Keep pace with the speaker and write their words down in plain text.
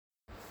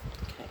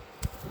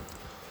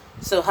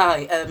So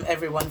hi,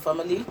 everyone,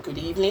 family. Good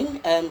evening,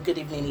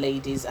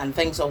 ladies, and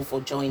thanks all for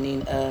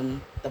joining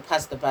the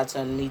Pass the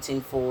Baton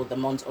meeting for the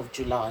month of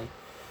July.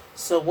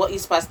 So what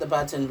is Pass the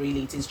Baton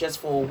really? It is just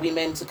for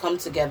women to come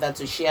together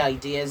to share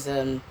ideas.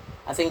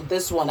 I think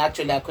this one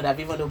actually I could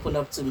have even opened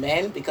up to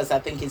men because I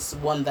think it's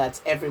one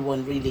that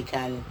everyone really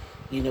can,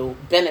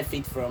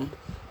 benefit from,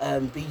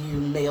 be you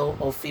male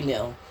or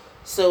female.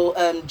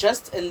 So,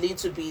 just a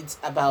little bit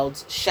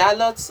about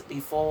Charlotte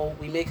before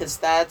we make a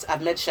start.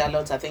 I've met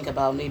Charlotte, I think,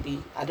 about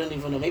maybe, I don't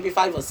even know, maybe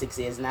 5 or 6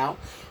 years now.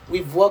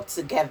 We've worked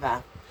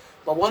together.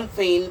 But one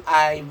thing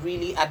I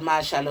really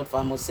admire Charlotte for,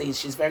 I must say, is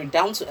she's very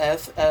down to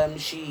earth.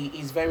 She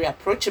is very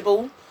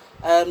approachable.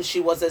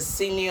 She was a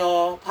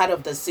senior, part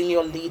of the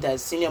senior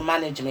leaders, senior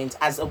management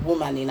as a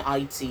woman in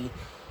IT.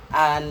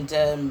 And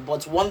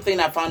but one thing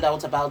I found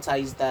out about her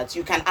is that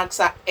you can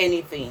ask her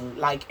anything,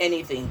 like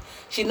anything.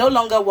 She no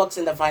longer works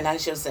in the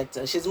financial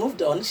sector. She's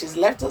moved on. She's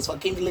left us for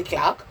Kimberly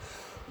Clark.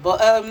 But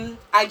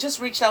I just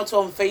reached out to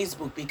her on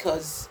Facebook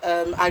because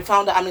I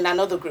found I'm in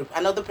another group,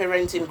 another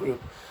parenting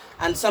group,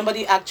 and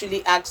somebody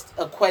actually asked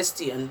a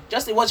question.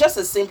 Just it was just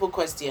a simple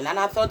question, and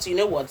I thought, you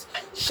know what,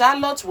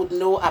 Charlotte would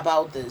know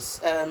about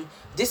this.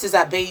 This is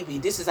her baby.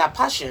 This is her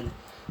passion.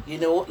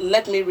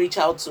 Let me reach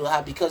out to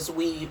her because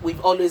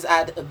we've always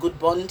had a good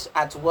bond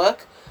at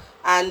work.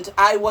 And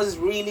I was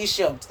really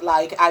shocked.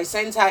 Like, I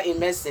sent her a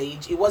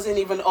message, it wasn't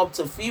even up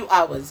to a few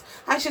hours,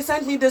 and she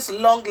sent me this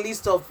long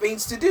list of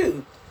things to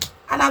do.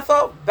 And I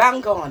thought,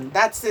 bang on,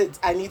 that's it.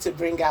 I need to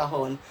bring her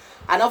on.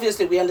 And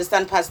obviously, we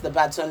understand Pass the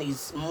Baton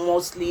is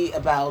mostly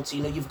about,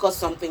 you've got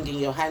something in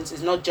your hands.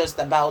 It's not just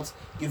about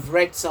you've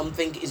read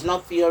something, it's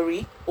not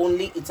theory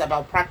only, it's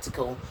about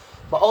practical.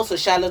 But also,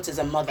 Charlotte is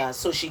a mother,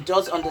 so she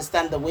does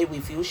understand the way we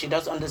feel. She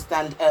does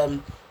understand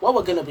what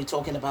we're going to be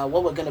talking about,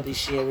 what we're going to be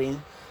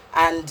sharing.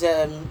 And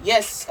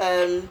yes,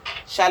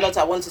 Charlotte,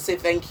 I want to say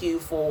thank you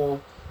for,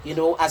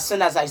 as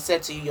soon as I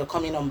said to you, you're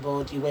coming on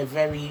board, you were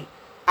very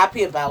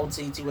happy about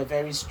it. You were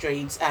very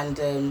straight.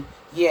 And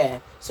yeah,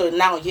 so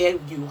now here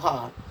you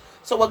are.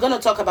 So we're going to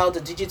talk about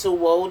the digital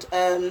world.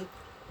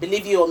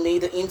 Believe you or me,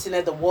 the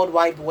internet, the World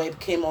Wide Web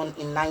came on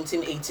in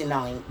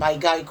 1989 by a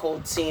guy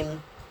called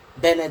Tim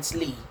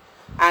Berners-Lee.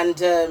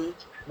 And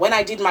when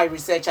I did my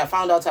research, I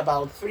found out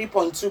about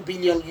 3.2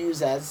 billion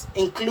users,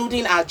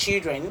 including our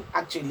children,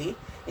 actually,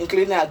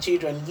 including our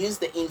children, use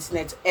the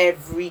internet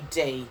every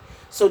day.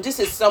 So this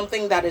is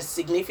something that is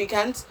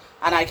significant.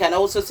 And I can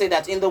also say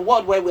that in the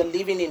world where we're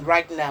living in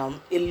right now,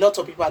 a lot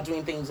of people are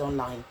doing things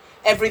online.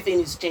 Everything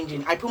is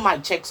changing. I put my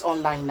checks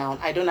online now.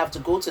 I don't have to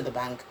go to the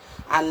bank.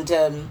 And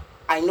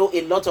I know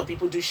a lot of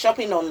people do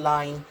shopping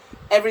online.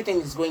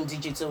 Everything is going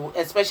digital,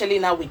 especially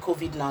now with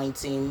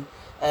COVID-19.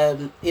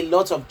 A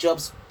lot of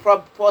jobs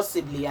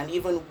possibly and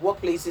even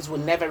workplaces will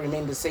never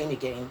remain the same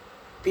again.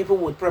 People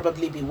would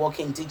probably be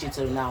working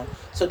digital now.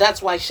 So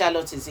that's why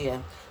Charlotte is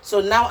here. So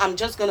now I'm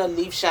just going to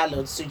leave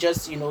Charlotte to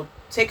just,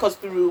 take us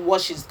through what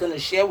she's going to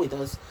share with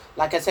us.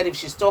 Like I said, if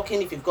she's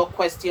talking, if you've got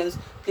questions,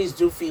 please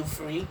do feel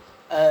free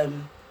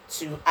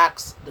to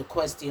ask the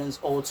questions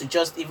or to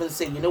just even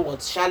say, you know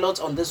what,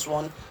 Charlotte, on this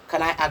one,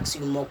 can I ask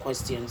you more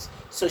questions?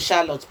 So,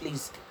 Charlotte,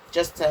 please,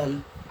 just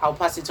I'll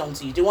pass it on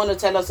to you. Do you want to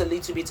tell us a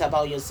little bit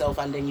about yourself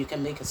and then you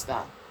can make a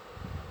start?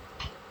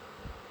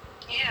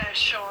 Yeah,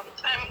 sure.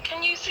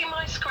 Can you see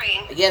my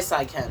screen? Yes,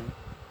 I can.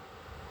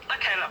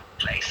 Okay,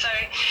 lovely. So,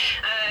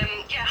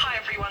 yeah, hi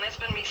everyone. As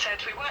Bunmi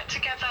said, we work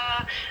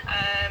together,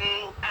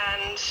 and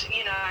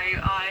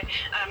I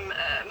am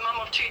a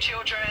mum of two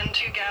children,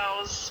 two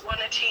girls, one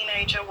a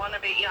teenager, one a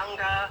bit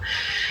younger,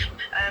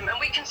 and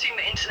we consume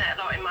the internet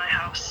a lot in my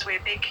house. We're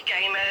big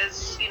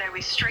gamers.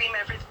 We stream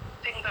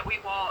everything that we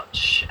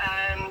watch.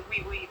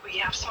 We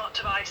have smart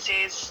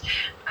devices,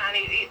 and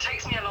it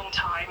takes me a long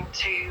time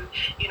to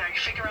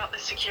figure out the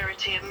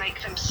security and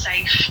make them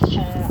safe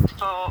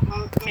for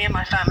me and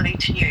my family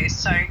to use.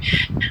 So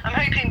I'm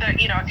hoping that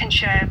I can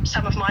share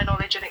some of my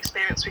knowledge and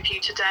experience with you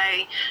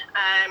today,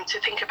 to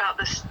think about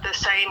the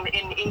same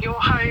in your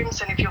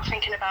homes, and if you're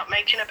thinking about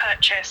making a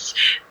purchase,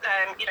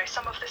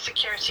 some of the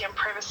security and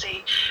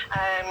privacy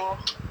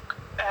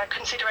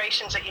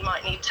considerations that you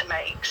might need to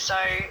make. So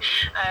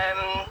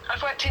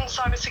I've worked in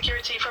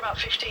cybersecurity for about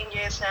 15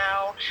 years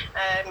now,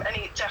 and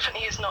it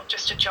definitely is not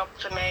just a job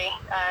for me.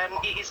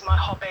 It is my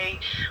hobby.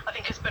 I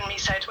think as Bunmi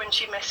said when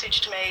she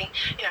messaged me,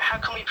 how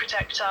can we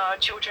protect our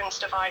children's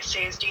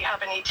devices? Do you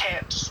have any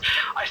tips?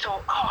 I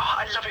thought,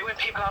 I love it when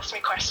people ask me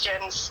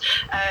questions.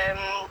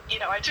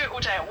 I do it all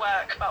day at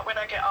work, but when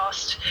I get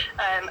asked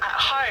at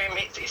home,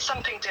 it's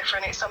something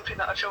different. It's something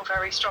that I feel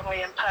very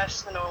strongly and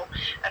personal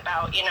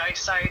about,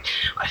 so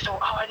I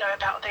thought, I know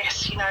about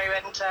this,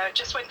 and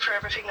just went through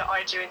everything that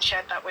I do and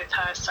shared that with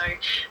her. So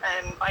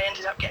I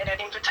ended up getting an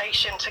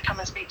invitation to come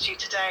and speak to you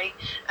today,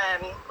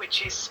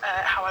 which is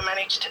how I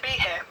managed to be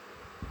here.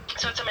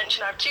 So as I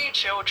mentioned, I have 2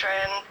 children.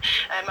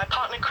 My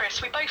partner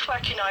Chris, we both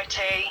work in IT,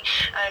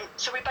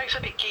 so we're both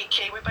a bit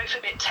geeky, we're both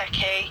a bit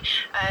techie,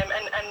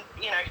 and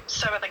you know,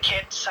 so are the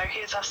kids. So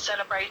here's us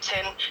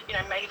celebrating, you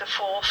know, May the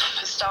 4th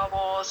for Star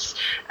Wars,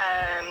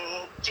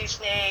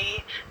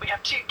 Disney. We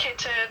have 2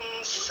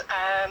 kittens.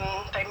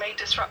 They may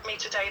disrupt me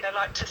today. They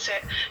like to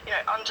sit, you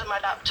know, under my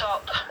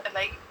laptop, and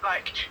they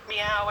like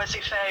meow as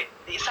if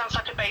it sounds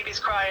like a baby's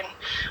crying.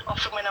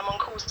 Often when I'm on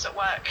calls at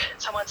work,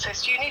 someone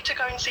says, "Do you need to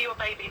go and see your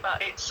baby?"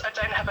 But I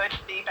don't have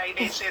any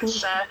babies.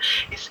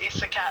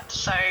 It's a cat.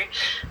 So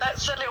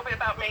that's a little bit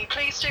about me.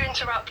 Please do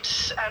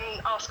interrupt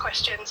and ask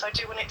questions. I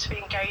do want it to be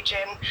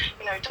engaging.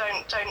 You know,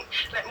 don't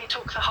let me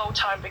talk the whole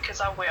time,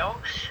 because I will.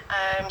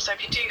 So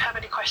if you do have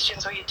any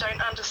questions, or you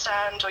don't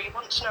understand, or you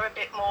want to know a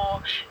bit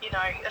more, you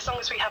know, as long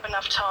as we have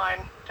enough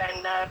time,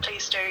 then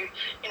please do,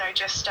 you know,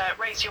 just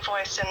raise your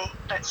voice and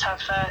let's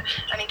have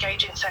an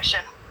engaging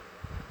session.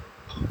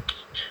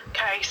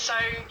 Okay, so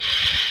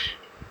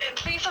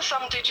these are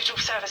some digital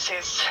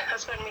services.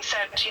 As Benmi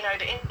said, you know,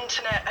 the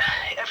internet,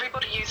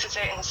 everybody uses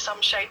it in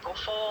some shape or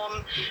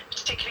form,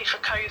 particularly for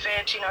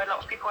COVID. You know, a lot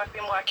of people have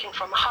been working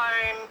from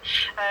home,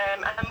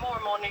 and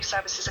more new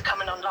services are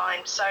coming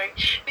online. So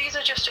these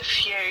are just a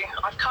few.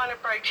 I've kind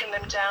of broken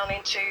them down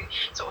into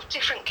sort of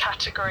different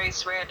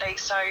categories, really.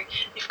 So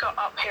you've got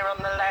up here on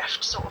the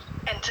left sort of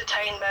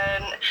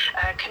entertainment,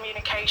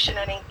 communication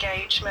and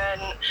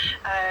engagement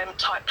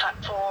type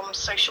platforms,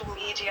 social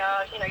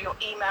media, you know, your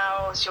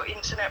emails, your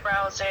internet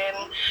browsing.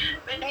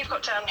 Then you've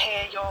got down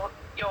here your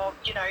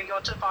you know,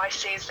 your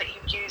devices that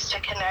you use to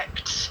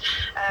connect,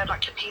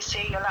 like your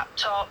PC, your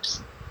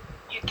laptops,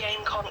 your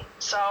game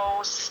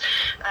consoles.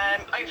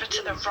 Over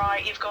to the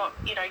right, you've got,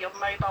 you know, your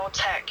mobile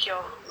tech,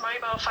 your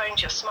mobile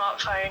phones, your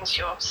smartphones,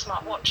 your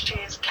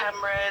smartwatches,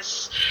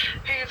 cameras,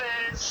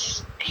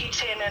 hoovers,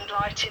 heating and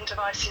lighting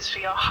devices for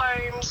your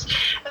homes.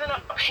 And then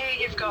up here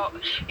you've got,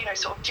 you know,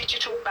 sort of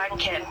digital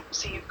banking.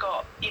 So you've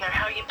got, you know,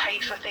 how you pay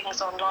for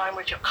things online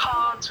with your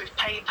cards, with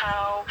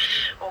PayPal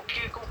or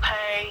Google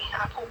Pay,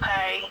 Apple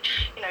Pay.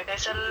 You know,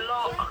 there's a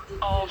lot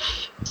of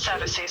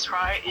services,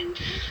 right?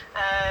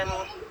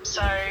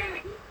 So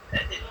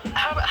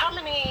how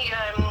many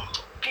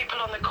people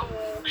on the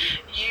call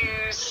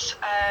use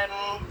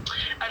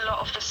a lot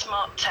of the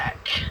smart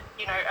tech,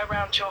 you know,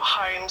 around your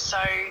home? So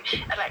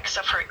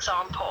Alexa, for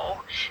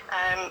example,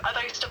 are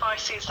those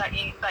devices that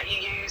you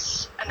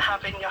use and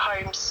have in your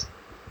homes?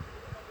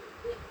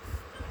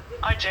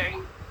 I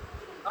do.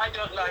 I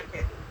don't like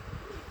it.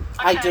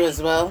 I do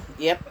as well.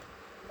 Yep.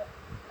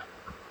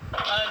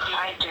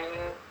 I do.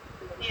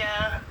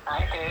 Yeah,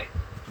 I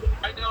do.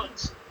 I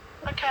don't.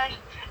 Okay,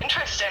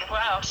 interesting.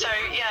 Wow. So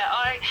yeah,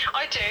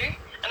 I do,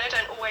 and I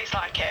don't always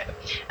like it.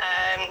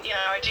 You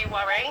know, I do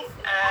worry.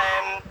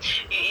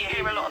 You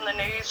hear a lot on the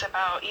news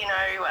about, you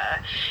know,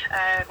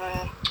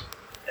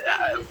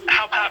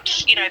 how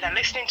perhaps, you know, they're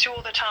listening to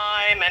all the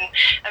time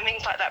and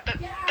things like that. But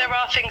there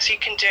are things you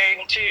can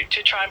do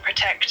to try and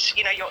protect,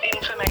 you know, your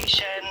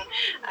information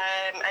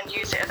and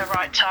use it at the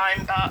right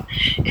time. But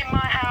in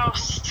my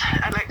house,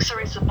 Alexa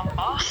is the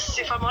boss,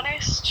 if I'm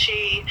honest.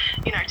 She,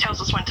 you know,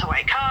 tells us when to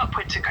wake up,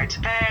 when to go to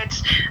bed.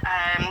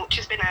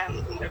 She's been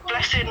a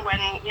blessing when,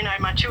 you know,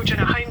 my children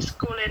are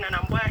homeschooling and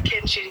I'm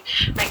working. She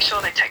makes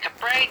sure they take a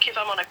break if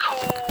I'm on a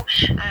call.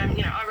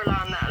 You know, I rely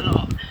on that a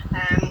lot.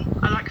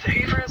 I like the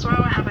Hoover as well.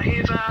 I have a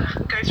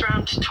Hoover, goes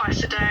around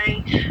twice a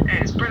day.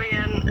 It's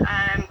brilliant.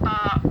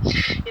 But,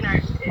 you know,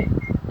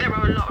 there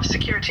are a lot of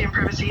security and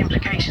privacy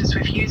implications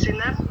with using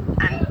them,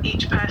 and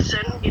each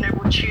person, you know,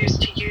 will choose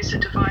to use the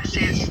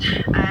devices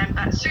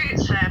that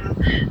suits them,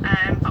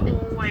 but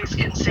always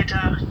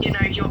consider, you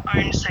know, your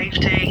own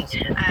safety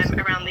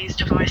around these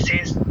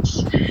devices.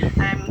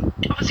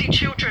 Obviously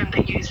children,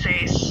 they use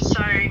these,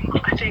 so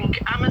I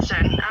think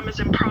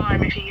Amazon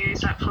Prime, if you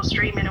use that for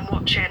streaming and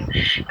watching,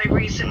 they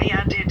recently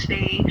added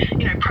the,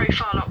 you know,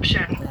 profile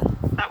option.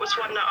 That was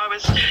one that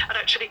I'd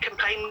actually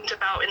complained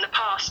about in the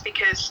past,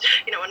 because,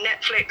 you know, on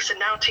Netflix and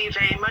Now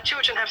TV, my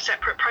children have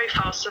separate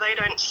profiles, so they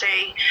don't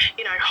see,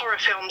 you know, horror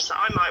films that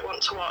I might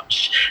want to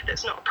watch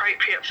that's not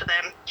appropriate for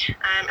them.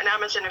 And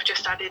Amazon have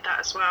just added that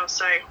as well.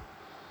 So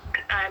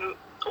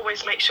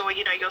always make sure,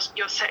 you know,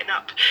 you're setting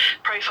up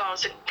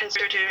profiles and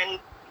considering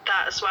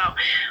that as well.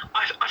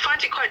 I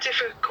find it quite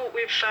difficult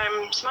with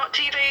smart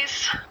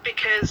TVs,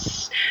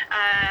 because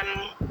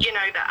you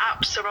know, the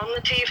apps are on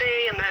the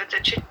TV and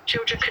the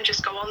children can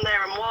just go on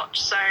there and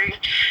watch. So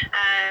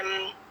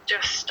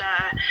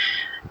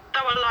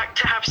though I like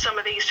to have some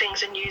of these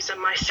things and use them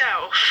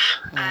myself,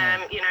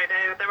 you know,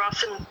 there are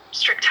some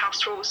strict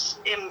house rules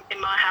in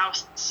my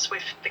house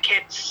with the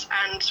kids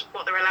and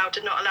what they're allowed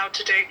and not allowed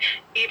to do,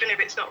 even if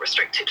it's not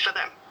restricted for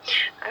them.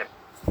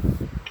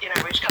 You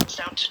know, which comes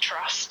down to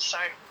trust. So,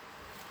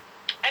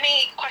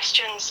 any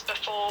questions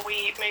before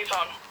we move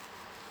on?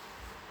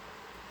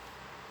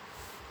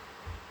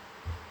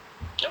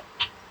 Nope.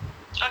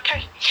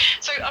 Okay,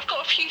 so I've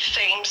got a few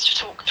themes to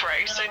talk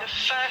through. So the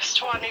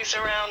first one is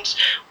around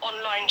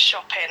online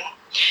shopping.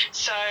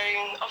 So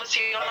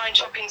obviously online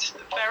shopping is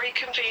very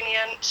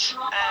convenient.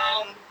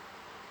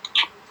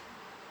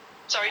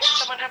 Sorry, does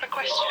someone have a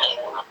question?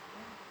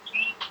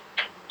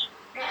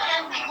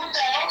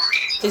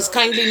 Please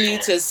kindly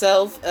mute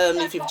yourself.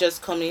 If you've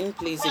just come in,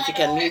 please, if you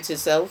can mute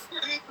yourself.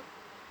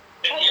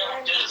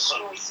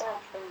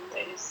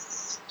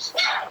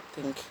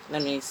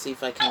 Let me see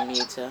if I can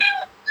mute her.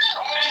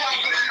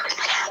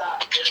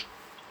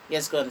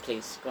 Yes, go on,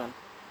 please. Go on.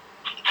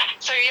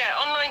 So yeah,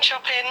 online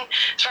shopping,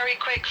 it's very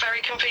quick,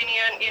 very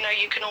convenient. You know,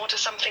 you can order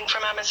something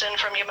from Amazon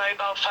from your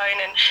mobile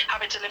phone and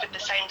have it delivered the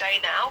same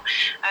day now.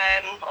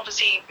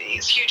 Obviously,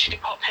 it's hugely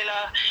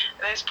popular.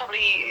 There's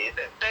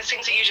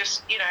things that you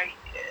just, you know,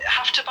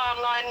 have to buy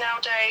online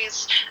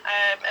nowadays,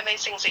 and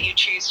there's things that you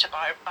choose to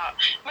buy. But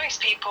most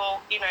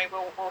people, you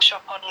know, will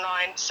shop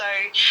online. So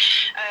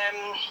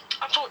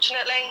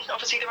unfortunately,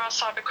 obviously, there are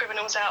cyber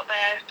criminals out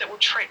there that will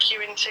trick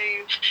you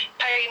into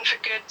paying for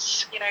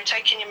goods, you know,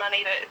 taking your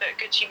money that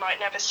goods you might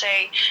never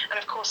see. And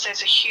of course,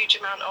 there's a huge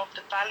amount of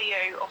the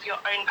value of your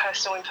own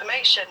personal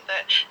information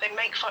that they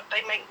make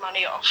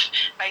money off,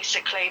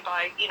 basically,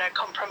 by, you know,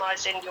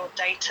 compromising your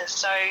data.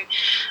 So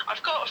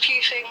I've got a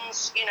few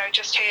things, you know,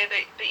 just here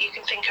that you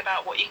can think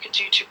about what you could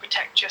do to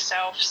protect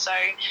yourself. So,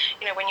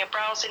 you know, when you're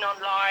browsing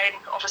online,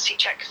 obviously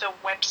check the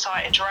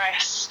website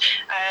address.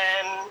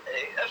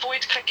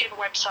 Avoid clicking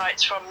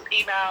websites from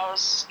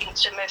emails,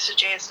 instant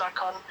messages,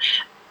 like on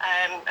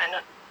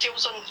and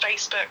deals on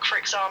Facebook, for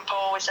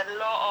example. Is a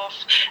lot of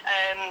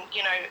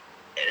you know,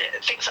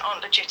 things that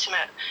aren't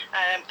legitimate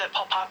that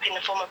pop up in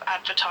the form of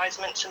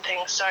advertisements and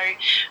things. So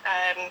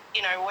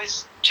you know,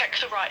 always check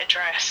the right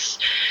address.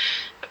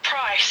 The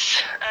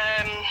price,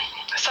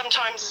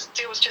 sometimes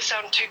deals just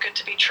sound too good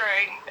to be true,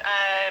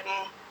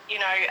 you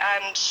know,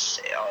 and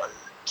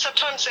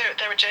sometimes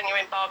they're a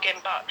genuine bargain,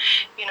 but,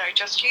 you know,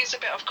 just use a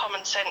bit of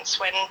common sense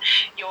when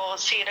you're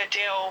seeing a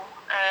deal,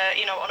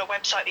 you know, on a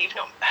website that you've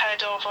not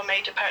heard of or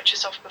made a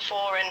purchase of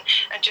before,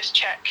 and just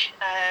check,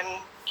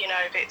 you know,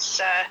 if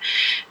it's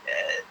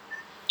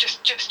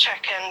just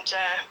check and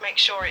make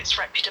sure it's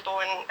reputable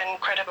and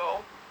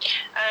credible.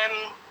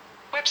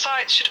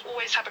 Websites should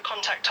always have a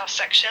contact us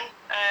section,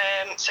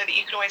 so that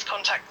you can always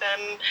contact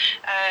them.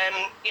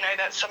 You know,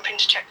 that's something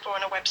to check for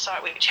on a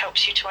website, which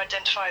helps you to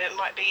identify that it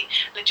might be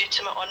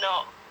legitimate or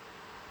not.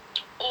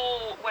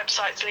 All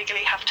websites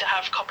legally have to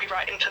have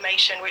copyright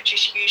information, which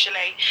is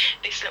usually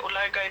this little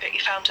logo that you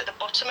found at the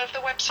bottom of the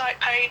website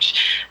page,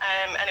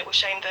 and it will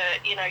show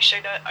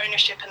the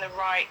ownership and the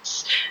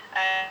rights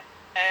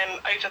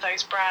over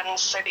those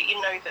brands, so that you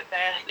know that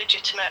they're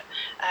legitimate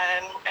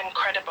and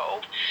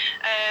credible.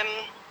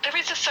 There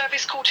is a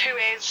service called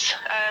Whois.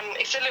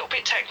 It's a little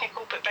bit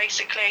technical, but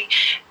basically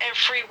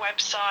every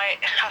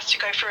website has to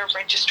go through a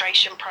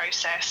registration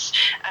process,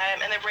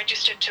 and they're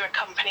registered to a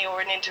company or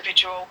an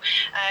individual.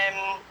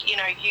 You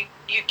know,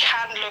 you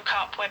can look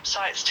up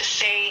websites to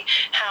see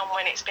how and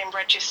when it's been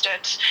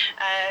registered,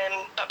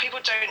 but people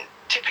don't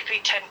typically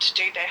tend to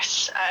do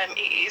this.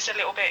 It is a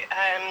little bit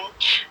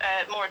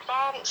more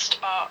advanced,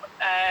 but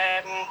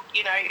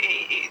you know,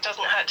 it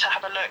doesn't hurt to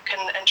have a look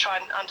and try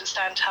and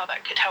understand how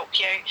that could help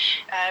you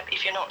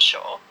if you're not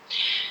sure.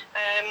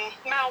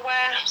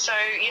 Malware, so,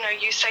 you know,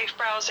 use safe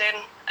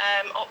browsing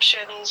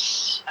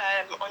options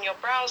on your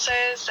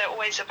browsers. They're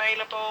always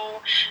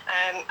available.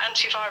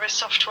 Antivirus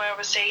software,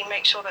 obviously,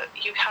 make sure that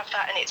you have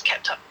that and it's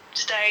kept up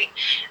to date.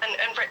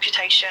 And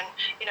reputation,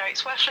 you know,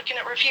 it's worth looking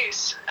at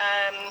reviews.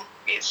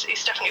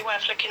 It's definitely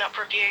worth looking up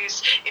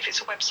reviews if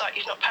it's a website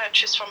you've not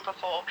purchased from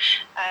before,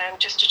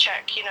 just to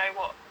check, you know,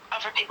 what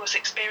other people's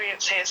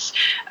experiences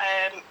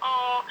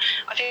are.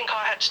 I think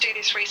I had to do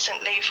this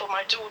recently for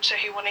my daughter,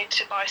 who wanted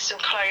to buy some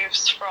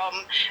clothes from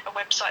a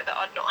website that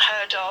I'd not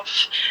heard of,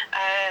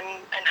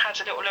 and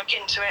had a little look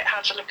into it,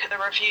 had to look at the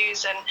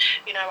reviews, and,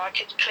 you know, I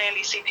could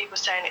clearly see people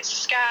saying it's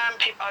a scam.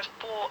 I've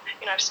bought,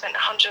 you know, I've spent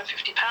 £150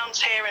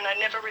 here and I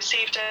never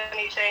received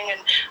anything,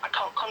 and I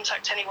can't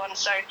contact anyone.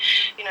 So,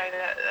 you know,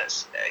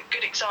 that's a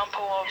good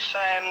example of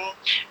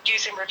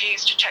using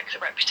reviews to check the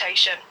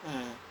reputation.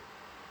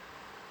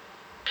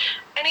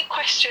 Any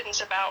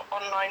questions about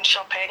online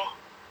shopping?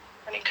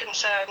 Any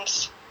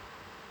concerns?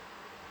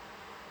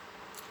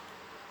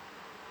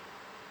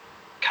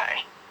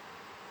 Okay.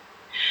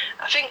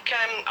 I think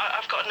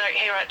I've got a note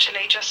here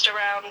actually just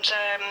around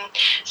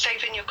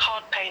saving your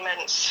card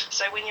payments.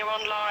 So when you're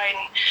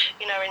online,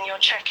 you know, and you're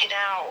checking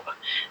out,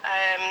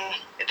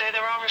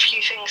 there are a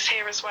few things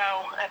here as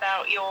well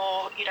about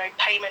your, you know,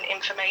 payment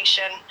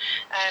information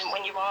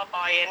when you are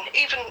buying,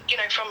 even, you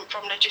know,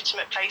 from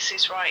legitimate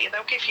places, right?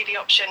 They'll give you the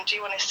option, do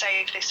you want to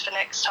save this for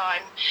next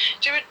time?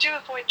 Do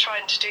avoid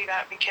trying to do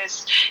that,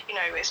 because, you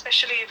know,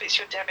 especially if it's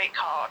your debit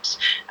cards,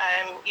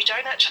 you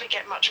don't actually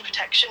get much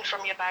protection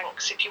from your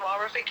banks if you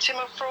are a victim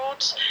customer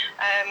fraud.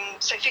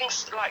 So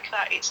things like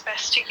that, it's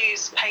best to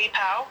use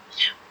PayPal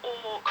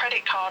or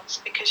credit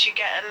cards because you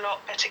get a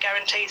lot better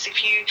guarantees.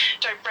 If you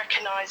don't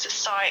recognise a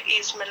site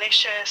is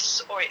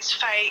malicious or it's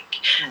fake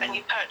and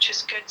you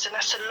purchase goods and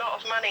that's a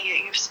lot of money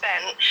that you've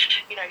spent,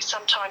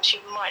 sometimes you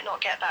might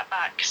not get that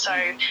back. So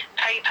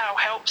PayPal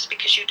helps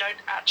because you don't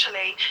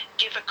actually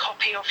give a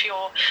copy of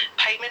your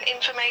payment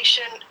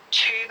information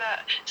to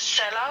that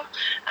seller.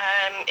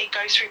 It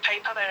goes through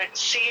PayPal, they don't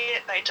see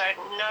it, they don't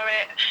know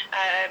it,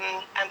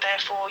 and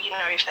therefore,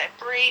 if they're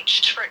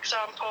breached, for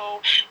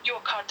example, your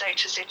card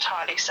data is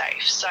entirely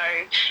safe. So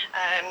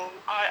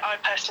I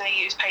personally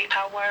use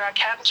PayPal where I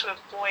can to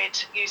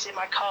avoid using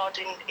my card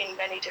in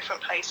many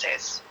different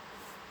places.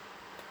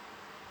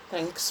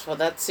 Thanks for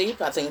that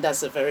tip. I think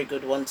that's a very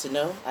good one to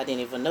know. I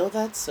didn't even know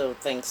that, so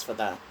thanks for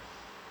that.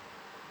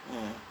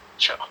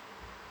 Sure.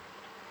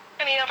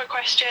 Any other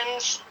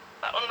questions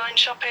about online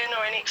shopping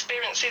or any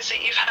experiences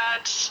that you've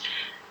had?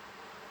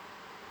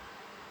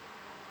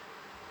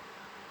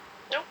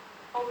 No?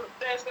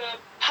 There's a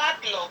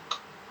padlock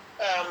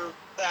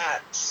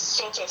that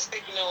sort of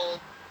signal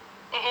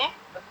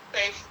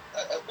safe.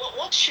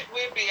 What should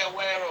we be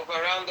aware of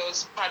around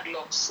those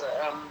padlocks?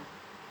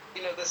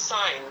 The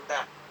sign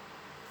that.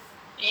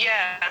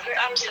 Yeah,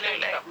 absolutely.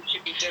 That we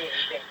should be doing.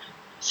 Yeah.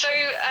 So,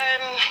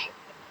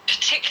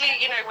 particularly,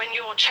 when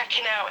you're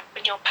checking out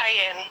and you're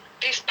paying,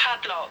 this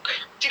padlock,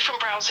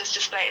 different browsers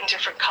display it in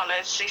different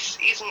colours. This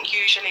isn't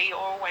usually or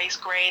always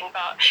green,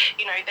 but,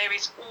 there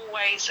is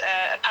always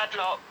a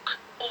padlock,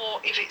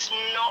 or if it's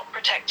not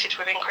protected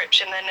with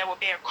encryption, then there will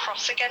be a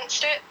cross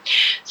against it.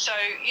 So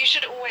you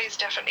should always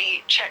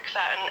definitely check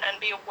that and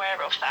be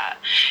aware of that.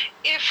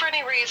 If for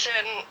any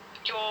reason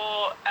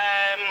you're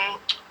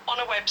on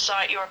a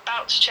website, you're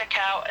about to check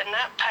out, and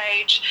that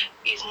page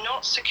is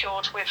not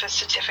secured with a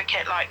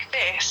certificate like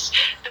this,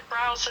 the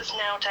browsers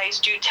nowadays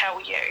do tell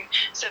you.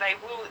 So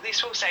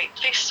this will say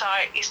this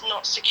site is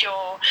not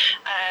secure,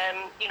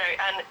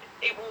 and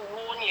it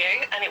will warn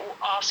you and it will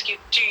ask you,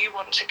 do you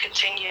want to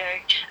continue,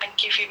 and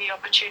give you the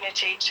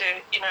opportunity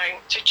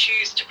to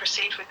choose to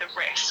proceed with the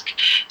risk.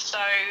 So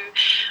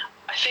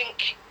I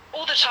think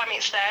all the time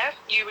it's there,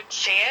 you would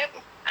see it.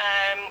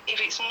 If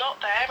it's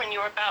not there and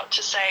you're about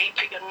to say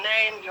put your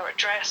name, your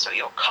address or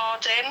your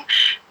card in,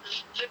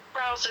 the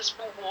browsers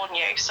will warn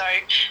you. So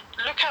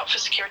look out for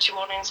security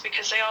warnings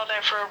because they are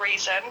there for a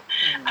reason.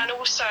 And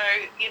also,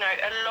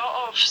 a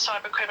lot of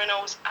cyber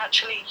criminals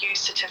actually use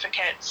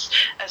certificates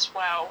as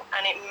well,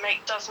 and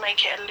it does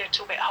make it a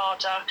little bit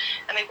harder,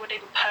 and they would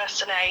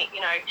impersonate,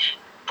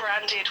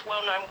 branded,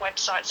 well-known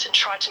websites and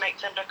try to make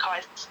them look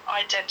as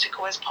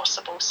identical as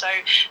possible. So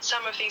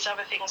some of these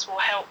other things will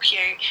help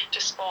you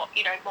to spot,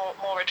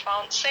 more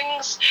advanced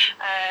things.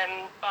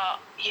 But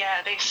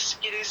yeah, this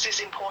is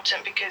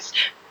important because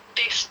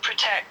this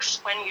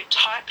protects when you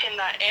type in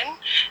that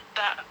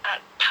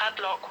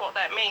padlock. What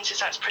that means is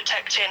that's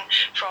protecting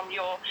from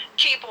your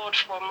keyboard,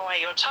 from where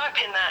you're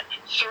typing that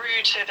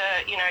through to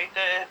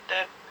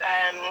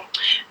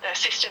the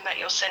system that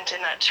you're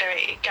sending that to.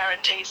 It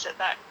guarantees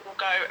that will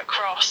go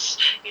across,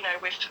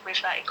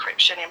 with that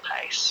encryption in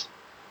place.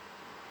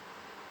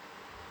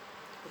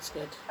 That's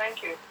good.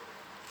 Thank you.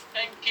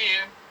 Thank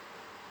you.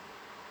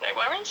 No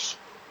worries.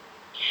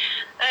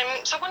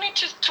 So I wanted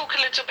to talk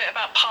a little bit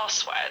about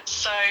passwords.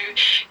 So,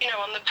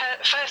 on the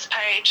first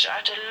page, I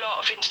had a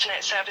lot of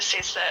internet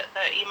services that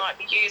you might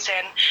be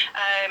using,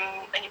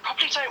 and you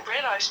probably don't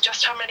realise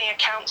just how many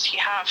accounts you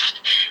have,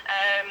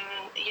 and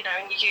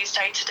you use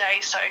day to day.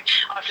 So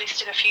I've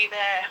listed a few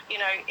there,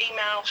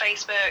 email,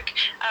 Facebook,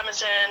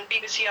 Amazon,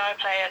 BBC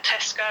iPlayer,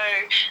 Tesco,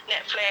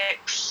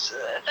 Netflix.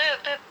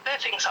 They're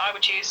things that I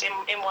would use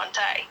in one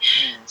day.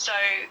 So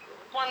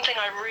one thing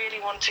I really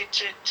wanted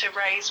to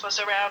raise was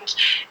around,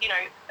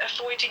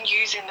 avoiding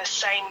using the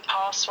same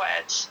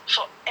passwords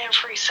for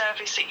every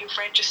service that you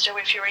register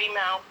with your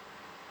email.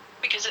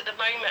 Because at the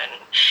moment,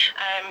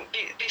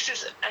 this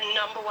is a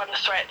number one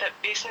threat that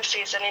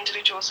businesses and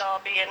individuals are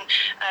being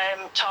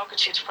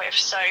targeted with.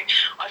 So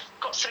I've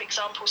got some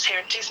examples here,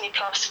 and Disney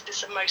Plus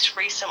is the most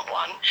recent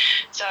one.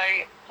 So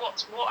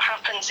what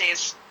happens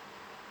is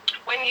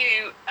when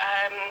you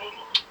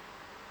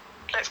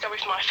let's go with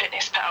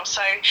MyFitnessPal.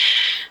 So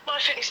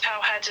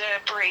MyFitnessPal had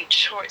a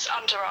breach, or it's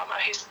Under Armour,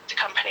 who's the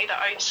company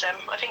that owns them.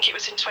 I think it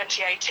was in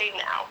 2018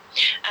 now.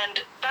 And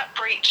that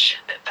breach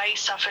that they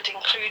suffered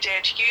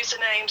included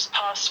usernames,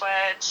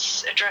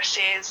 passwords,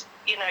 addresses,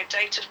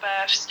 date of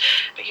births,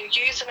 but your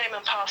username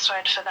and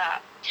password for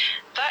that.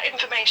 That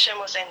information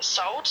was then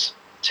sold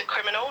to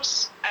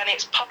criminals, and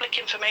it's public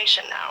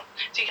information now.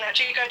 So you can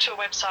actually go to a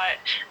website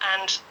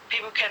and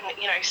people can,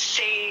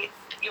 see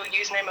your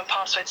username and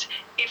passwords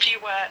if you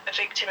were a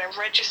victim and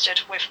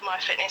registered with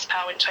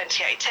MyFitnessPal in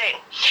 2018.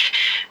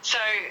 So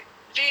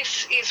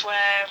this is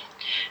where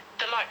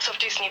the likes of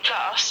Disney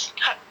Plus,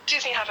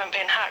 Disney haven't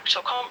been hacked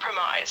or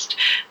compromised,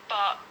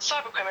 but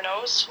cyber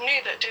criminals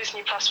knew that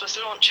Disney Plus was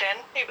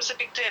launching. It was a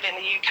big deal in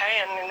the UK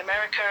and in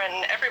America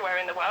and everywhere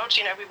in the world.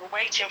 We were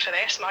waiting for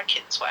this. My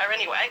kids were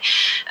anyway.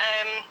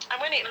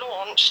 And when it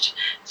launched,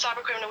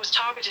 cybercriminals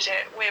targeted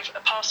it with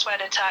a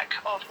password attack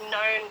of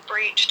known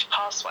breached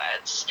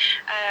passwords,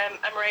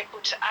 and were able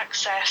to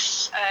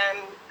access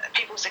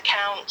people's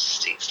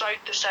accounts. It slowed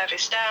the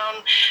service down,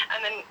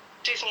 and then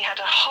Disney had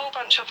a whole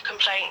bunch of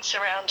complaints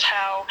around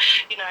how,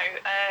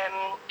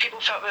 people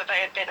felt that they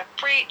had been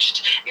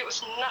breached. It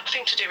was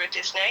nothing to do with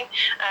Disney.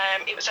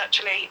 It was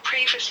actually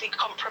previously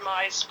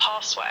compromised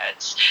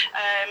passwords.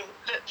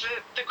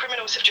 The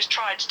criminals have just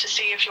tried to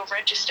see if you're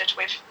registered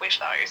with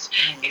those.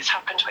 It's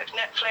happened with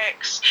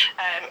Netflix.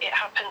 It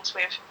happens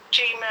with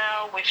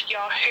Gmail, with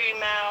Yahoo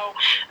Mail.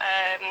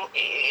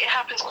 It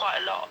happens quite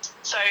a lot.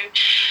 So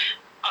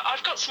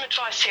I've got some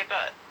advice here,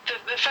 but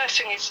the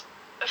first thing is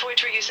avoid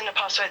reusing the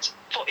passwords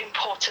for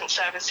important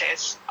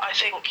services. I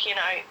think, you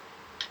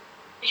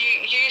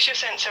use your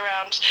sense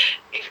around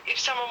if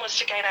someone was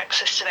to gain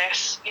access to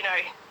this,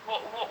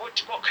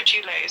 what could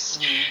you lose?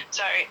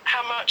 So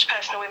how much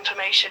personal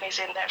information is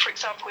in there? For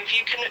example, if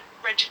you can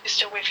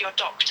register with your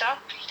doctor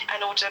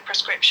and order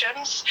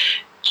prescriptions,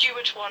 you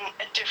would want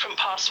a different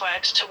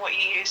password to what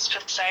you use for,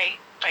 say,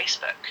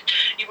 Facebook.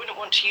 You wouldn't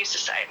want to use the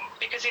same,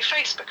 because if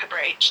Facebook are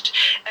breached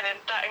and then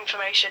that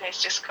information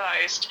is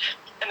disclosed,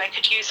 and they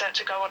could use that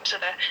to go onto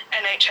the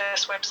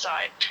NHS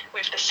website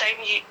with the same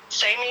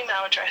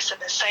email address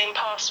and the same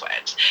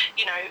password,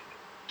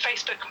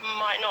 Facebook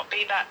might not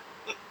be that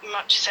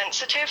much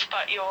sensitive,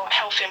 but your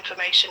health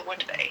information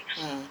would be.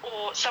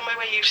 Or somewhere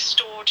where you've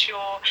stored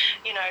your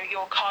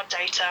card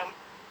data,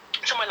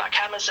 somewhere like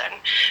Amazon,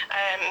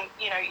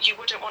 you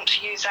wouldn't want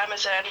to use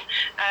Amazon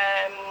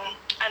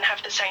and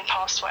have the same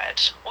password,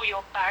 or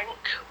your bank,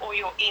 or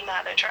your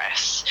email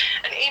address.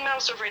 And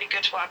email's a really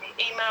good one.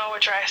 Email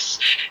address,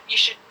 you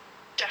should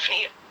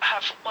definitely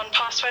have one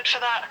password for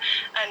that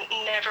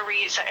and never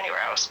reuse it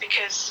anywhere else,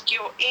 because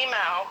your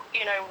email,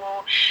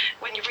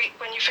 when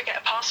you forget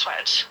a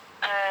password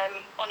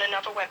on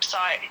another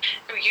website,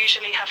 you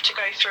usually have to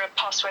go through a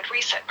password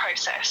reset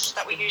process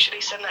that we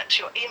usually send that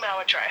to your email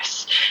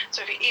address.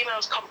 So if your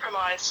email's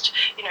compromised,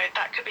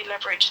 that could be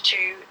leveraged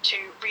to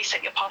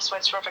reset your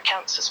passwords for other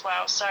accounts as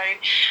well. So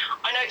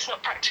I know it's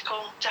not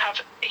practical to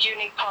have a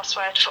unique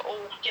password for all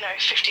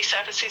 50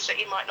 services that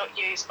you might not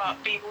use,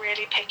 but be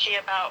really picky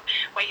about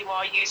where you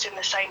are using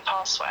the same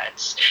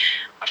passwords.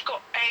 I've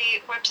got a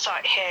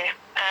website here,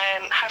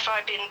 Have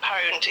I Been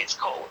Pwned, it's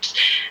called.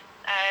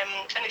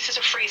 And this is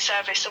a free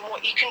service, and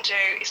what you can do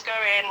is go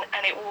in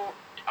and it will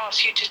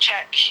ask you to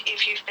check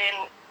if you've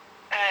been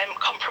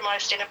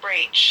compromised in a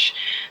breach.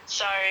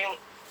 So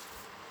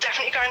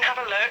definitely go and have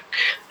a look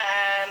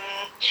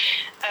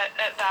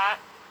at that,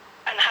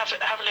 and have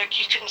a look.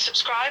 You can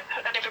subscribe,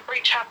 and if a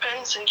breach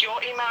happens and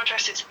your email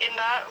address is in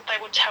that, they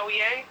will tell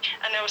you,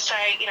 and they will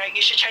say,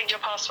 you should change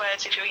your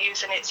passwords if you're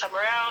using it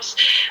somewhere else.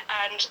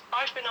 And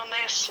I've been on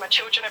this, my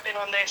children have been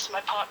on this, my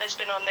partner's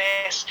been on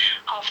this.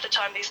 Half the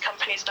time these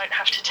companies don't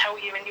have to tell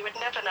you, and you would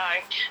never know.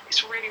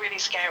 It's really, really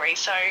scary.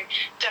 So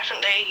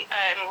definitely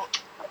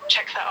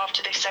check that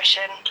after this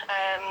session.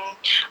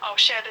 I'll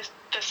share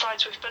the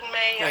slides with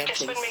Bunmi. I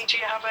guess, Bunmi, do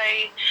you have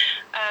a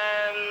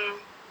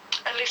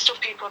list of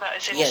people that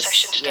is in the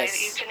session today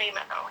that you can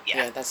email?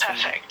 Yeah, that's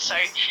perfect. So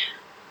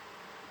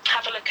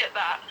have a look at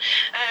that.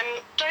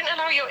 Don't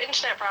allow your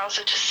internet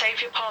browser to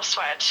save your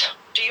password.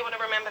 Do you want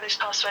to remember this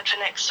password for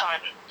next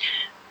time?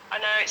 I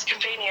know it's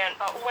convenient,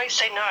 but always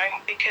say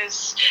no,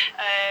 because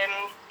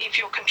if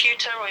your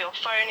computer or your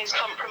phone is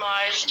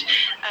compromised,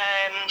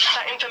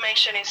 that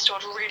information is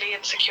stored really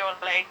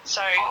insecurely.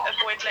 So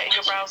avoid letting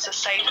your browser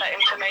save that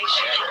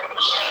information.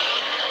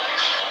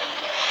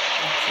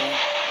 Okay.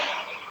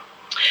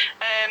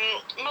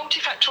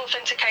 Multi-factor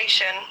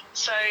authentication.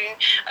 So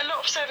a lot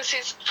of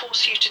services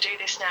force you to do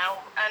this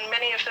now, and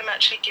many of them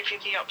actually give you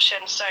the option.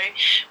 So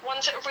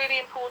ones that are really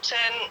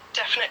important,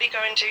 definitely go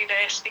and do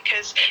this,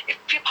 because if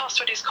your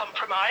password is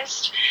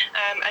compromised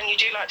and you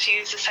do like to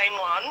use the same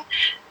one,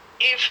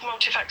 if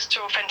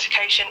multi-factor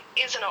authentication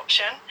is an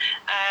option,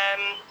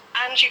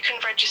 and you can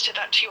register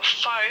that to your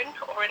phone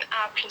or an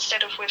app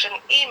instead of with an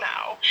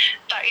email,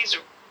 that is,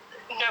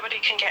 nobody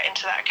can get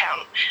into that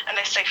account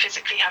unless they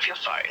physically have your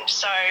phone.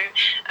 So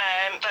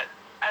that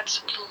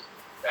adds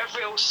a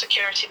real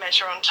security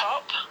measure on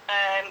top.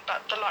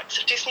 But the likes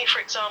of Disney, for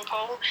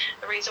example,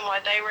 the reason why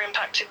they were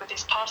impacted with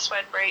this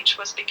password breach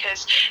was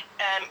because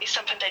it's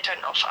something they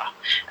don't offer.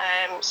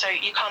 So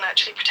you can't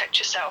actually protect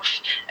yourself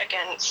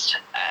against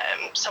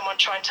someone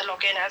trying to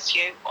log in as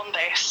you on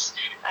this,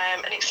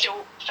 and it's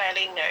still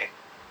fairly new.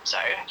 So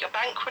your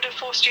bank would have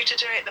forced you to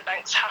do it. The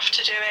banks have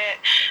to do it.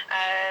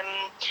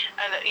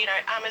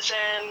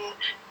 Amazon,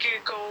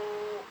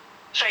 Google,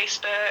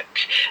 Facebook,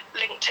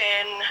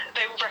 LinkedIn,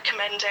 they will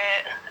recommend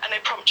it, and they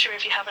prompt you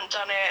if you haven't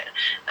done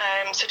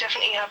it. So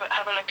definitely have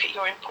a look at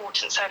your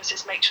important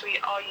services. Make sure you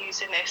are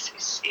using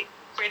this. It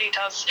really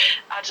does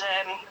add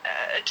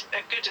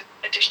a good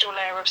additional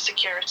layer of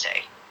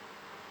security.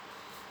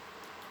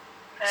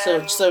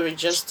 So sorry,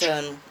 just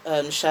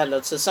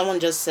Charlotte. So someone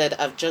just said,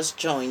 "I've just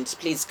joined.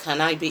 Please,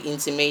 can I be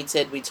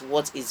intimated with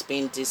what is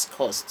being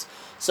discussed?"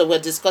 So we're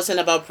discussing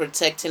about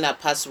protecting our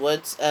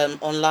passwords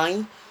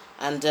online,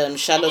 And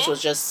Charlotte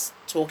was just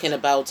talking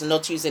about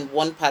not using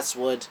one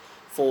password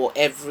for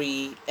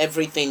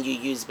everything you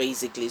use,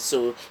 basically.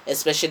 So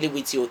especially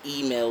with your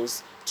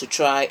emails, to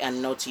try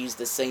and not use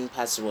the same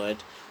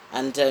password.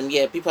 And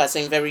yeah, people are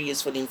saying very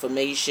useful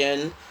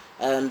information,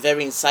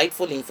 very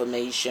insightful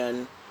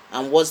information.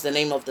 And what's the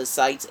name of the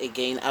site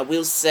again? I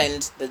will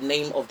send the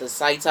name of the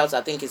site out.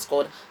 I think it's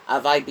called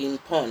Have I Been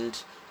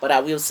Pwned? But I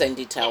will send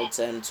it out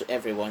to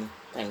everyone.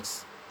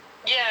 Thanks.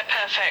 Yeah,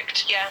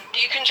 perfect. Yeah,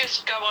 you can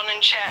just go on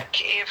and check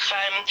if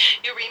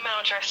your email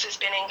address has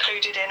been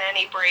included in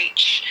any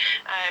breach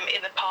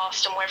in the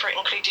past, and whether it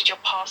included your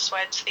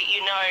password, so that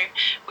you know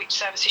which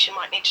services you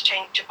might need to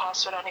change your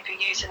password on if you're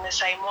using the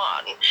same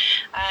one.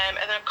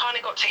 And I've kind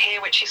of got to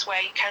here, which is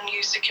where you can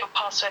use secure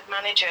password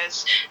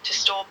managers to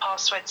store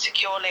passwords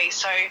securely.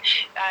 So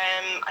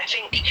I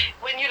think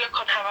when you look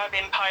on Have I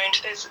Been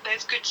Pwned,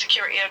 there's good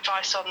security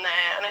advice on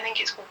there, and I think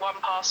it's called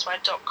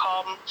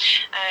onepassword.com.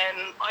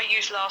 I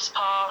use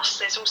LastPass.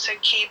 There's also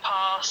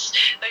KeePass.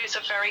 Those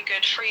are very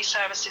good free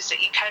services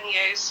that you can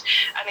use.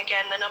 And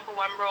again, the number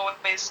one rule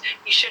is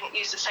you shouldn't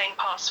use the same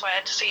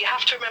password. So you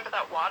have to remember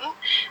that one.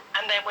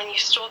 And then when you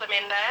store them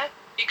in there,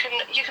 you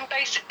can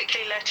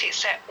basically let it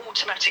set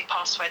automatic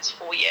passwords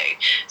for you.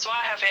 So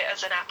I have it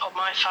as an app on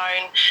my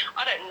phone.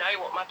 I don't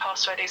know what my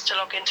password is to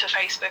log into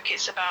Facebook.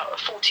 It's about a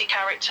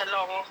 40-character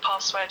long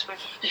password with,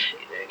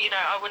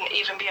 I wouldn't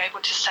even be able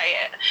to say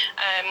it.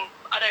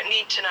 I don't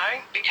need to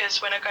know,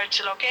 because when I go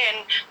to log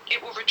in,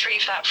 it will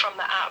retrieve that from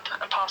the app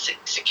and pass it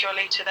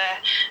securely to there.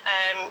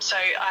 So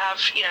I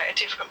have, a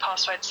different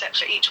password set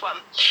for each one.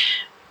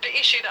 The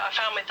issue that I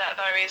found with that,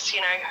 though, is,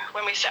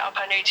 when we set up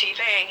our new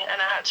TV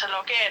and I had to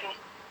log in,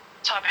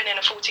 typing in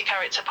a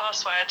 40-character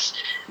password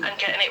and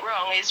getting it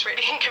wrong is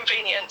really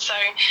inconvenient. So,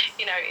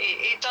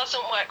 it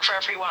doesn't work for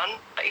everyone.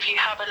 But if you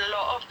have a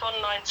lot of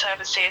online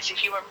services,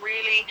 if you are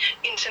really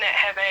internet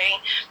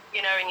heavy,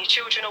 and your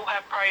children all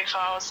have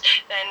profiles,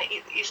 then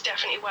it's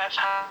definitely worth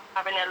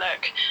having a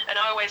look. And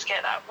I always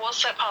get that,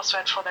 what's that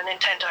password for the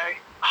Nintendo?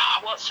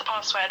 What's the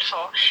password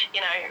for,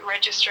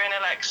 registering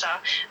Alexa?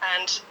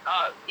 And,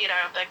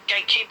 the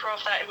gatekeeper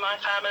of that in my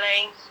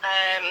family,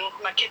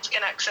 my kids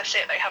can access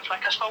it. They have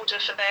like a folder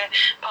for their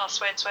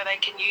passwords where they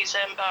can use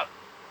them, but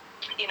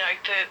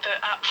the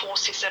app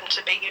forces them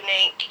to be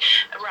unique,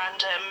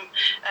 random,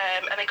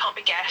 and they can't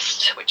be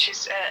guessed, which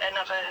is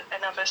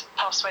another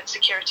password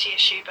security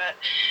issue. But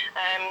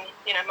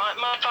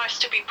my advice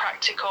to be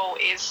practical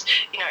is,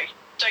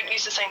 don't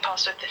use the same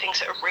password for things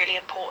that are really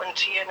important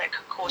to you and that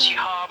could cause you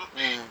harm.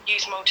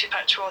 Use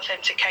multi-factor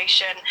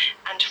authentication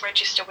and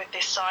register with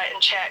this site and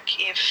check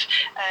if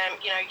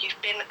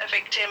you've been a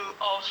victim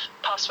of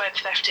password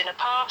theft in the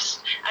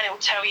past, and it will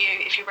tell you,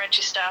 if you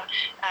register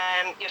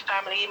your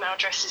family email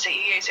addresses that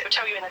you use, it will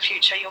tell you in the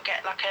future. You'll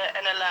get like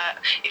an alert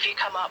if you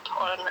come up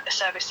on a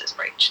service that's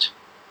breached.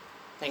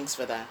 Thanks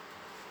for that.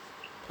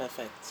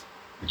 Perfect.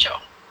 Sure.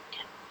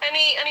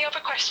 Any other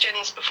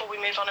questions before we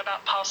move on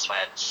about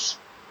passwords?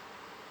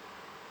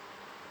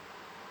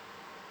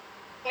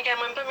 Again,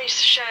 when Bumi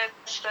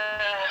shares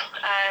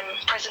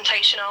the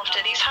presentation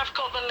after, these have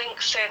got the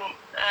links in,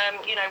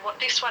 what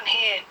this one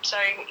here. So,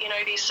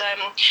 these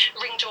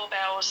Ring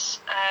doorbells,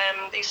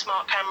 these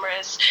smart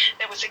cameras.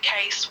 There was a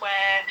case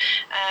where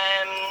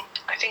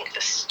I think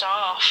the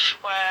staff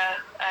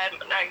were,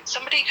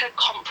 somebody had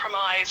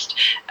compromised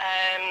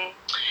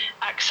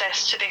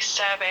access to this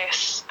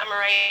service and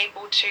were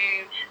able to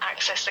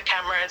access the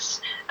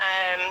cameras.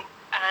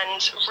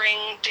 And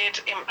Ring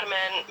did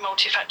implement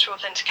multi-factor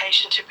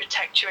authentication to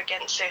protect you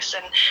against this.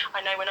 And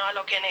I know when I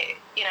log in,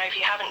 if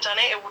you haven't done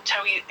it, it will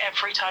tell you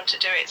every time to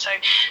do it. So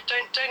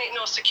don't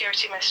ignore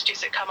security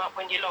messages that come up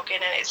when you log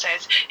in and it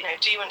says,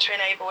 do you want to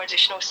enable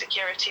additional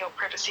security or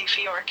privacy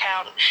for your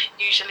account?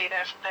 Usually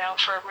they are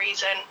for a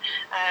reason,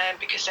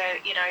 because they're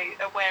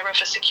aware of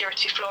a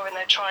security flaw and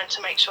they're trying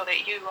to make sure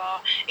that you are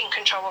in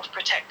control of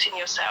protecting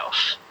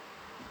yourself.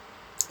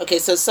 Okay,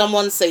 so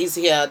someone says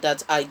here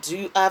that I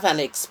do have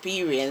an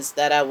experience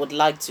that I would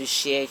like to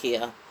share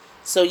here.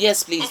 So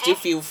yes, please do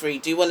feel free.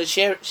 Do you want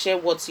to share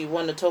what you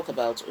want to talk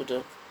about,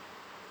 Udo?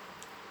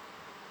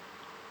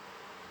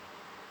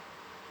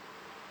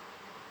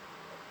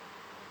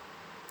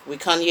 We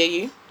can't hear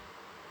you.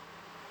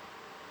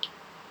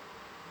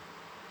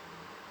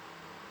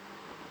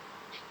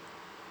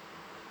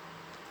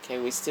 Okay,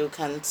 we still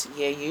can't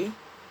hear you.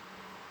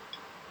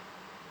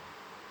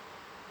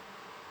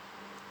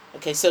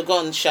 Okay, so go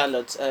on,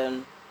 Charlotte.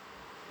 I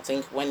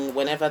think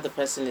whenever the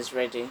person is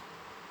ready.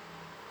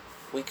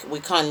 We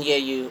can't hear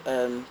you,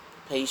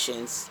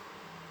 Patience.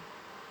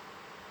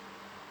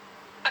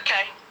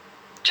 Okay,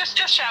 just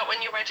shout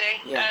when you're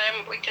ready. Yeah.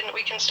 We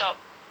can stop.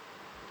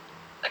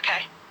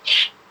 Okay.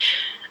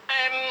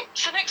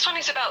 So next one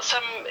is about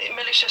some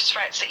malicious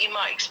threats that you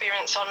might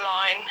experience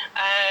online,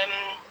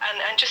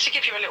 and just to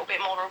give you a little bit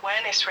more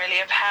awareness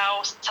really of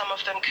how some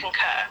of them can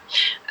occur.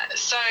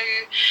 So,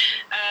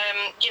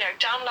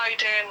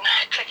 downloading,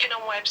 clicking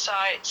on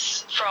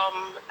websites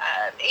from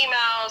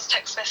emails,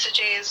 text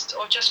messages,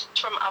 or just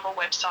from other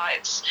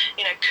websites,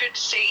 could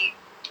see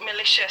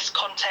malicious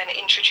content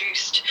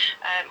introduced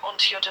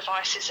onto your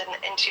devices and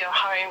into your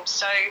home.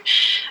 So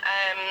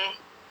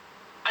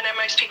I know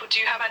most people do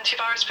have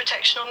antivirus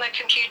protection on their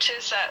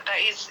computers. That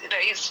is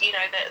you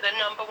know, the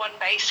number one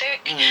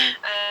basic.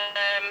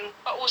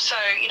 But also,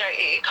 you know,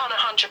 it can't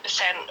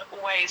 100%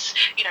 always,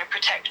 you know,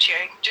 protect you.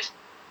 Just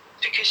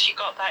because you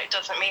got that, it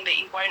doesn't mean that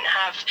you won't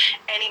have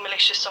any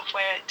malicious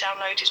software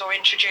downloaded or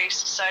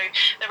introduced. So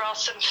there are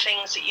some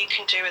things that you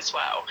can do as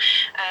well.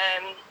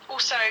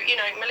 Also, you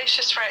know,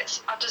 malicious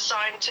threats are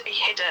designed to be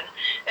hidden.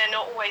 They're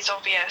not always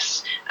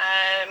obvious.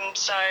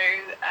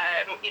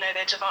 You know,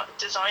 they're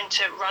designed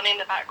to run in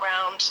the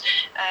background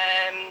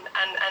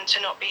and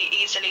to not be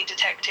easily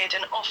detected.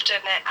 And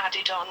often they're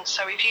added on.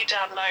 So if you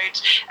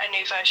download a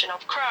new version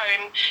of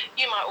Chrome,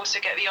 you might also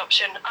get the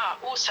option,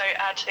 also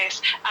add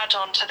this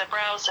add-on to the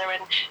browser,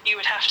 and you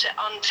would have to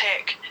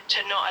untick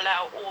to not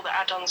allow all the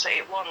add-ons that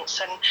it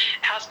wants. And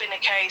it has been a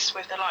case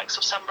with the likes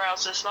of some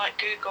browsers like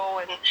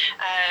Google and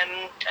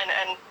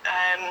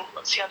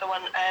what's the other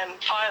one,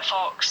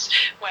 Firefox,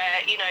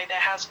 where, you know, there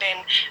has been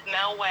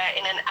malware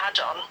in an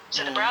add-on.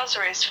 So the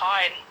browser is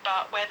fine,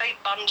 but where they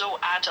bundle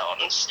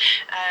add-ons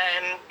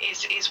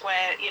is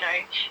where, you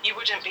know, you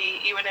wouldn't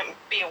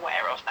be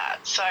aware of that.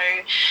 So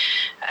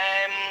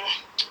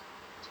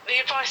the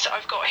advice that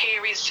I've got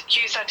here is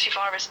use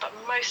antivirus, but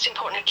most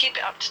importantly, keep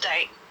it up to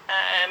date.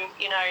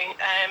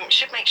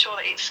 Should make sure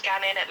that it's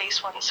scanning at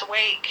least once a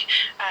week.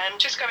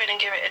 Just go in and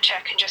give it a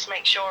check and just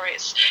make sure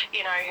it's,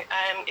 you know,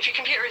 if your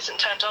computer isn't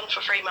turned on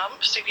for 3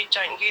 months, if you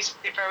don't use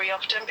it very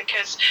often,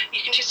 because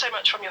you can do so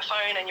much from your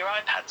phone and your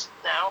iPads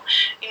now,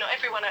 you know,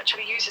 everyone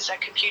actually uses their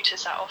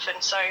computers that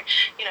often. So,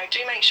 you know, do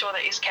make sure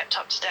that it's kept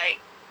up to date.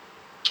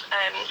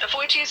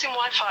 Avoid using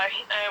Wi-Fi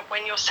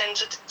when you're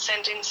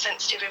sending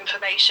sensitive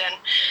information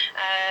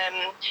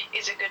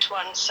is a good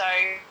one. So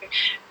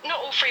not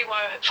all free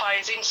Wi-Fi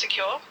is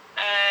insecure,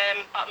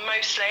 but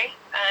mostly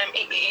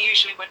it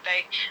usually would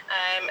be.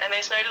 And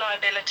there's no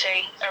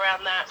liability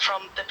around that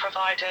from the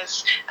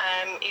providers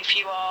if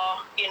you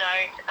are, you know,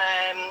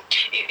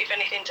 if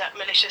anything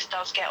malicious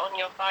does get on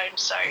your phone.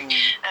 So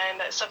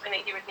that's something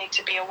that you would need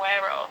to be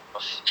aware of.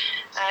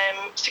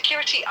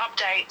 Security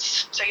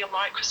updates, so your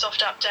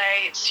Microsoft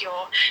updates,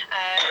 your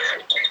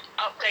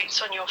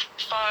updates on your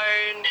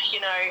phone, you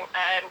know,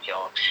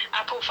 your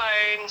Apple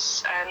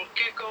phones and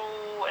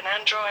Google and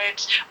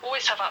Android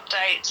always have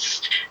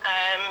updates.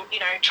 You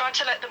know, try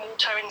to let them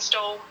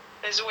auto-install.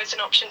 There's always an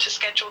option to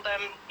schedule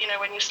them, you know,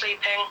 when you're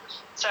sleeping.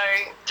 So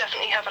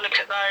definitely have a look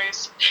at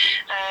those.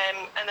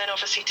 And then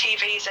obviously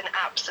TVs and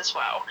apps as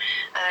well.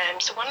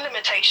 So one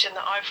limitation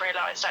that I've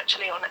realised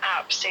actually on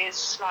apps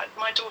is, like,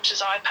 my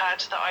daughter's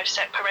iPad that I've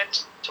set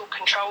parental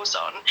controls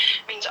on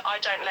means that I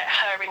don't let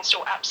her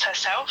install apps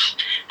herself.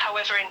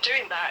 However, in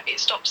doing that, it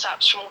stops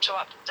apps from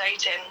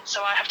auto-updating.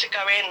 So I have to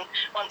go in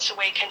once a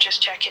week and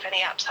just check if any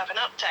apps have an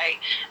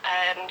update.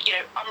 You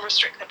know,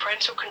 unrestrict the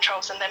parental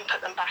controls and then put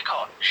them back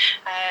on.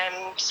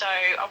 So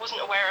I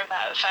wasn't aware of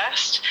that at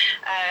first.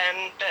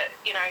 But,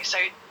 you know, so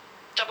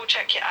double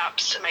check your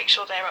apps and make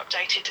sure they're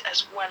updated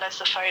as well as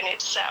the phone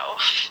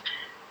itself.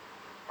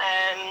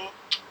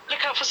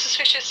 Look out for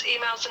suspicious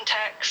emails and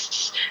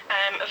texts.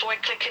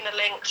 Avoid clicking the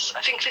links.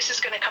 I think this is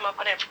going to come up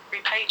on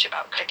every page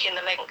about clicking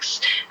the links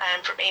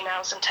from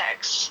emails and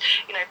texts.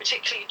 You know,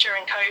 particularly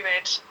during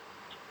COVID,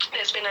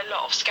 there's been a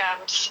lot of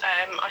scams.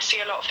 I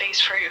see a lot of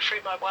these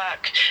through my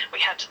work. We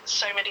had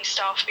so many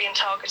staff being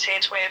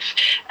targeted with,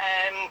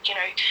 you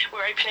know,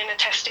 we're opening a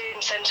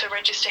testing centre,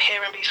 register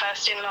here and be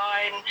first in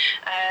line.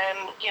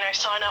 You know,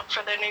 sign up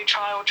for the new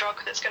trial drug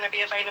that's going to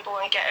be available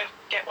and get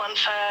one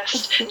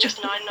first,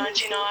 just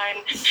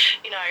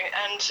 $9.99. You know,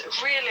 and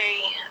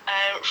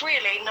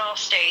really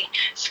nasty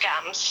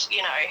scams.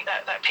 You know,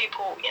 that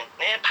people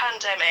in a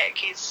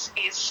pandemic is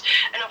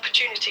an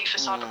opportunity for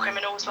cyber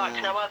criminals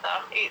like no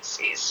other.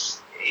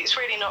 It's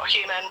really not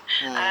human,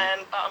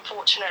 but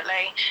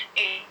unfortunately,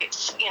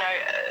 it's, you know,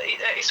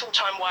 it's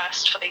all-time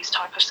worst for these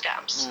type of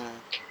scams.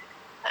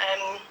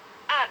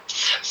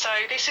 Ads. So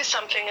this is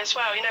something as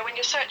well. You know, when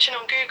you're searching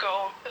on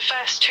Google, the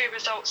first 2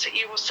 results that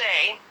you will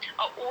see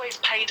are always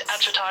paid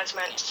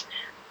advertisements.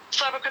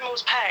 Cyber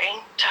criminals pay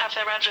to have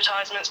their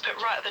advertisements put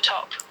right at the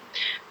top.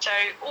 So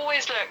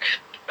always look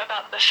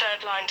about the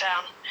 3rd line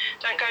down.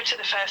 Don't go to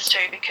the first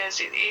 2, because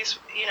it is,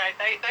 you know,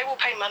 they will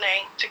pay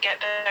money to get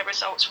their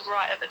results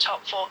right at the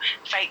top for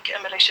fake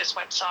and malicious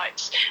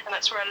websites, and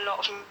that's where a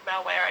lot of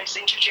malware is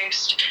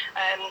introduced.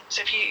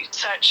 So if you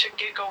search on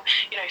Google,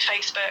 you know,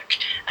 Facebook,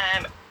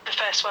 the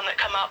first one that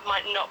come up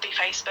might not be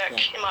Facebook.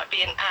 Yeah. It might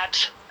be an ad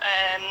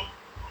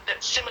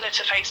that's similar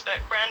to Facebook,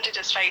 branded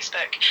as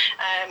Facebook,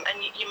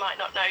 and you might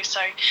not know.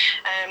 So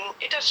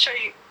it does show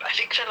you, I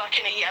think they're like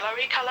in a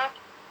yellowy colour.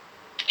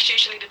 It's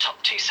usually the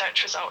top 2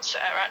 search results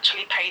that are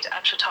actually paid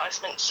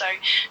advertisements. So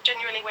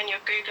genuinely, when you're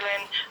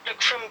Googling, look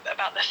from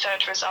about the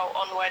 3rd result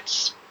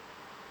onwards.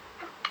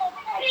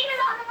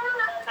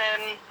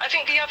 I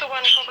think the other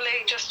one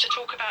probably just to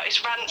talk about is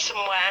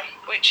ransomware,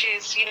 which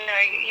is, you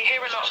know, you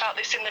hear a lot about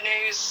this in the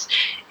news.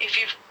 If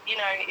you've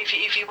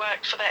if you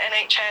worked for the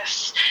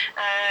NHS,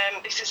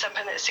 this is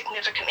something that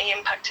significantly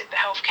impacted the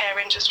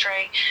healthcare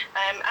industry,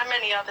 and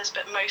many others,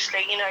 but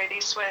mostly,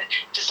 these were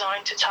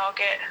designed to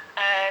target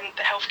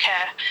the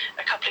healthcare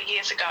a couple of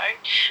years ago.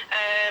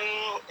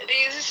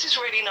 This is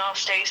really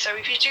nasty. So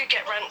if you do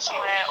get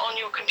ransomware on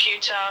your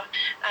computer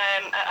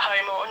at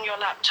home or on your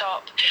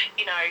laptop,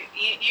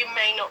 you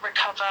may not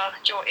recover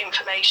your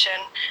information.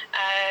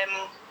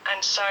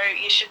 And so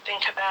you should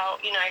think about,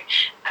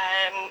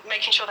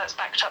 making sure that's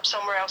backed up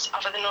somewhere else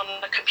other than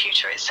on the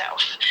computer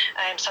itself.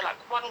 So like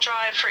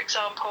OneDrive, for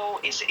example,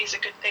 is a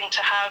good thing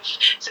to have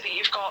so that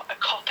you've got a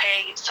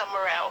copy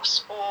somewhere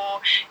else,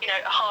 or,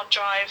 a hard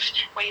drive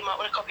where you might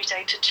want to copy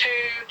data to,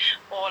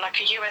 or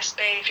like a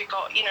USB if you've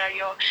got,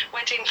 your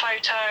wedding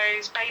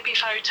photos, baby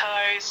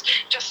photos.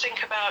 Just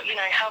think about,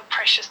 how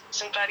precious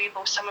and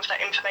valuable some of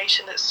that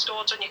information that's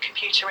stored on your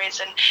computer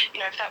is, and,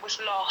 if that was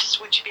lost,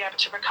 would you be able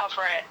to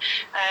recover it?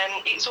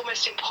 It's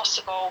almost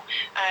impossible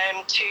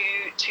to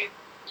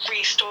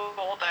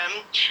restore them,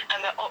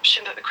 and the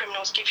option that the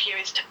criminals give you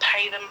is to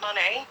pay them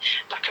money,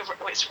 like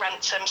it's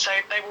ransom. So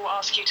they will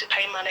ask you to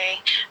pay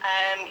money,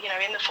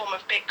 in the form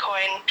of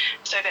Bitcoin,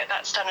 so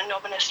that's done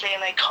anonymously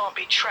and they can't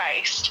be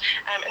traced.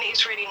 And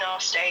it's really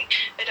nasty.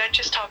 They don't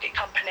just target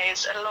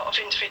companies; a lot of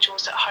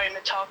individuals at home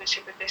are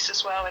targeted with this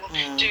as well,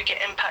 and do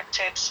get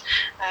impacted.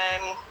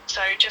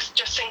 So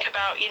just think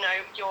about,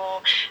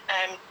 your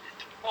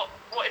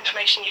what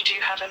information you do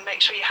have, and make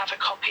sure you have a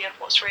copy of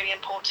what's really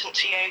important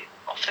to you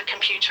off the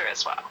computer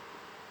as well.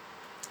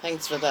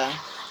 Thanks for that.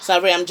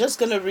 Sorry, I'm just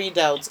going to read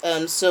out.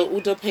 So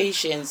Udo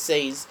Patience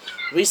says,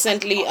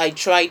 recently I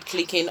tried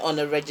clicking on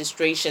a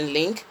registration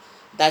link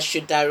that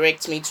should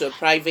direct me to a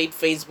private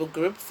Facebook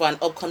group for an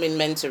upcoming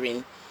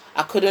mentoring.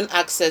 I couldn't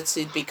access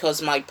it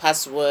because my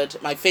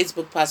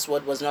Facebook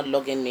password was not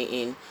logging me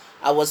in.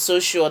 I was so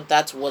sure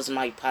that was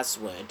my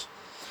password.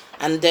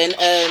 And then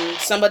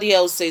somebody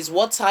else says,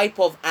 what type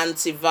of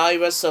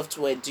antivirus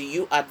software do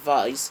you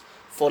advise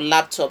for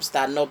laptops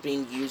that are not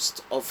being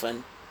used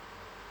often?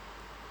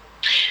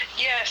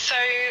 Yeah, so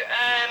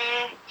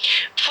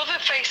for the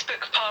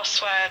Facebook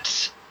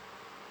passwords,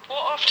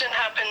 what often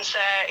happens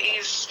there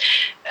is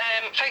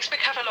Facebook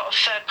have a lot of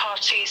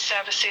third-party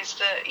services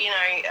that,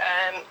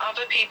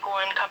 other people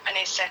and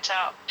companies set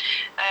up.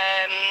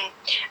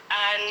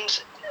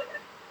 And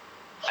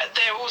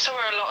there also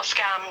are a lot of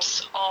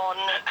scams on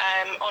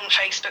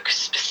Facebook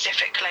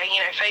specifically.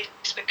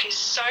 Facebook is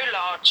so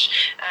large,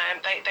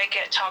 they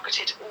get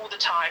targeted all the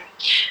time.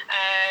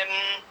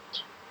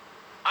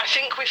 I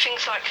think with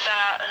things like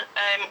that,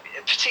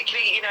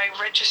 particularly,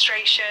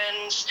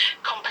 registrations,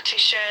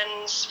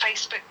 competitions,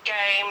 Facebook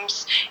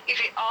games, if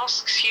it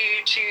asks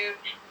you to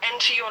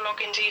enter your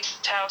login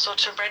details or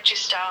to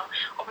register,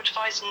 I would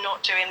advise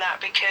not doing that,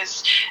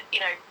 because,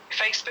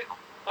 Facebook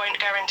won't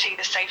guarantee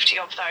the safety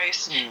of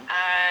those.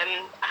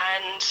 And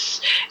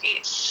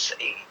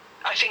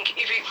I think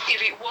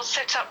if it was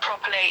set up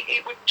properly,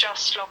 it would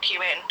just log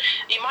you in.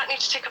 You might need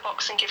to tick a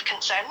box and give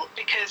consent,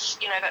 because,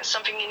 that's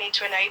something you need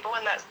to enable,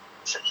 and that's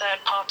a third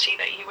party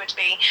that you would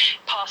be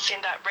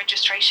passing that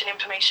registration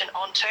information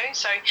onto.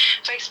 So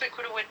Facebook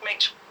would always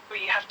make sure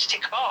you have to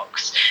tick a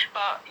box,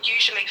 but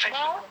usually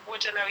Facebook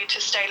would allow you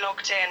to stay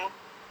logged in.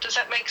 Does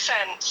that make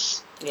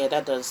sense? Yeah,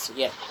 that does,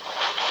 yeah.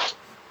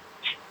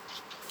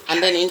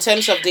 And then in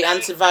terms of the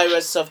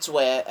antivirus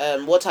software,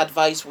 what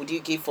advice would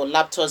you give for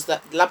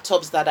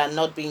laptops that are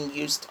not being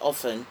used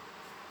often?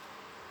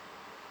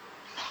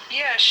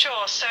 Yeah,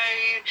 sure. So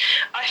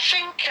I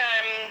think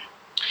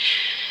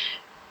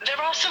there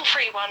are some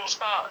free ones,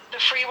 but the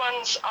free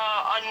ones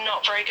are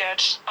not very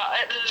good. But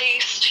at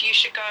least you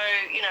should go,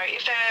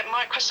 if they're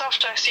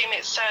Microsoft, I assume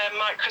it's a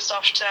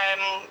Microsoft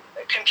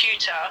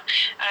computer,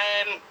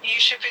 you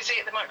should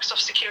visit the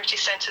Microsoft Security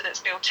Center that's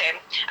built in,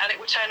 and it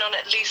will turn on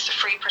at least the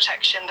free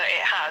protection that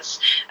it has.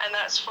 And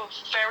that's for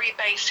very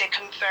basic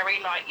and very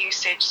light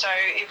usage. So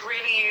if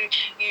really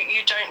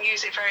you don't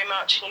use it very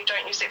much, and you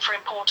don't use it for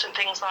important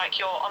things like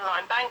your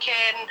online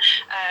banking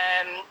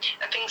and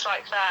things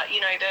like that,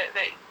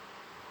 the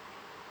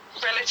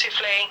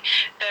relatively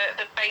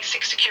the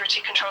basic security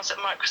controls that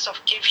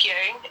Microsoft give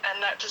you, and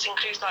that does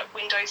include like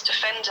Windows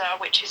Defender,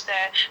 which is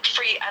their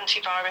free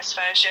antivirus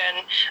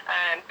version,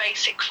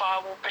 basic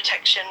firewall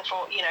protection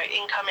for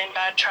incoming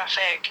bad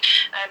traffic,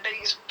 but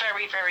it's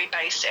very, very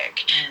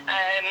basic.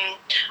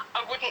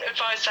 I wouldn't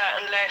advise that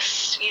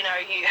unless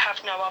you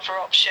have no other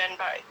option,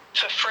 but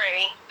for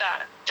free,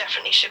 that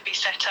definitely should be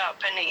set up,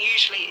 and it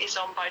usually is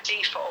on by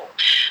default.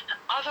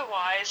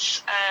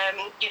 Otherwise,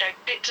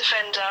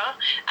 Bitdefender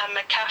and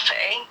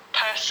McAfee,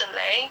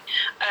 personally,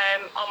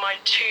 are my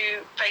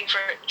two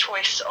favourite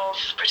choice of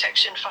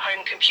protection for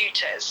home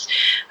computers.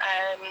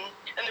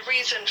 And the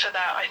reason for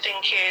that, I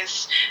think,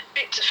 is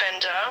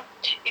Bitdefender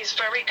is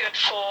very good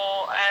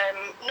for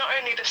not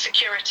only the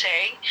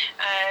security,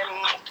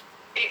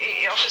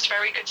 it offers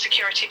very good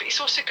security, but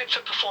it's also good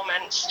for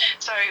performance.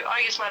 So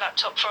I use my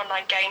laptop for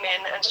online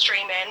gaming and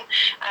streaming,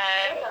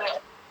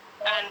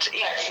 and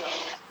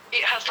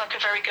it has like a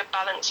very good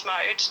balance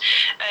mode,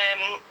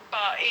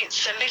 but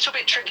it's a little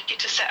bit tricky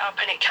to set up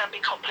and it can be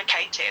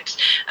complicated,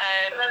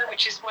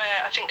 which is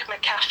where I think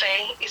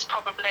McAfee is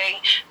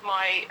probably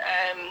my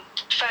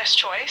first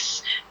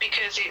choice,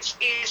 because it's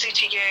easy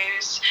to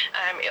use,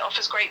 it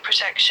offers great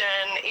protection,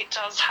 it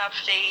does have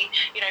the,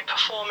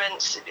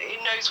 performance,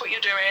 it knows what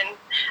you're doing,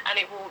 and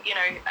it will,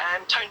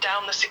 tone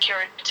down the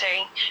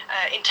security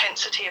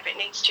intensity if it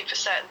needs to for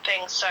certain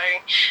things. So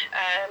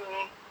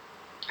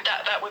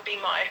that would be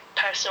my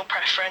personal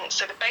preference.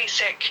 So the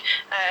basic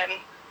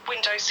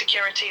Windows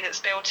security that's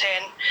built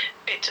in,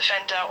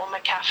 Bitdefender or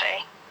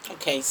McAfee.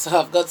 Okay, so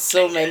I've got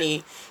so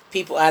many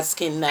people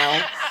asking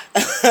now.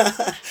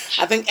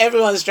 I think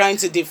everyone's trying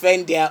to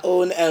defend their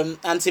own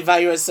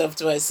antivirus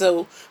software.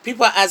 So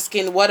people are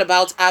asking, what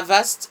about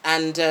Avast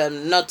and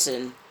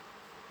Norton?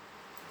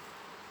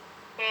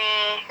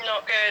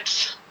 Not good.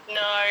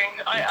 No,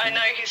 I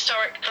know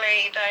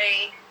historically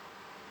they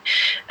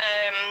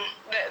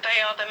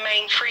are the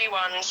main free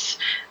ones,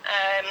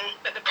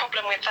 but the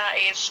problem with that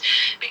is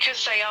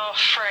because they are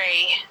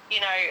free,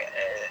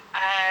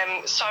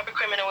 cyber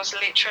criminals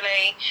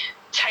literally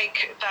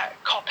take that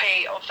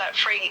copy of that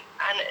free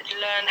and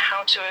learn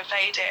how to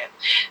evade it.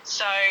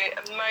 So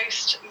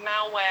most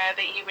malware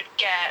that you would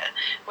get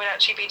would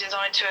actually be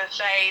designed to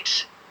evade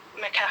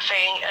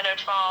McAfee and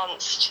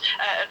Avast.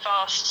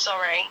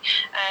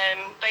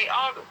 They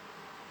are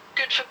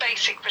good for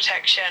basic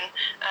protection,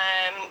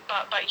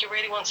 but you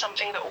really want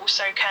something that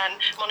also can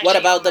monitor. What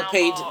about the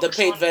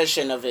paid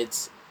version of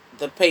it?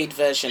 The paid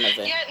version of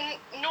it. Yeah,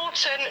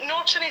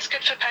 Norton is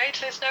good for paid.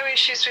 There's no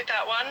issues with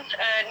that one.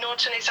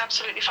 Norton is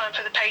absolutely fine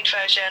for the paid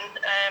version,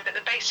 but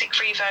the basic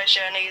free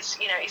version is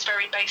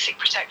very basic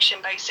protection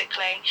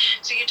basically.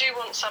 So you do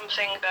want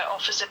something that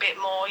offers a bit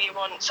more. You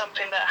want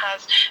something that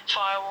has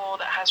firewall,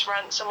 that has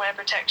ransomware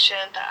protection,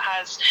 that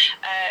has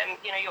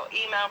your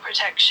email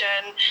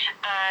protection,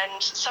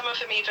 and some of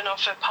them even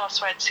offer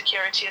password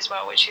security as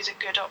well, which is a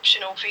good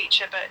optional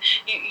feature. But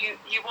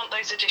you want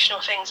those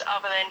additional things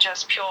other than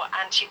just pure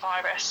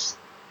antivirus.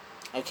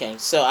 Okay,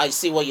 so I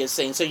see what you're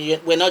saying. So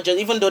we're not just,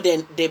 even though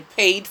they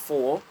paid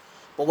for,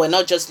 but we're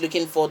not just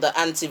looking for the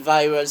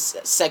antivirus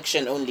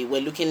section only.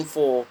 We're looking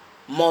for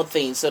more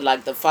things. So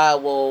like the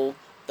firewall,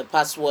 the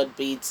password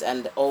bits,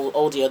 and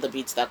all the other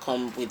bits that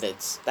come with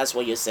it. That's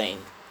what you're saying.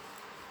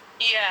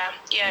 Yeah,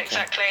 Okay.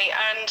 Exactly.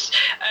 And,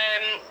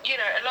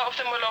 a lot of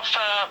them will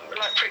offer,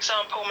 like, for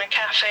example,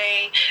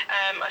 McAfee.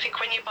 I think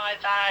when you buy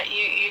that,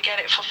 you get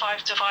it for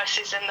 5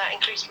 devices, and that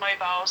includes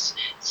mobiles.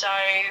 So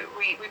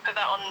we put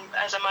that on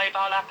as a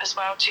mobile app as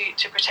well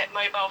to protect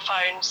mobile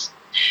phones.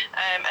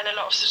 And a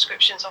lot of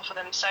subscriptions offer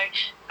them. So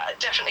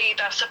definitely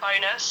that's a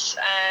bonus,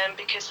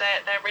 because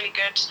they're really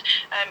good.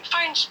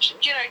 Phones,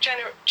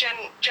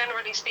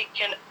 generally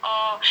speaking,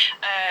 are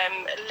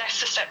less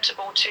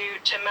susceptible to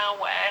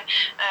malware,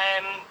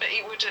 but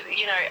it would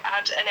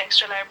add an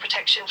extra layer of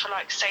protection for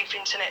like safe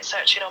internet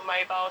searching on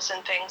mobiles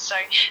and things. So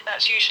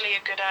that's usually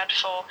a good ad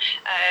for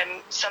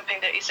something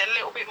that is a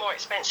little bit more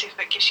expensive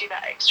but gives you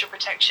that extra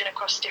protection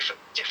across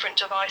different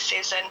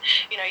devices. And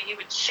you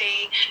would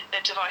see the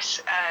device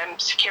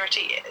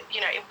security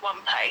in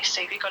one place.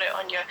 So if you got it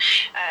on your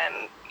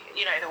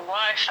the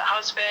wife, the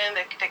husband,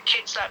 the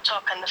kid's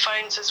laptop, and the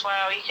phones as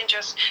well, you can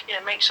just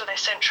make sure they're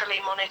centrally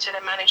monitored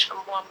and managed from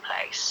one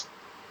place.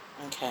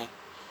 Okay.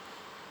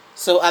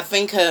 So I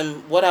think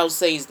what I'll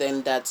say is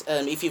then that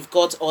if you've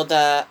got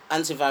other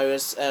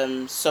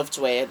antivirus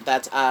software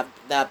that are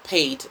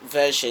paid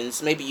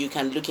versions, maybe you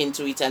can look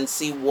into it and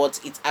see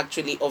what it's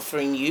actually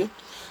offering you.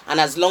 And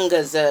as long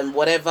as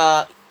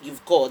whatever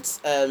you've got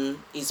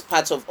is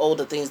part of all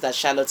the things that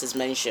Charlotte has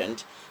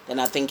mentioned, then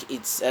I think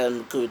it's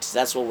good.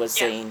 That's what we're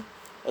saying.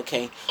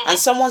 Okay. Mm-hmm. And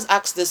someone's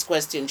asked this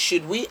question: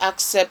 should we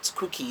accept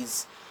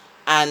cookies,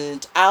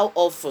 and how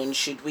often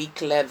should we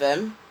clear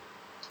them?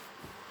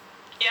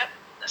 Yep,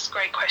 that's a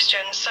great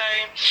question. So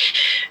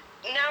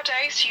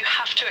nowadays you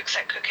have to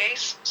accept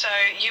cookies, so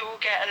you will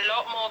get a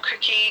lot more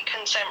cookie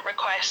consent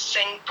requests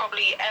than you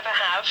probably ever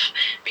have,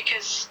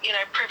 because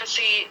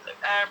privacy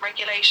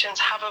regulations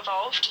have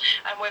evolved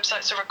and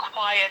websites are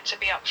required to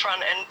be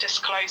upfront and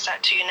disclose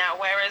that to you now,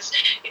 whereas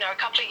a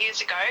couple of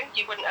years ago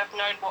you wouldn't have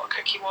known what a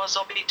cookie was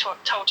or be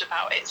told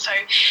about it. So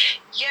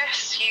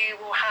yes, you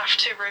will have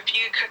to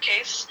review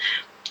cookies,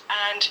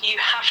 and you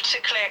have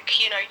to click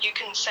you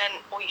consent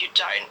or you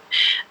don't.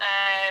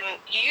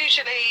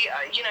 Usually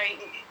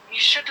you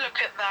should look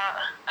at that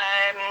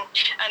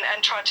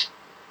and try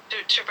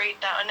to read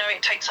that. I know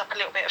it takes up a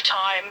little bit of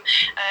time,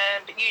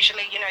 but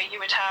usually you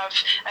would have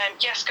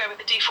yes, go with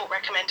the default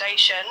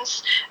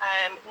recommendations,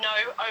 no,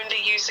 only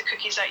use the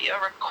cookies that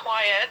are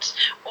required,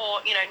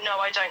 or no,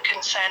 I don't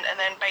consent, and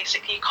then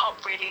basically you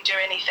can't really do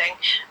anything.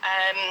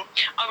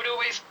 I would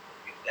always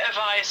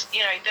advise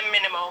the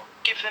minimal.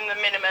 Give them the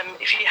minimum.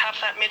 If you have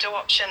that middle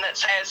option that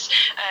says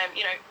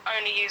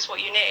only use what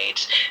you need,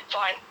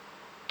 fine.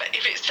 But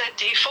if it's their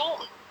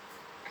default,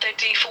 their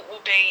default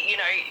will be,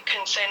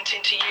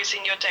 consenting to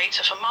using your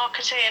data for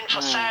marketing,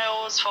 for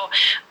sales, for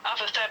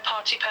other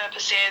third-party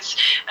purposes,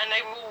 and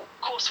they will,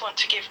 of course, want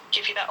to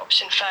give you that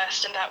option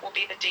first, and that will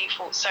be the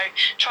default. So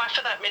try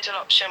for that middle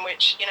option,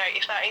 which,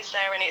 if that is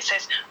there and it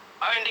says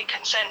only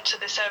consent to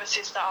the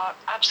services that are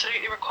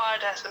absolutely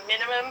required as the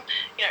minimum,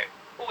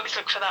 always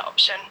look for that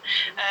option.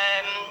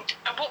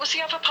 And what was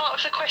the other part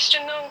of the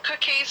question on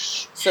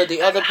cookies? So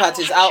the other part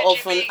is how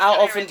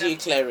often do you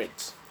clear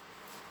it?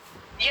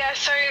 Yeah,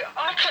 so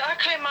I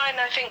clear mine,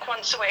 I think,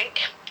 once a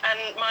week,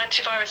 and my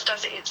antivirus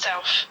does it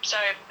itself. So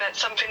that's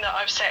something that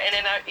I've set in,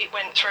 and it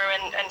went through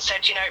and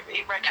said,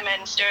 it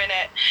recommends doing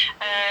it.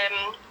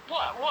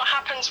 What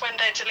happens when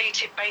they're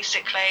deleted,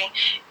 basically,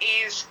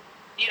 is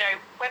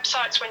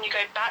websites, when you go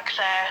back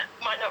there,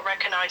 might not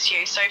recognize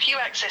you. So if you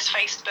access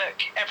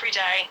Facebook every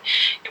day,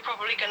 you're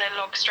probably going to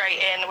log straight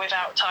in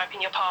without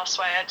typing your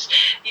passwords.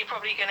 You're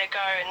probably going to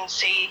go and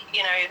see,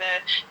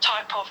 the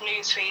type of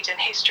newsfeed and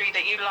history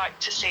that you like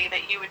to see,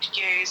 that you would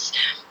use.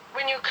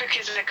 When your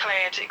cookies are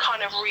cleared, it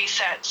kind of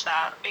resets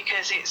that,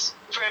 because it's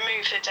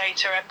removed the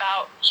data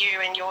about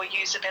you and your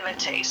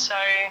usability. So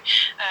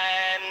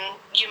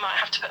you might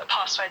have to put a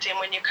password in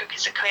when your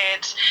cookies are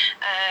cleared,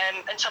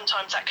 and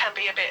sometimes that can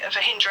be a bit of a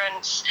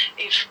hindrance.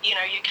 If you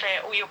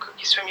clear all your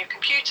cookies from your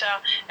computer,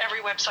 every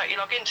website you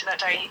log into that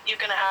day, you're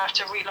going to have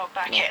to relog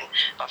back in.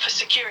 But for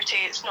security,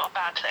 it's not a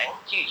bad thing.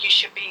 You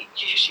should be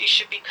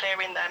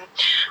clearing them.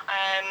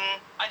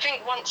 I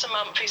think once a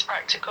month is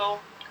practical.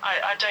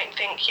 I don't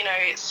think,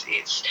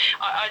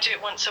 I do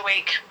it once a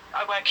week.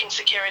 I work in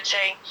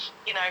security,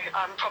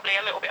 I'm probably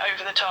a little bit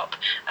over the top,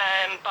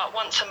 but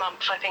once a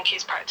month I think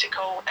is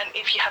practical. And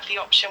if you have the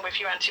option with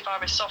your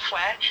antivirus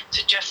software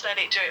to just let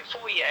it do it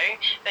for you,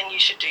 then you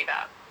should do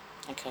that.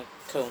 Okay,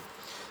 cool.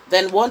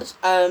 Then what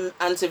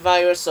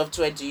antivirus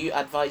software do you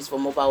advise for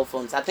mobile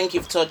phones? I think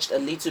you've touched a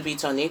little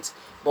bit on it,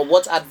 but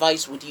what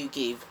advice would you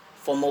give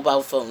for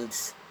mobile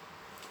phones?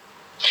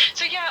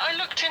 So yeah, I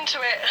looked into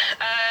it,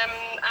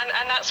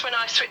 and that's when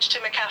I switched to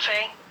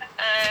McAfee.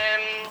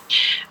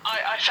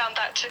 I found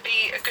that to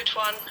be a good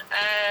one,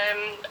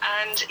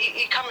 and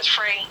it comes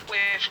free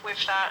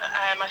with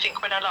that. I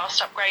think when I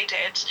last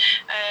upgraded,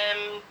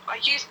 I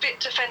used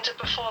Bitdefender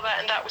before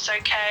that, and that was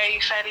okay,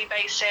 fairly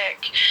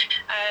basic.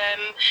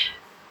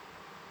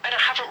 And I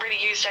haven't really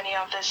used any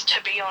others,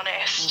 to be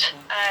honest.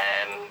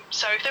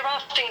 So if there are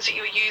things that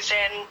you're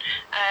using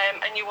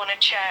and you want to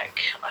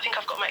check, I think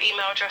I've got my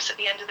email address at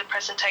the end of the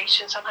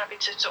presentation, so I'm happy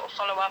to sort of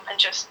follow up and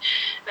just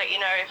let you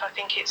know if I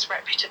think it's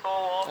reputable,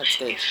 or if,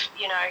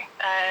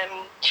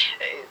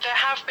 there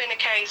have been a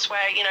case where,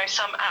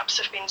 some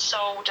apps have been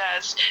sold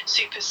as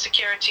super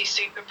security,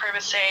 super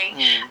privacy,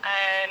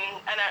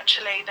 and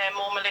actually they're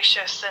more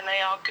malicious than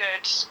they are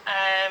good,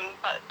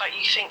 but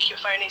you think your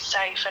phone is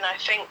safe. And I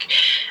think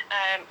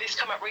this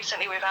come up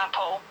recently with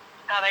Apple,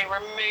 how they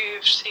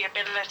removed the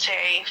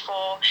ability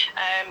for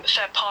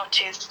third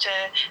parties to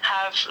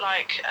have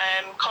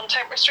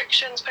content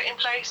restrictions put in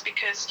place,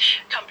 because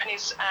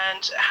companies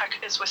and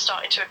hackers were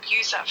starting to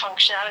abuse that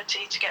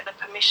functionality to get the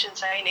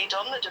permissions they need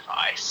on the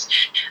device.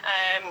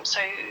 So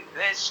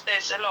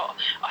there's a lot,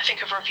 I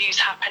think, of reviews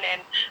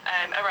happening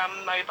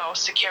around mobile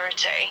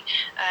security,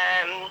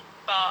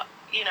 but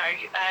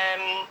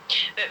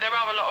there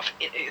are a lot of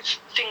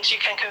things you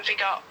can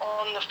configure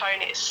on the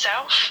phone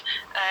itself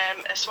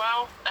as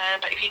well.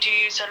 But if you do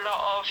use a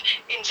lot of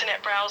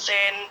internet browsing,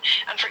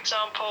 and for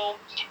example,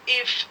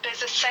 if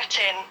there's a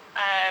setting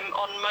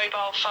on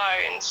mobile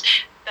phones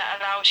that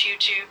allows you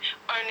to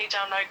only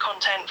download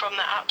content from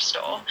the App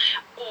Store,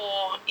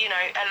 or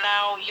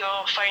allow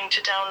your phone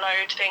to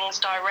download things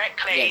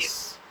directly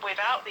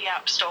without the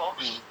App Store,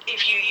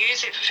 if you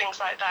use it for things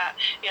like that,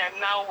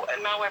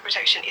 malware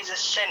protection is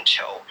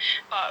essential.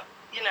 But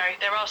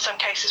there are some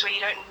cases where you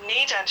don't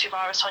need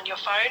antivirus on your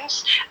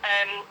phones,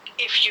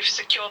 if you've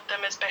secured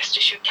them as best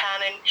as you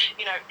can, and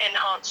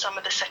enhance some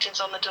of the settings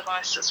on the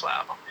device as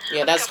well.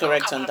 Yeah, that's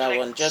correct on that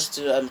one. Just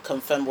to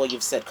confirm what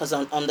you've said, because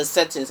on the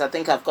settings, I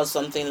think I've got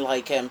something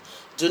like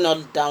do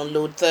not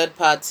download third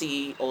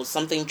party or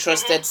something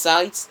trusted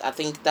sites. I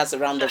think that's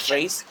around the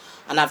phrase,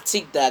 and I've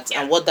ticked that.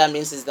 And what that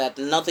means is that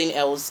nothing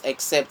else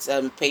except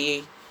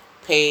Play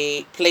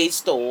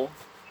Store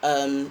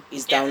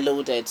is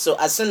downloaded. So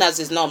as soon as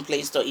it's not on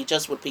Play Store, it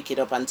just would pick it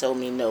up and tell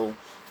me no.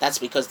 That's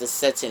because the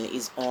setting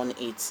is on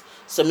it.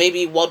 So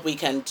maybe what we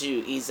can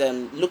do is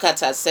look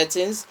at our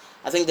settings.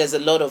 I think there's a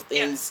lot of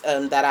things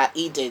that are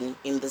hidden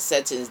in the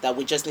settings that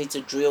we just need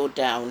to drill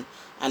down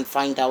and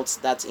find out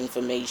that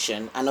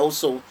information. And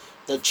also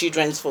the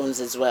children's phones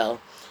as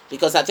well.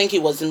 Because I think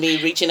it was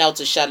me reaching out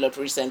to Charlotte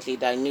recently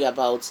that I knew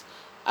about.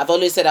 I've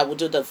always said I would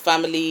do the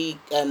family,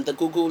 the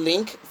Google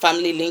link,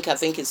 family link, I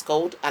think it's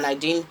called, and I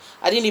didn't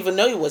even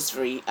know it was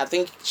free. I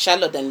think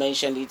Charlotte then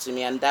mentioned it to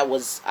me, and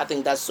I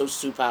think that's so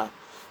super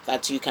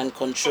that you can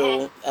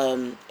control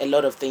a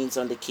lot of things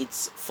on the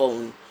kid's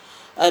phone.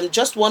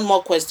 Just one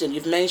more question.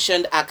 You've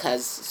mentioned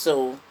hackers,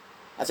 so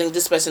I think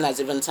this person has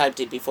even typed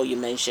it before you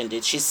mentioned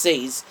it. She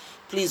says,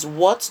 please,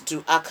 what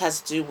do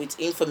hackers do with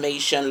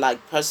information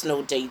like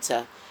personal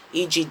data?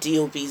 e.g.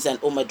 DOBs and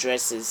home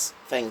addresses?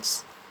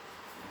 Thanks.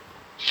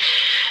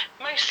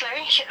 Mostly,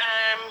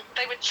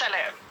 they would sell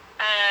it.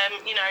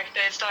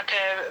 There's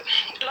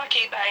like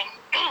eBay.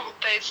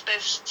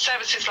 there's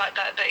services like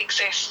that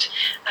exist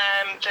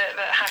that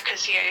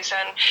hackers use,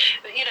 and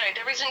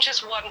there isn't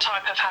just one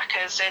type of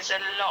hackers. There's a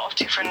lot of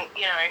different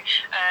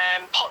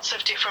pots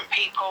of different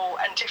people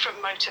and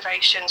different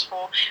motivations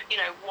for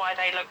why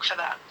they look for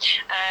that.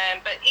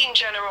 But in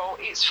general,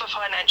 it's for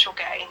financial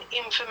gain.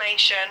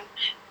 Information,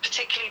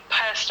 particularly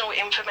personal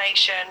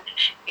information,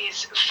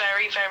 is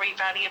very, very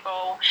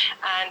valuable,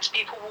 and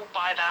people will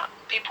buy that.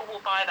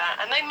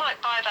 And they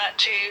might buy that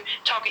to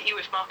target you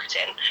with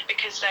marketing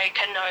because they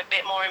can know a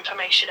bit more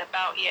information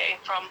about you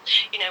from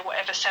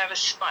whatever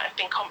service might have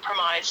been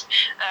compromised.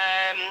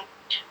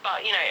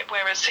 But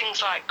whereas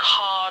things like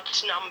card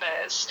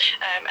numbers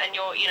and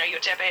your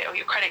debit or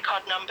your credit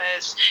card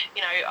numbers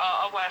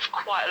are worth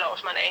quite a lot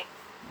of money.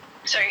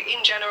 So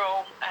in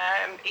general,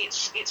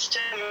 it's to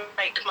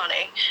make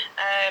money.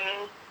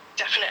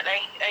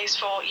 Definitely, is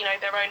for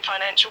their own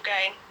financial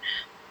gain.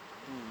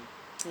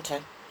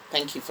 Okay,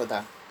 thank you for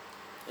that.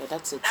 Yeah,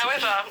 that's it.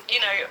 However,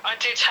 I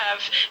did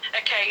have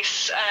a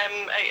case,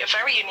 a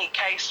very unique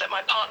case that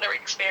my partner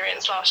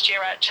experienced last year.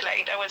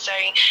 Actually, there was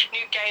a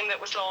new game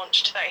that was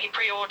launched that he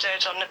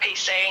pre-ordered on the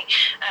PC.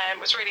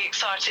 Was really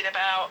excited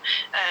about.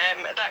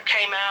 That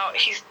came out.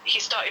 He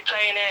started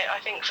playing it,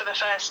 I think, for the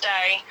first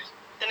day.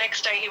 The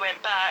next day he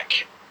went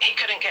back, he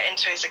couldn't get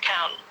into his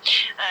account.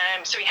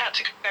 So he had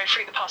to go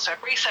through the password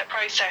reset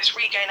process,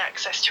 regain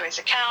access to his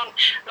account,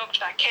 logged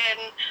back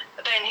in,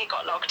 then he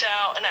got logged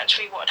out, and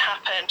actually what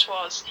happened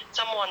was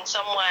someone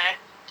somewhere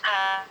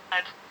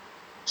had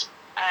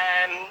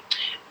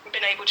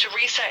been able to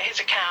reset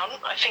his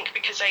account. I think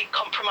because they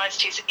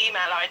compromised his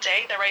email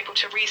ID, they're able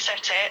to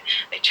reset it.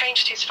 They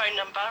changed his phone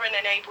number and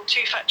enabled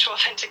two-factor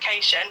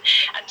authentication,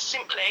 and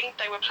simply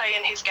they were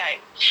playing his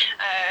game.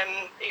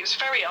 It was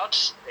very odd.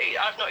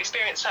 I've not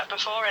experienced that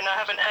before, and I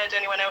haven't heard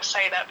anyone else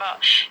say that,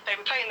 but they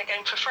were playing the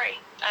game for free.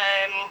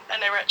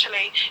 And they were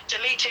actually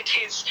deleted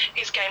his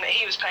game that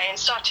he was playing,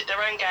 started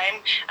their own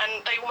game,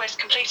 and they almost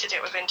completed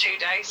it within 2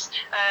 days.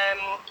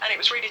 And it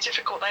was really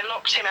difficult. They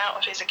locked him out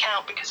of his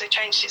account because they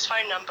changed his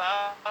phone number,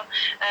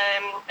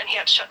 and he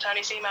had to shut down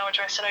his email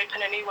address and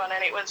open a new one,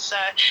 and it was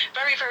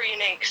very, very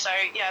unique. So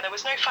yeah, there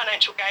was no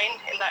financial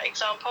gain in that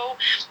example.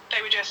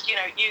 They were just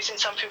using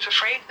something for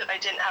free that they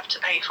didn't have to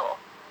pay for.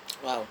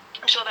 Wow.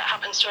 I'm sure that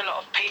happens to a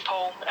lot of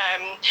people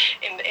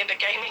in the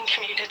gaming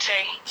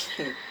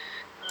community.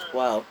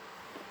 Wow,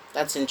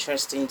 that's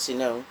interesting to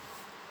know.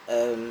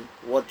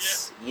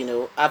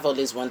 I've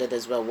always wondered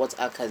as well,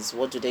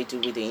 what do they do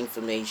with the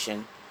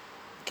information?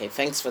 Okay,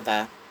 thanks for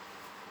that.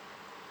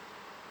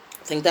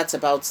 I think that's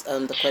about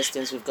the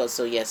questions we've got.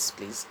 So yes,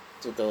 please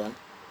do go on.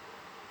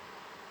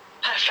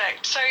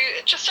 Perfect. So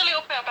just a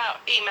little bit about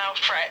email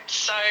threats.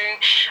 So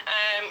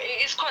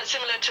it is quite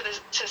similar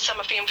to some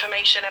of the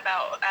information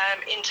about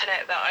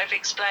internet that I've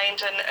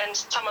explained, and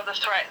some of the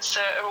threats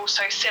are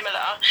also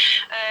similar.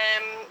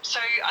 So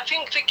I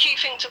think the key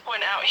thing to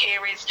point out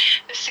here is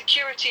the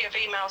security of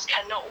emails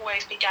cannot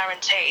always be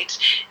guaranteed.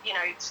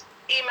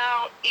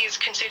 Email is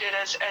considered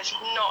as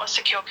not a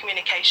secure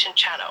communication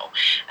channel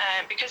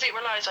because it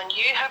relies on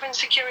you having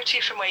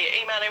security from where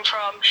you're emailing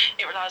from.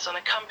 It relies on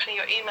the company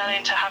you're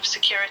emailing to have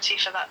security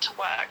for that to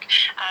work,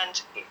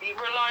 and it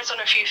relies on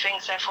a few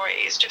things. Therefore,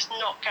 it is just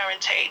not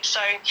guaranteed.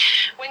 So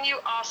when you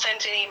are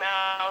sending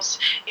emails,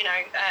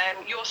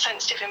 your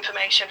sensitive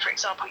information, for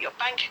example, your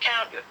bank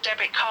account, your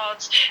debit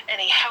cards,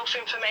 any health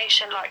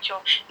information like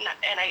your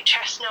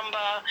NHS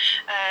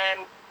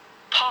number,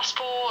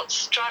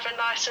 passports, driving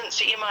license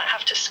that you might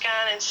have to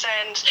scan and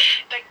send,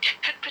 they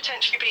could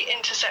potentially be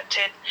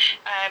intercepted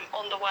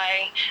on the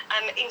way.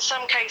 And in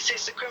some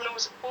cases, the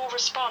criminals will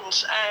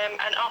respond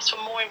and ask for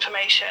more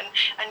information,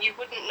 and you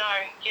wouldn't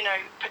know,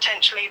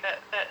 potentially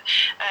that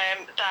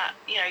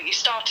you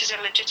started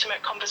a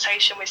legitimate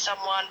conversation with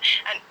someone,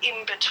 and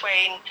in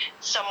between,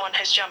 someone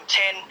has jumped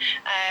in,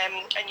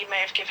 and you may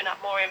have given up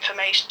more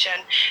information.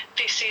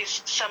 This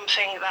is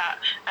something that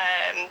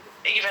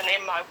even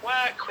in my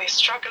work we're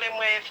struggling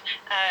with.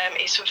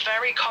 It's a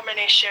very common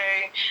issue.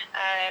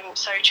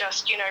 So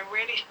just,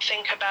 really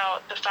think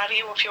about the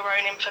value of your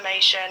own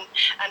information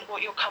and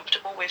what you're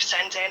comfortable with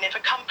sending. If a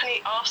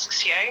company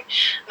asks you,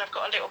 and I've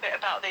got a little bit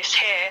about this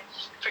here,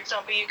 for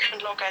example, you can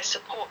log a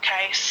support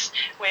case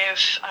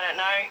with,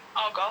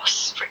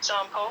 Argos, for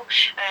example.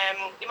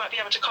 You might be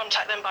able to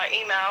contact them by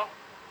email.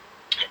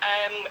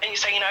 And you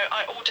say,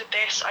 I ordered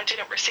this, I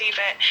didn't receive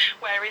it,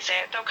 where is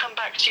it? They'll come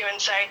back to you and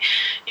say,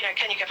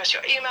 can you give us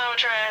your email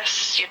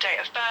address, your date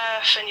of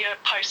birth, and your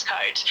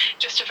postcode,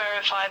 just to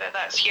verify that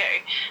that's you.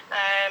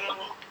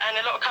 And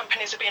a lot of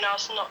companies are being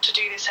asked not to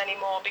do this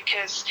anymore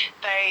because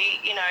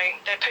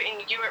they're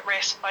putting you at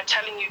risk by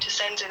telling you to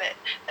send in it.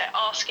 They're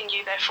asking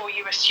you, therefore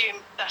you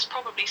assume that's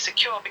probably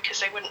secure because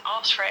they wouldn't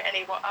ask for it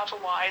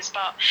otherwise,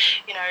 but,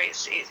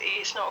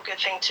 it's not a good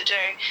thing to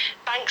do.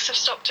 Banks have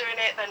stopped doing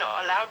it, they're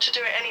not allowed to do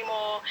do it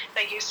anymore.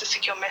 They use the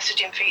secure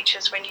messaging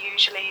features when you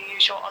usually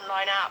use your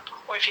online app,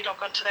 or if you log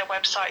onto their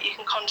website, you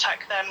can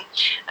contact them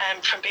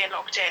from being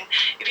logged in.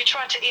 If you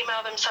try to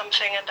email them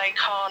something and they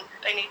can't,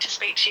 they need to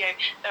speak to you,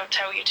 they'll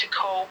tell you to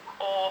call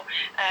or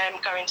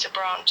go into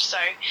branch. So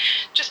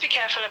just be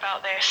careful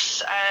about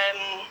this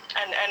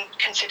and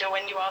consider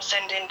when you are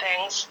sending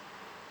things.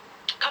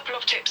 A couple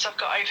of tips I've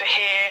got over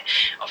here.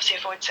 Obviously,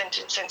 avoid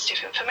sending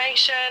sensitive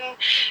information.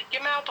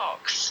 Your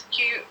mailbox.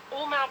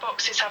 All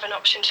mailboxes have an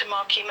option to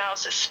mark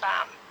emails as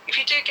spam. If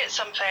you do get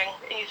something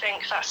and you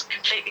think that's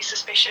completely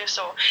suspicious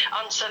or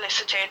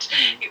unsolicited,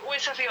 you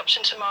always have the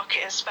option to mark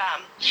it as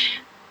spam.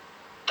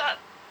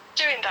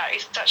 Doing that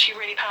is actually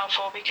really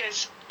powerful,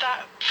 because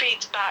that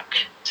feeds back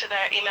to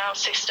their email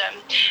system,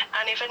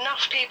 and if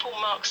enough people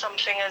mark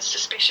something as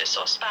suspicious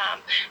or spam,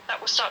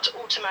 that will start to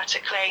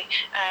automatically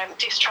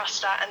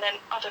distrust that, and then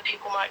other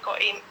people might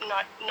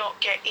not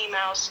get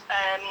emails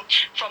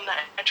from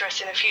that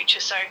address in the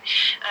future. So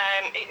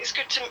it's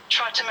good to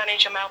try to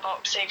manage your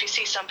mailbox, and if you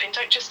see something,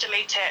 don't just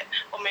delete it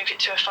or move it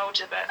to a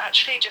folder, but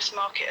actually just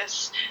mark it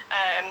as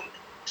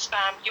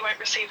spam. You won't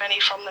receive any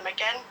from them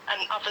again,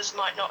 and others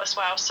might not as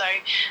well. So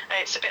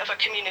it's a bit of a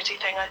community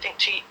thing, I think,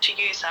 to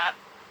use that.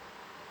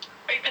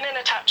 Opening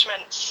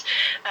attachments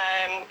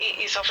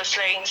is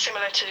obviously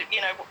similar to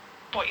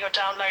what you're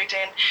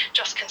downloading.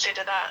 Just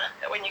consider that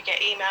when you get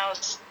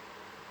emails,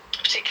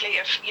 particularly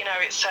if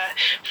it's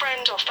a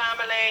friend or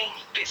family,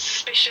 if it's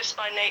suspicious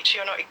by nature,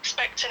 you're not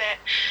expecting it,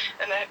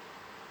 and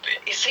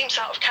it seems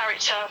out of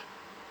character.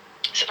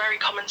 It's a very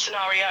common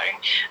scenario.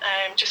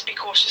 Just be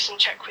cautious and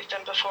check with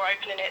them before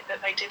opening it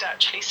that they did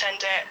actually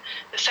send it.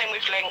 The same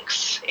with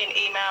links in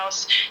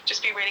emails.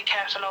 Just be really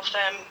careful of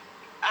them.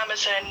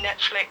 Amazon,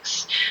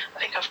 Netflix, I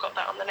think I've got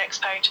that on the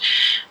next page.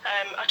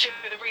 Are two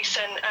of the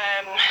recent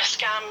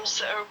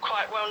scams that are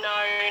quite well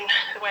known,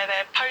 where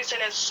they're posing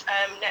as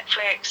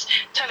Netflix,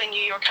 telling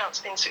you your account's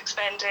been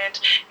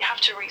suspended, you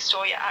have to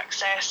restore your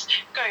access,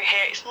 go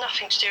here, it's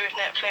nothing to do with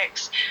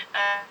Netflix,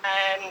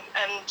 and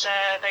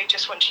they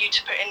just want you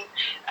to put in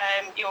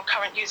your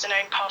current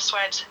username,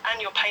 password,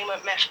 and your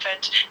payment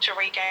method to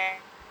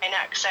regain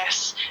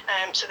access.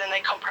 So then they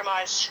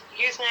compromise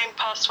username,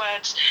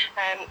 passwords,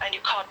 and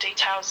your card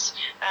details,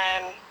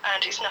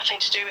 and it's nothing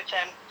to do with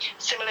them.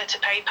 Similar to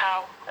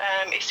PayPal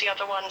is the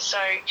other one. So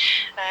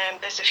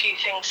there's a few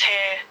things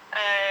here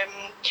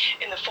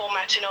in the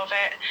formatting of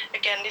it.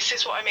 Again, this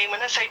is what I mean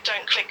when I say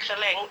don't click the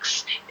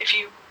links. If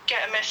you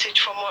get a message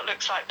from what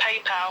looks like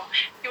PayPal,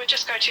 you would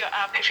just go to your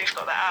app if you've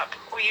got that app,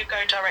 or you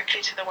go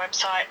directly to the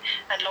website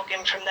and log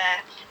in from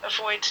there.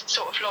 Avoid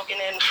sort of logging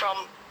in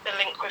from the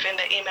link within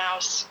the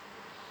emails.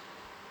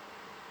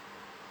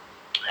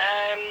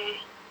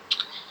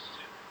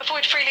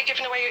 Avoid freely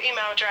giving away your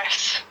email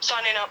address,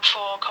 signing up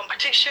for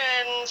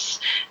competitions,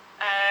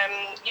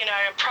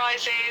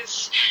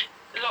 prizes.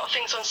 A lot of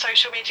things on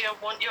social media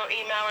want your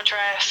email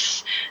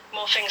address.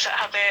 More things that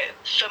have it,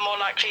 the more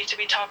likely to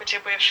be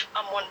targeted with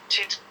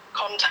unwanted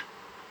contact,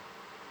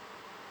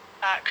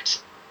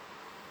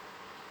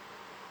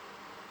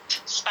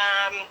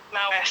 spam,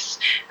 malware,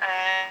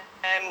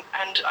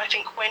 and I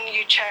think when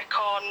you check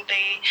on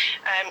the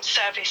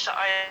service that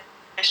I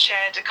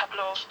shared a couple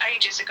of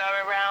pages ago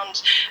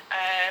around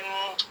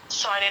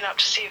signing up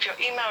to see if your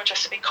email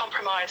address will be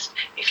compromised,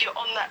 if you're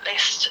on that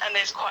list and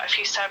there's quite a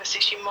few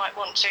services, you might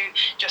want to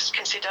just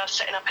consider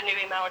setting up a new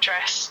email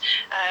address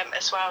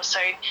as well. So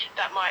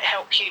that might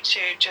help you to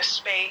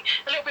just be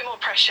a little bit more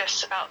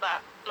precious about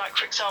that. Like,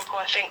 for example,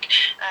 I think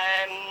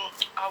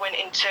I went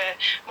into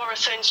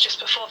Morrison's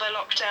just before the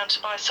lockdown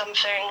to buy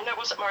something. No, it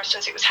wasn't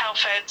Morrison's, it was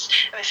Halfords.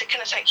 And they said,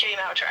 can I take your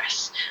email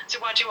address? So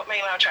why do you want my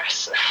email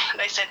address?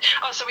 They said,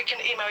 oh, so we can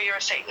email you a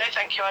receipt. No,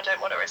 thank you, I don't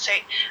want a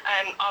receipt.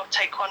 I'll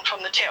take one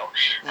from the till.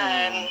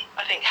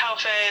 I think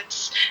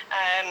Halfords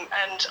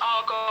and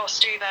Argos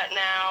do that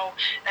now,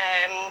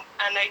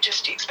 and they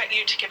just expect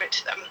you to give it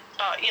to them.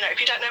 But, if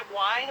you don't know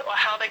why or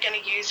how they're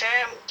going to use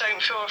it,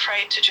 don't feel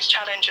afraid to just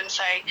challenge and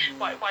say,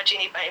 why do you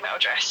need my email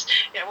address?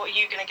 What are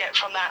you going to get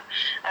from that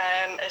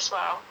as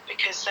well?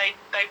 Because they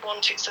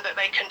want it so that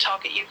they can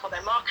target you for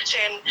their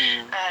marketing,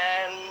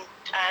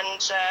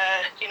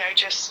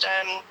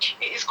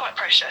 it is quite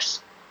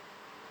precious.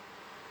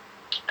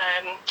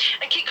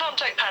 And keep calm,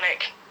 don't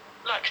panic.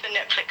 Like the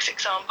Netflix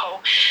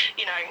example,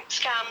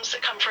 scams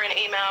that come through in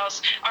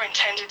emails are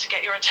intended to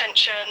get your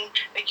attention.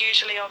 They're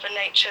usually of a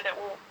nature that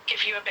will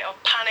give you a bit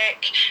of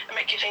panic and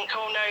make you think,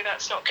 oh no,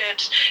 that's not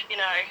good,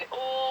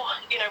 or,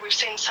 we've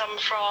seen some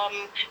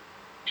from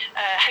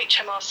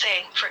HMRC,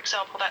 for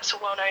example. That's a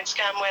well-known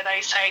scam where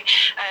they say,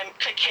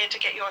 click here to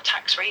get your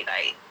tax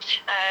rebate,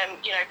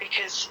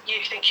 because you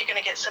think you're going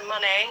to get some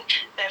money,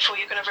 therefore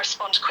you're going to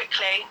respond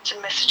quickly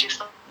to messages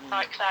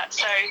like that.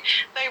 So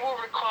they will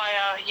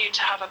require you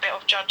to have a bit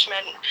of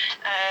judgment,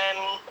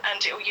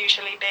 and it will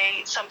usually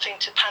be something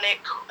to panic,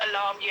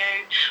 alarm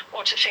you,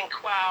 or to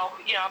think, wow,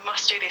 I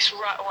must do this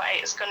right away.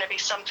 It's going to be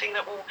something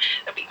that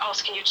they'll be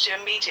asking you to do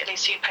immediately,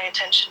 so you pay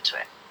attention to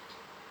it.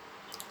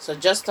 So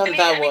just on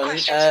that one,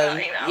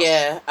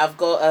 I've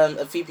got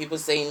a few people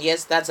saying,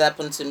 yes, that's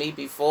happened to me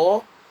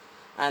before.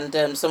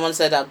 And someone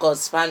said I got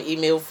spam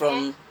email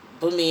from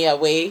Bumi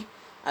Away,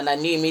 and I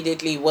knew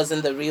immediately it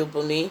wasn't the real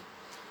Bumi.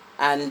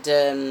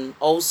 And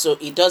also,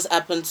 it does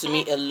happen to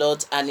me a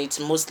lot, and it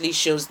mostly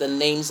shows the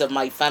names of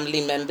my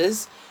family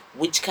members,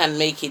 which can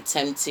make it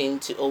tempting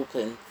to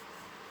open.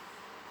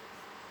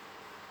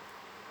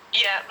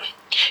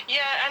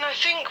 Yeah, and I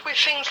think with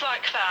things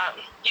like that,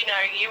 you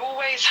know, you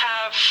always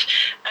have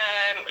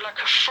like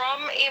a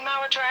from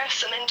email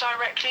address, and then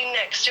directly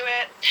next to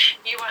it,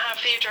 you will have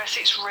the address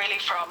it's really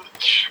from.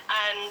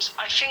 And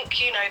I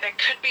think, you know, there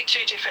could be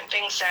two different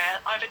things there.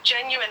 Either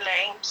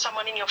genuinely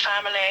someone in your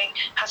family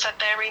has had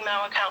their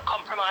email account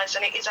compromised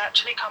and it is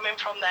actually coming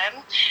from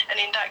them, and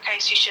in that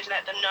case you should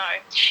let them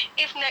know.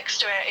 If next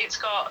to it it's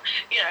got,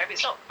 you know, if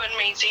it's not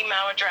Bunmi's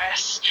email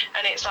address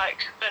and it's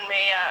like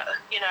Bunmi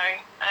you know,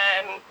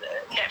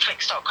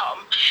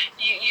 Netflix.com,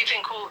 you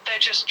think, well, they're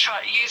just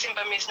using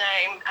Bunmi's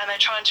name and they're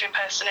trying to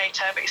impersonate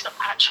her, but it's not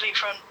actually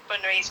from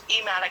Bunmi's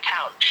email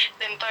account,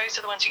 then those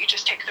are the ones that you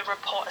just tick the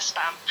report as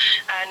spam,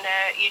 and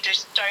you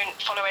just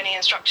don't follow any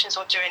instructions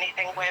or do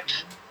anything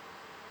with.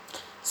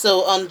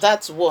 So on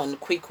that one,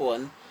 quick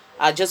one,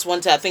 I just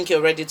want to, I think you're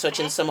already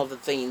touching some of the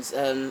things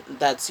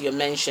that you're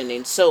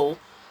mentioning. So,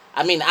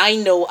 I mean, I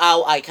know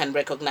how I can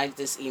recognize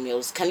these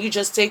emails. Can you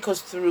just take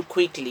us through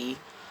quickly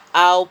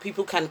how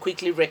people can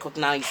quickly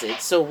recognize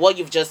it? So what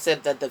you've just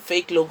said, that the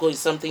fake logo is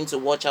something to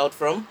watch out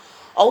from.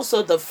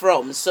 Also the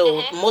from.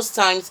 So most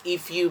times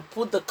if you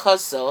put the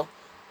cursor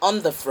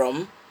on the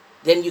from,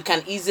 then you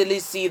can easily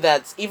see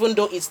that even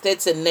though it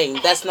states a name,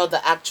 that's not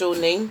the actual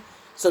name.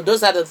 So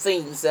those are the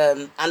things.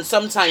 And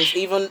sometimes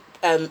even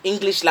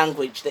English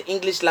language. The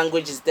English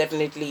language is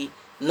definitely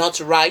not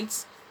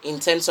right in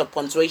terms of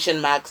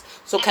punctuation marks.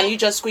 So can you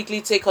just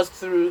quickly take us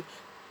through,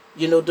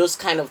 you know, those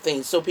kind of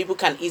things so people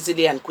can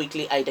easily and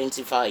quickly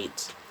identify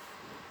it?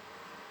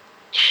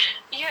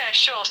 Yeah,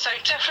 sure. So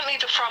definitely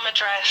the from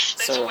address.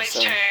 There's always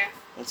two.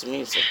 That's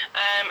amazing.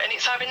 And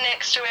it's either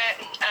next to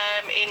it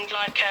in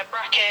like a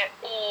bracket,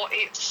 or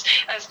it's,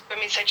 as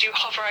Bunmi said, you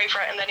hover over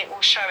it and then it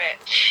will show it.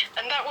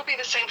 And that will be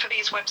the same for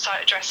these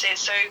website addresses.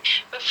 So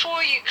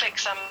before you click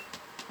something,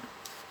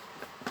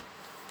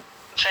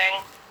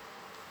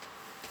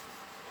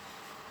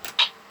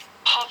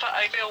 hover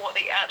over what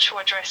the actual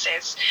address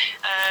is.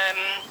 I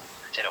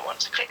didn't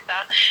want to click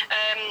that.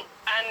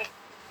 And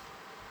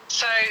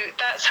so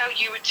that's how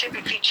you would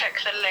typically check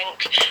the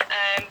link.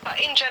 But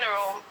in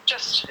general,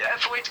 just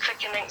avoid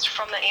clicking links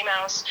from the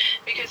emails,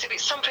 because if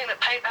it's something that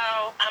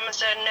PayPal,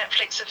 Amazon,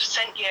 Netflix have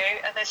sent you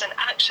and there's an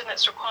action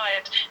that's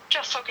required,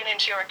 just logging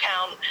into your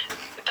account,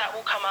 that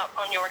will come up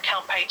on your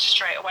account page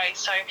straight away.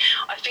 So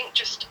I think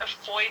just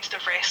avoid the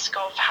risk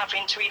of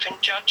having to even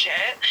judge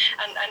it,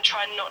 and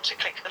try not to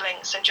click the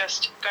links and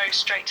just go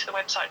straight to the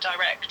website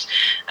direct.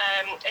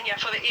 And yeah,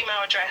 for the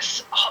email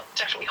address,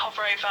 definitely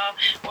hover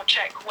over or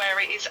check where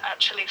it is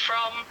actually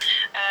from,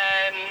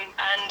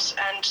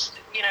 and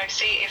you know,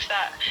 see if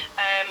that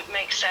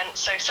makes sense.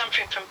 So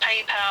something from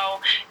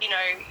PayPal, you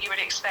know, you would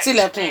expect to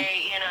be,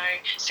 you know,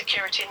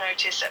 security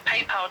notice at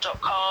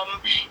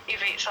paypal.com.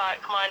 If it's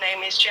like my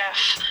name is Jeff,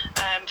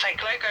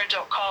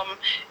 fakelogo.com,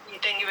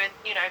 then you would,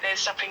 you know, there's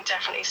something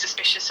definitely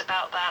suspicious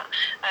about that.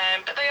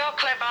 But they are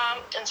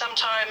clever, and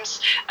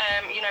sometimes,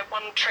 you know,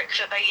 one trick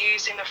that they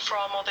use in the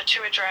from or the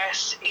to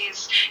address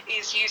is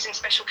using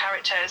special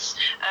characters,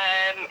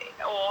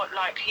 or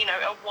like, you know,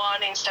 a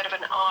one instead of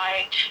an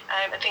I,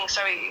 and things.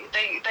 So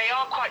they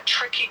are quite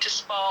tricky to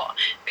spot.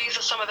 These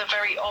are some of the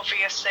very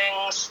obvious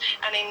things,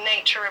 and in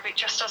nature, if it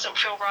just doesn't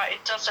feel right,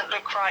 it doesn't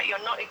look right,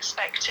 you're not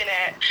expecting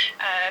it,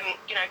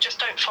 you know, just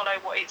don't follow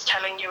what it's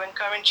telling you, and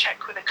go and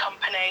check with a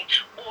company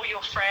or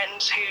your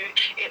friends who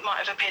it might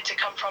have appeared to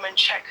come from, and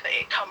check that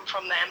it come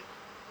from them.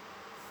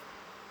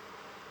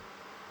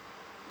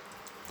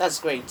 That's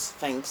great,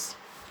 thanks.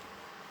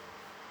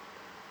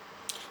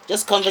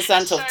 Just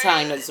conversant of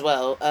time as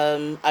well.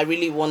 I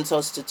really want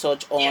us to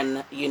touch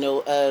on, you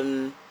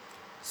know,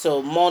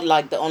 so more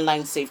like the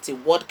online safety.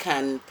 What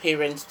can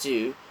parents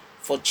do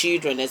for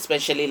children,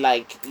 especially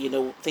like, you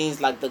know,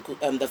 things like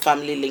the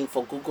family link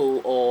for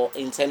Google, or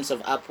in terms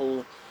of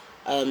Apple,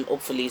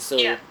 hopefully. So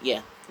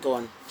yeah. Go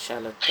on,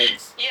 Charlotte,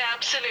 thanks. Yeah,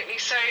 absolutely.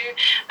 So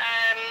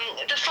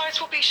the slides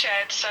will be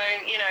shared. So,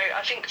 you know,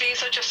 I think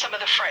these are just some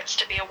of the threats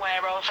to be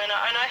aware of. And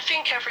I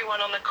think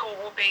everyone on the call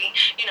will be,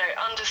 you know,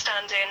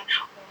 understanding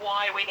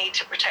why we need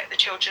to protect the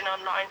children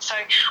online. So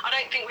I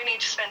don't think we need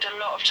to spend a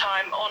lot of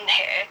time on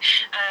here.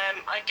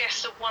 I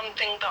guess the one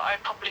thing that I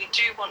probably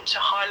do want to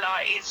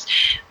highlight is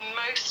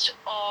most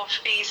of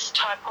these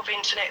type of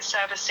internet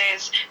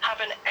services have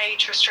an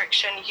age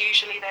restriction.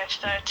 Usually they're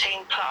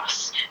 13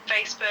 plus.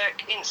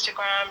 Facebook,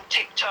 Instagram,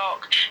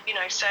 TikTok, you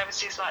know,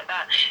 services like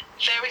that.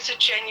 There is a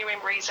genuine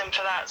reason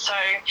for that. So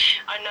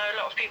I know a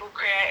lot of people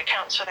create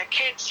accounts for their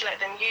kids, let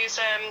them use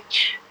them.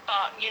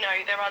 but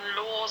there are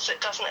laws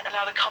that doesn't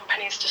allow the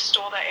companies to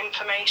store that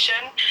information.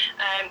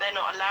 They're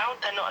not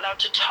allowed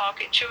to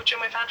target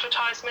children with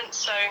advertisements.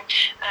 So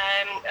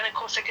and of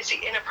course they can see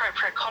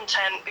inappropriate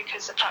content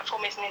because the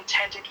platform isn't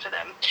intended for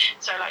them.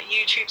 So like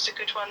YouTube's a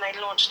good one. They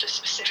launched a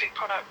specific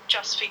product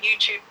just for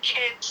YouTube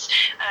Kids,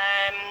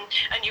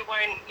 and you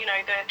won't,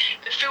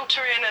 the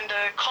filtering and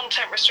the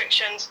content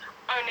restrictions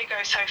only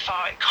go so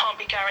far. It can't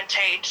be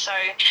guaranteed. So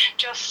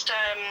just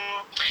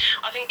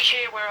I think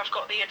here where I've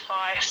got the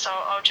advice,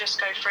 I'll just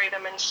go through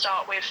them and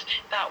start with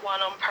that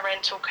one on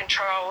parental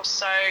control.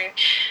 So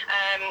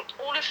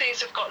all of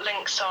these have got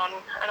links on,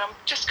 and I'm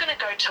just going to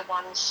go to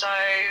one. So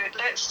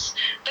let's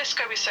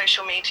go with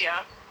social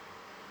media.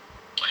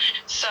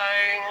 So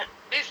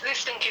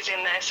this link is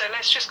in there, so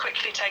let's just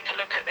quickly take a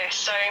look at this.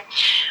 So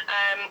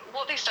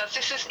what this does,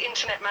 this is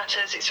Internet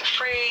Matters. It's a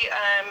free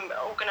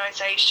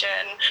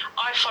organisation.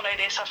 I follow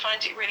this. I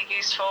find it really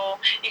useful.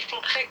 You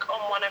can click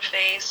on one of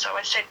these. So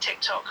I said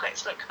TikTok.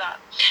 Let's look at that.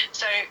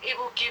 So it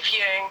will give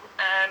you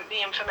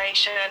the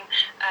information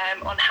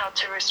on how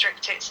to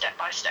restrict it step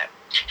by step.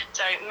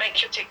 So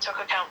make your TikTok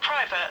account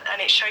private,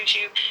 and it shows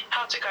you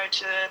how to go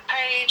to the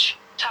page,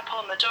 tap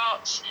on the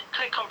dots,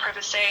 click on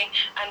privacy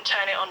and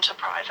turn it on to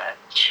private,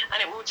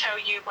 and it will tell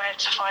you where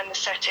to find the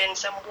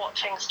settings and what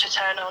things to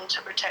turn on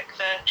to protect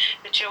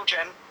the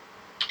children.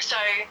 So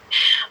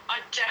I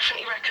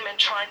definitely recommend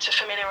trying to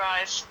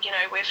familiarise,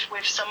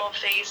 with some of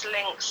these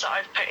links that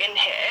I've put in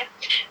here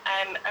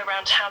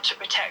around how to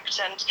protect.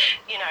 And,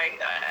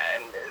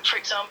 for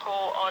example,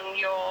 on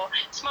your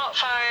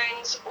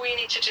smartphones, all you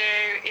need to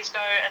do is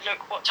go and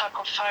look what type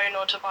of phone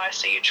or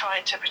device are you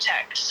trying to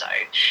protect. So,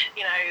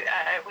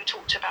 we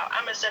talked about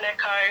Amazon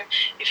Echo.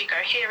 If you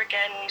go here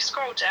again, you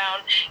scroll down,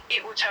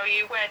 it will tell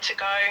you where to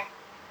go,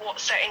 what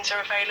settings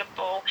are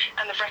available,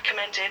 and they've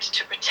recommended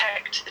to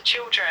protect the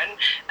children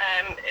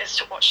as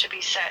to what should be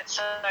set.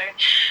 So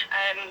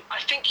I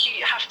think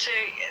you have to,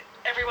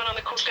 everyone on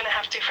the call is going to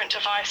have different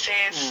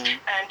devices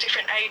and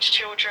different age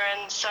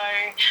children, so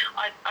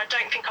I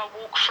don't think I'll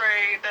walk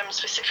through them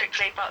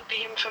specifically, but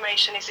the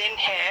information is in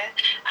here,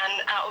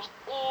 and out of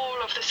all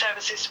of the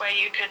services where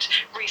you could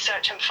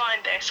research and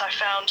find this, I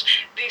found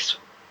this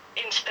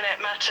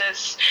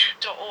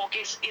internetmatters.org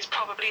is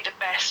probably the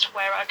best,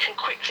 where I can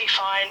quickly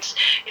find,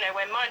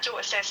 when my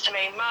daughter says to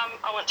me, Mum,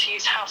 I want to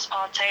use House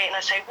Party, and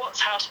I say,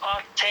 what's House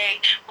Party?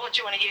 What do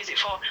you want to use it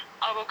for?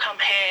 I will come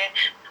here,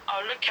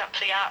 I'll look up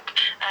the app,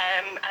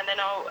 and then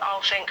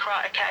I'll think,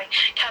 right, okay,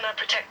 can I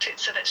protect it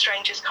so that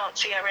strangers can't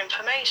see our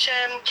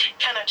information?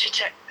 Can I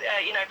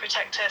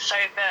protect her so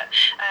that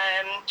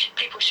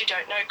people she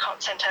don't know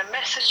can't send her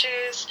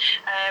messages?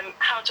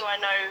 How do I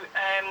know,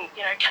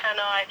 can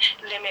I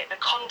limit the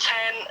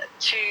content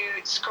to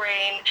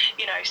screen,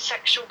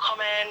 sexual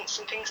comments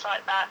and things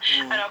like that?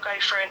 And I'll go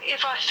through, and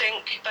if I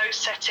think those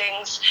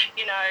settings,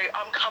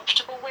 I'm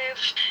comfortable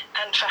with,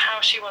 and for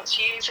how she wants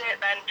to use it,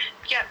 then,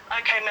 yeah,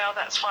 okay, Mel,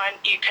 that's fine,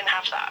 you can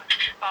have that.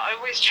 But I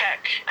always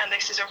check, and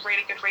this is a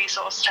really good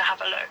resource to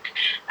have a look.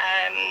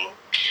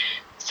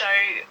 So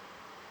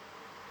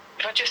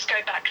if I just go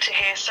back to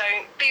here, so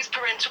these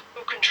parental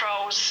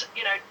controls,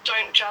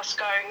 don't just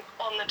go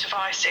on the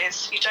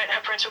devices. You don't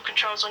have parental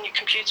controls on your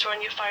computer,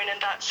 on your phone, and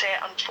that's it.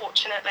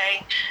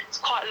 Unfortunately, it's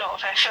quite a lot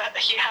of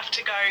effort. You have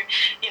to go,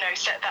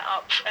 set that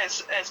up,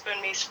 as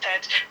Bunmi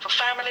said, for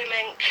Family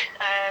Link,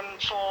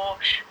 for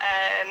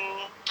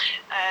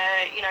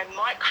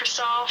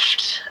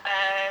Microsoft,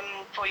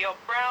 for your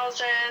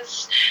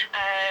browsers,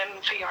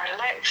 for your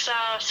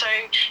Alexa. So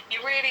you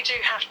really do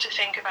have to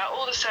think about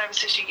all the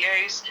services you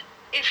use,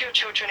 if your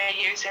children are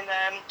using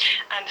them,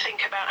 and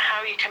think about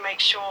how you can make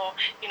sure,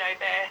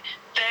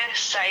 they're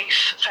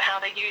safe for how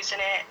they're using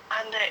it,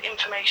 and the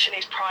information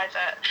is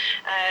private,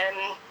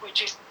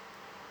 which is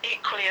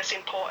equally as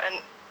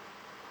important.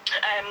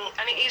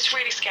 And it is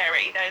really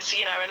scary. There's,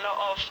 a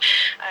lot of,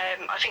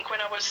 I think when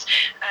I was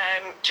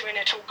doing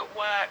a talk at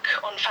work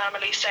on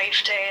family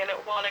safety a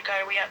little while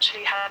ago, we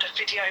actually had a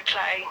video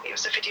play. It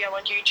was a video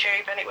on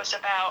YouTube, and it was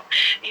about,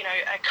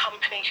 a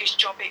company whose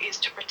job it is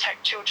to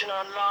protect children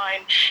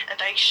online, and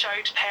they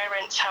showed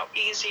parents how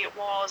easy it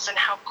was and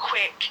how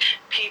quick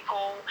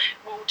people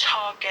will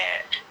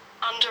target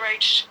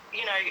underage,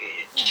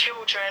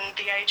 children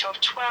the age of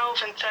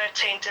 12 and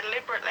 13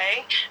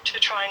 deliberately to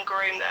try and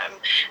groom them.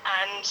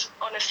 And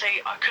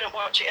honestly, I couldn't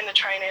watch it in the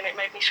training. It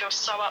made me feel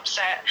so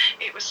upset.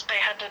 They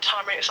had a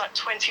timer, it was like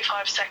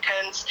 25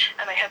 seconds,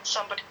 and they had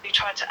somebody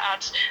try to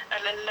add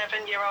an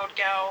 11-year-old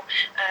girl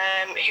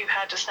who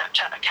had a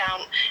Snapchat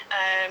account,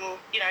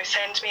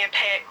 send me a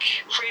pic,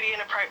 really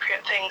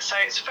inappropriate things. So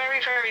it's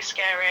very, very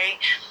scary.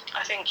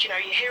 I think, you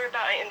hear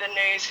about it in the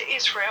news. It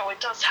is real.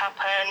 It does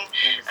happen.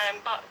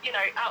 But,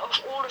 out of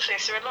all of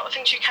this, there are a lot of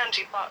things you can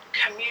do, but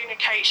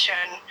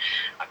communication,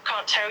 I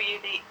can't tell you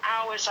the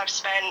hours I've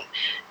spent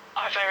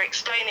either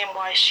explaining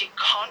why she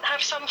can't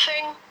have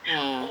something,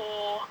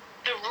 or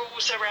the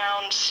rules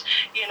around,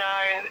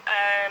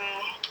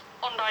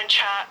 online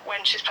chat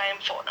when she's playing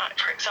Fortnite,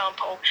 for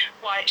example,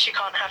 why she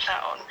can't have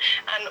that on,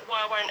 and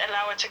why I won't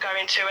allow her to go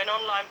into an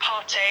online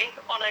party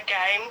on a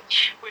game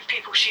with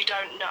people she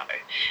don't know,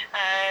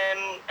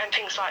 and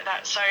things like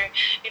that. So,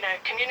 you know,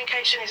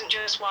 communication isn't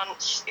just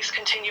once, it's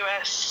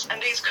continuous,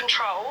 and these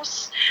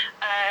controls,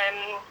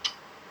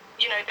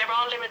 you know, there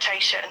are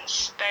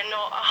limitations. They're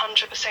not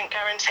 100%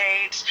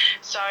 guaranteed.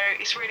 So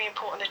it's really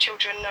important that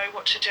children know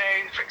what to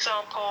do. For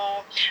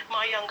example,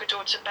 my younger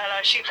daughter,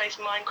 Bella, she plays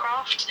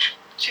Minecraft.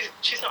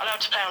 She's not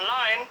allowed to play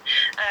online,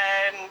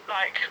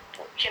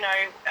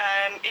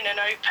 in an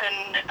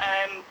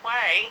open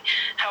way.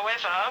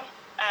 However,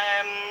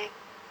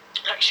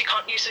 like she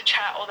can't use the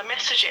chat or the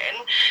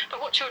messaging, but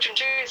what children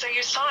do is they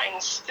use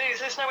signs.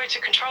 There's no way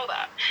to control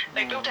that.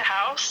 They build a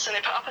house and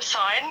they put up a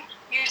sign: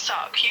 you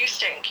suck, you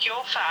stink,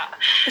 you're fat.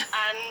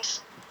 And,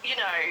 you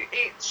know,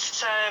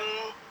 it's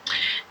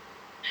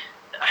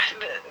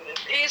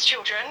it is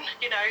children,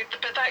 you know,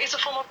 but that is a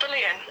form of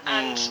bullying,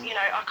 and you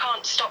know, I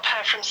can't stop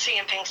her from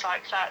seeing things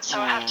like that. So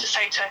I have to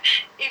say to her,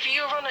 if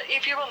you're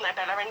on there,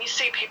 Bella, and you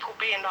see people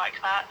being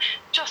like that,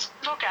 just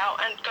log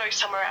out and go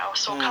somewhere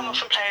else, or come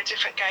off and play a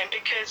different game,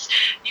 because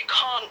you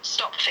can't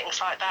stop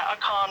things like that. I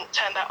can't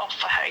turn that off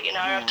for her, you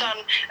know. I've done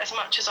as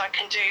much as I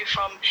can do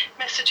from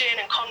messaging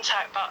and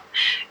contact, but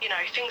you know,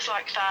 things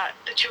like that,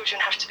 the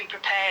children have to be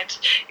prepared.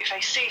 If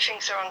they see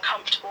things they're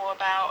uncomfortable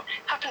about,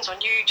 happens on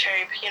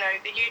YouTube, you know,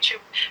 the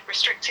YouTube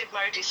restricted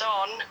mode is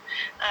on,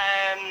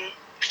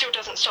 still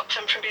doesn't stop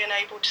them from being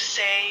able to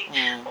see,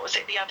 what was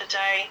it the other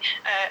day,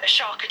 a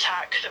shark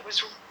attack that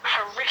was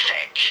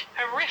horrific,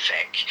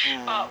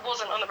 but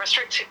wasn't on the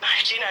restricted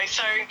mode, you know.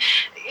 So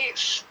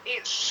it's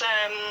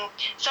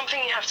something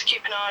you have to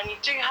keep an eye on. You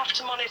do have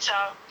to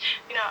monitor.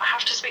 You know, I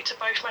have to speak to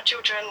both my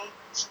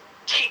children's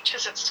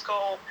teachers at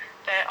school,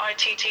 their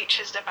IT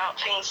teachers, about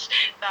things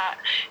that,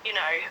 you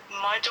know,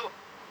 my daughter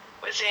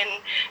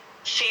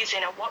sees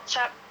in a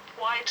WhatsApp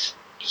wide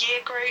year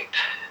group,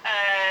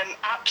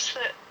 apps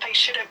that they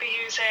shouldn't be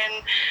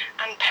using,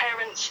 and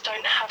parents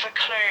don't have a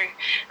clue.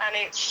 And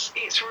it's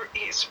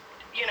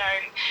you know,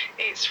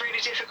 it's really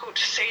difficult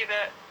to see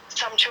that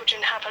some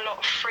children have a lot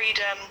of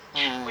freedom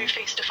with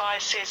these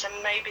devices, and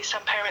maybe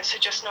some parents are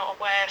just not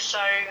aware.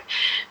 So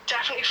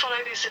definitely follow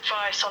this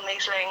advice on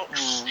these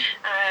links,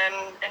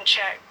 and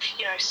check,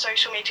 you know,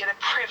 social media, the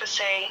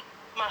privacy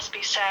must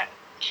be set,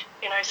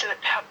 you know, so that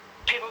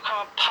people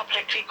can't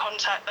publicly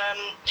contact them.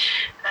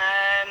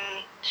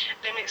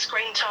 Limit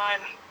screen time,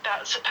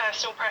 that's a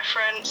personal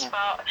preference,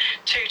 but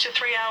 2 to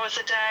 3 hours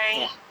a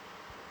day,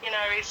 you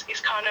know,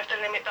 is kind of the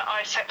limit that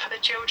I set for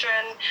the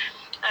children.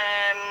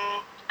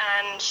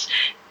 And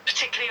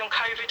particularly on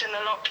COVID and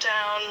the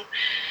lockdown,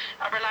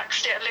 I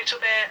relaxed it a little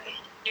bit,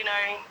 you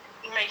know,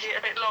 made it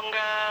a bit longer,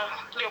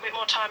 a little bit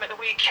more time at the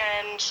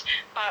weekend.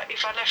 But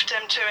if I left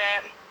them to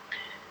it,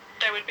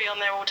 they would be on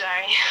there all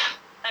day.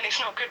 And it's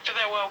not good for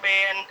their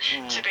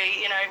well-being to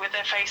be, you know, with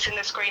their face in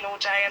the screen all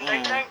day, and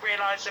they don't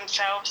realise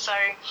themselves. So,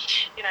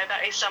 you know,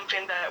 that is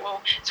something that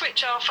will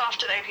switch off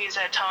after they've used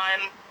their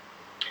time.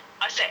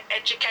 I set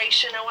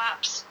educational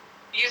apps,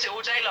 use it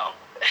all day long.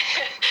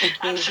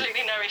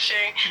 Absolutely no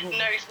issue,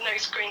 no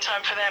screen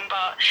time for them.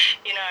 But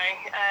you know,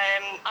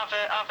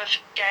 other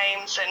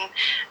games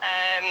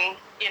and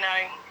you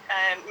know,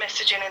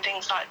 messaging and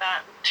things like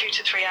that, 2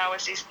 to 3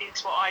 hours is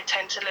what I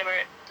tend to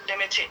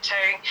limit it to.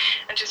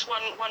 And just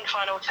one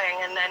final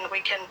thing, and then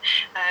we can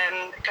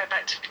go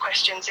back to the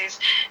questions, is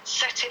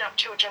setting up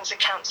children's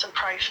accounts and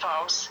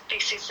profiles.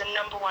 This is the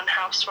number one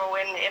house rule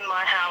in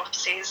my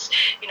house, is,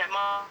 you know,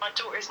 my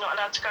daughter is not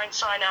allowed to go and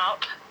sign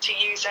up to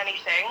use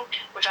anything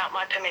without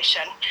my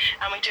permission,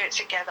 and we do it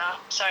together.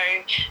 So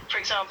for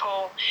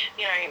example,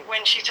 you know,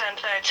 when she turned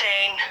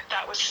 13,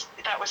 that was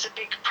a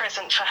big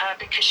present for her,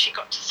 because she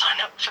got to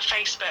sign up for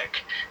Facebook.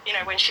 You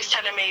know, when she's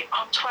telling me,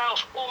 I'm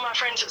 12, all my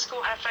friends at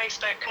school have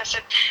Facebook, and I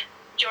said,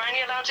 you're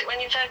only allowed it when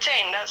you're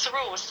 13. That's the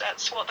rules.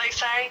 That's what they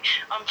say.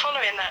 I'm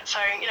following that. So,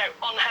 you know,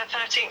 on her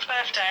 13th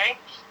birthday,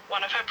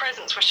 one of her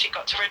presents was she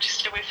got to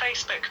register with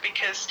Facebook,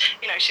 because,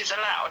 you know, she's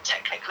allowed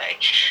technically.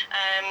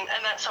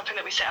 And that's something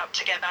that we set up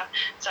together.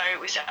 So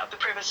we set up the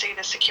privacy,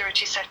 the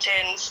security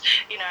settings.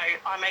 You know,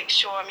 I make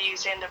sure I'm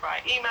using the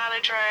right email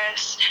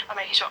address. I'm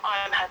making sure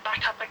I'm her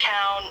backup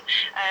account.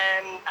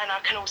 And I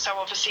can also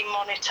obviously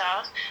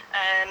monitor,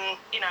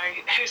 you know,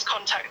 who's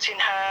contacting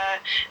her,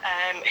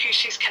 who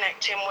she's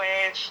connecting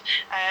with.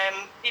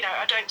 You know,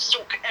 I don't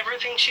stalk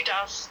everything she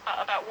does, but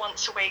about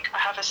once a week I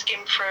have a skim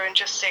through and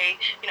just see,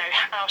 you know,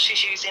 how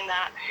she's using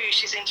that, who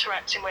she's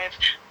interacting with,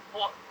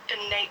 what the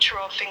nature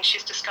of things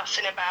she's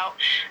discussing about.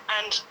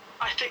 And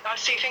I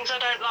see things I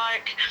don't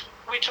like,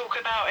 we talk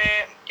about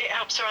it, it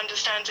helps her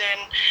understanding,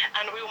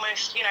 and we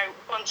almost, you know,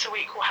 once a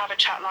week we'll have a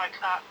chat like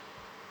that.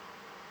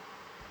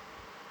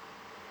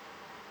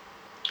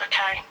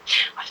 Okay,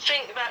 I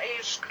think that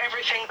is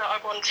everything that I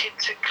wanted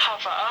to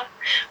cover.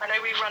 I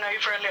know we've run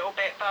over a little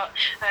bit, but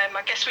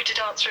I guess we did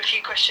answer a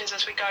few questions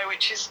as we go,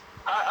 which is,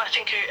 I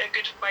think, a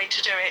good way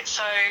to do it.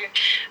 So,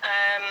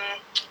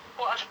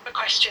 what other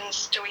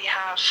questions do we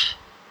have?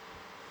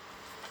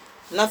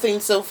 Nothing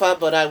so far,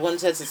 but I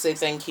wanted to say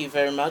thank you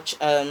very much.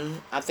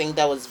 I think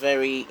that was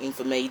very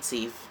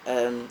informative.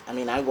 I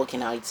mean, I work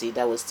in IT.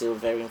 That was still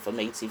very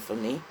informative for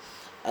me.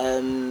 What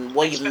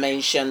Thanks you for.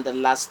 mentioned the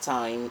last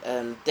time,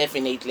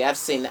 definitely. I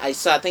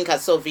think I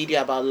saw a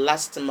video about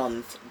last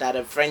month that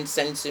a friend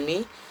sent to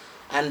me,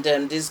 and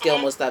this girl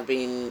Mhm. must have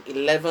been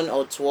 11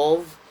 or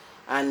 12,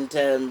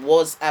 and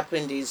what's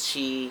happened is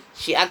she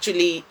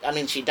actually, I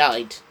mean, she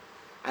died,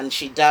 and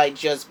she died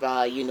just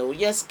by,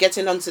 yes,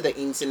 getting onto the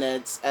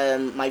internet.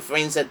 My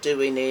friends are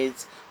doing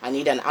it. I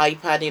need an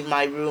iPad in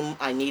my room.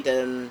 I need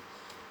a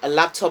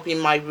laptop in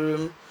my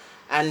room.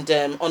 And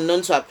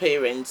unknown to her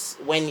parents,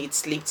 when it's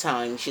sleep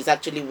time, she's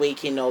actually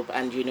waking up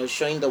and,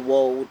 showing the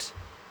world,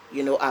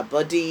 her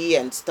body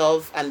and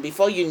stuff. And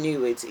before you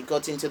knew it, it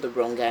got into the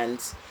wrong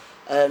hands.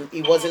 It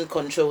Mhm. wasn't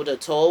controlled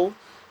at all.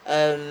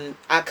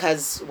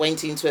 Hackers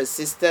went into a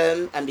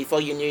system, and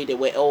before you knew it, they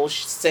were all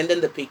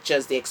sending the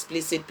pictures, the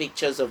explicit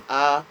pictures of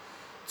her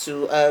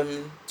to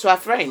her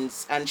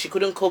friends, and she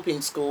couldn't cope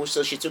in school,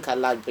 so she took her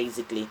life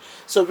basically.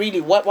 So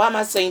really, why am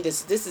I saying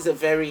this? This is a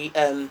very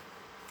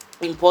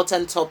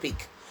important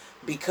topic,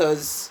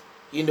 because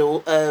you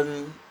know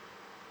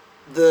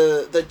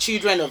the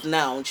children of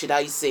now, should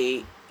I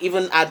say,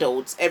 even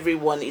adults,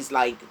 everyone is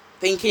like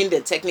thinking they're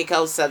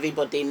technical savvy,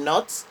 but they're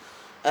not,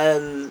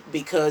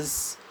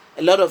 because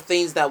a lot of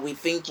things that we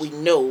think we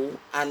know,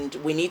 and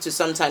we need to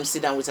sometimes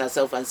sit down with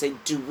ourselves and say,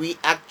 do we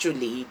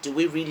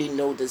really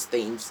know these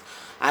things?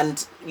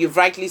 And you've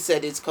rightly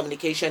said, it's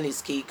communication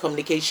is key.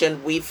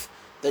 Communication with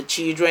the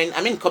children,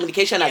 I mean,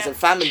 communication as Yeah, a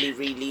family,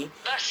 really.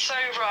 that's so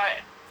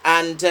right.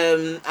 And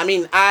I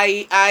mean,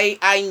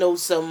 I know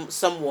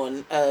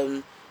someone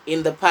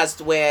in the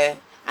past where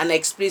an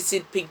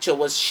explicit picture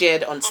was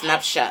shared on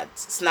Mhm.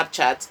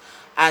 Snapchat,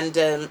 and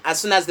as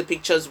soon as the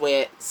pictures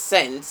were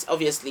sent,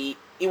 obviously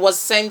it was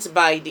sent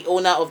by the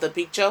owner of the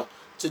picture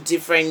to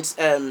different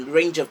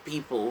range of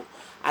people,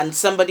 and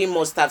somebody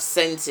must have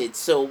sent it.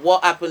 So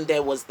what happened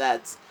there was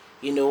that,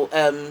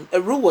 a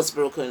rule was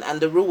broken, and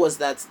the rule was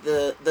that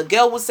the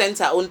girl who sent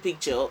her own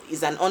picture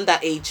is an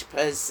underage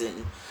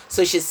person.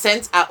 So she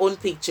sent her own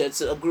picture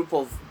to a group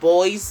of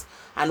boys,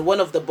 and one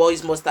of the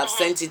boys must have Mhm.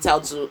 sent it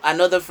out to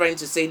another friend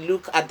to say,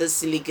 look at this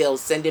silly girl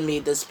sending me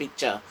this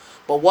picture.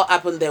 But what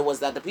happened there was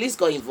that the police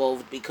got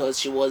involved because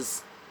she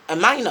was a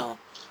minor.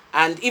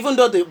 And even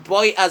though the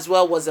boy as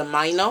well was a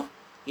minor,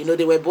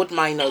 they were both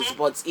minors, Mhm.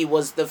 but it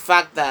was the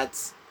fact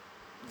that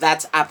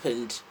that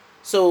happened.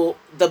 So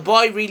the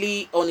boy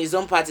really, on his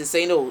own part, is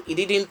saying, oh, he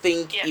didn't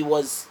think Yeah. it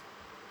was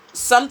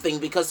something,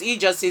 because he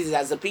just sees it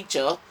as a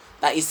picture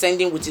that he's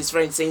sending with his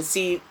friend, saying,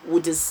 see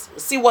what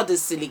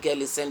this silly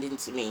girl is sending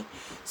to me.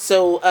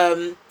 So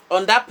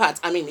on that part,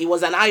 I mean, it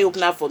was an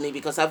eye-opener for me,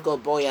 because I've got a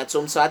boy at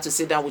home, so I had to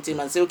sit down with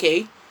him and say,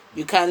 okay,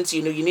 you can't,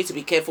 you need to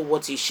be careful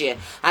what you share.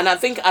 And I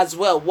think as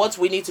well, what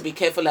we need to be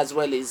careful as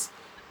well is,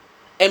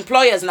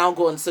 employers now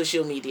go on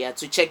social media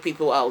to check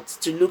people out,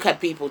 to look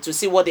at people, to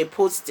see what they're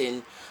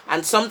posting.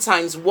 And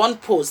sometimes one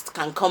post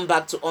can come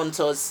back to haunt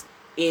us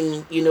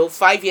in,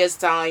 5 years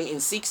time, in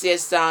 6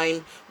 years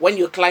time, when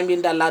you're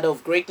climbing the ladder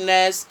of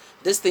greatness.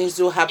 These things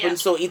do Yeah. happen.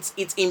 So it's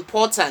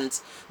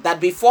important that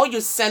before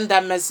you send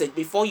that message,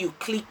 before you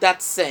click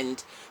that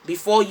send,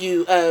 before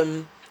you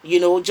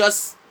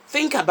just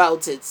think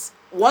about it.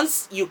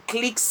 Once you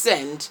click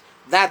send,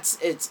 that's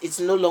it. It's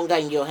no longer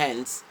in your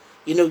hands.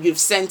 You've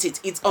sent it.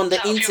 It's on It's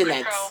the out of your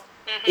internet. control.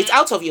 It's Mhm.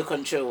 out of your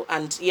control.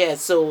 And yeah,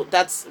 so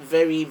that's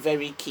very,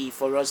 very key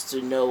for us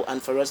to know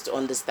and for us to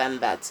understand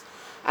that.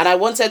 And I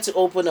wanted to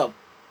open up.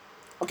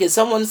 Okay,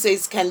 someone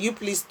says, can you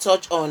please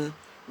touch on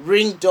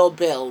ring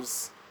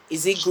doorbells?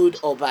 Is it good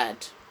or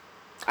bad?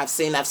 I've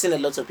seen a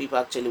lot of people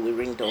actually with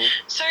ring door.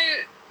 So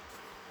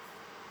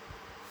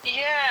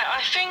yeah,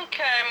 I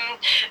think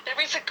there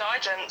is a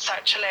guidance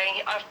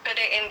actually. I've put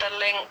it in the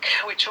link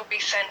which will be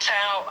sent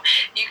out.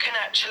 You can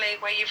actually,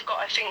 where you've got,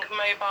 I think,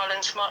 mobile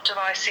and smart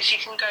devices, you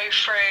can go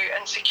through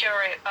and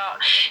secure it. But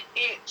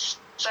it's,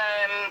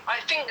 I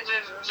think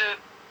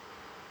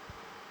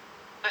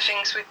the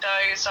things with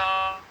those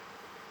are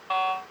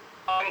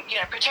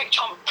protect,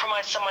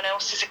 compromise someone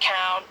else's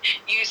account,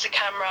 use the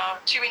camera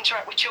to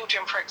interact with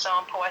children, for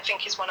example, I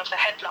think is one of the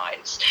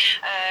headlines.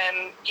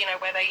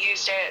 Where they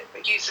use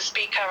the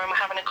speaker and were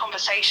having a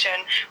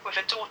conversation with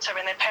a daughter,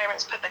 and their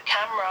parents put the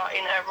camera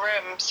in her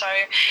room. So,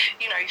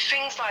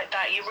 things like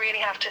that, you really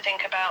have to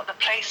think about the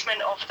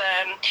placement of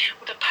them,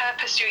 the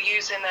purpose you're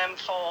using them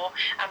for,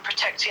 and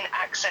protecting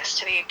access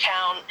to the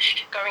account,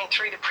 going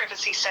through the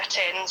privacy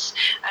settings.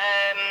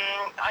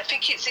 I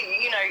think it's,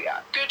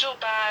 good or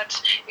bad.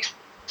 It's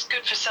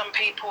good for some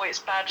people, it's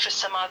bad for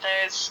some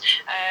others.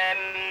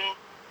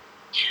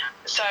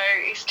 So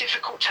it's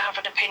difficult to have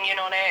an opinion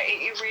on it.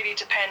 It really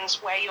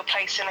depends where you're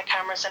placing the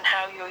cameras and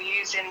how you're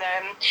using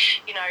them.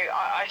 You know,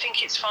 I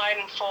think it's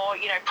fine for,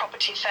 you know,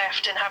 property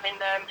theft and having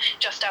them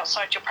just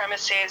outside your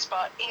premises,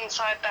 but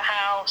inside the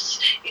house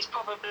is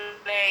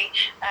probably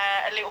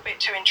a little bit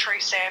too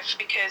intrusive,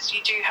 because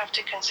you do have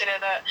to consider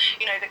that,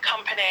 you know, the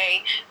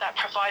company that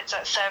provides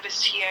that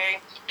service to you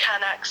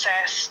can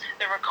access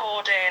the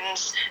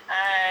recordings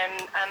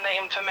and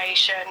the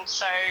information.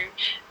 So,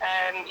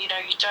 you know,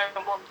 you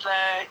don't want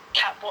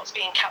what's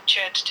being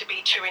captured to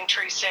be too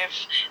intrusive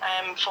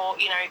for,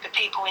 you know, the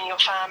people in your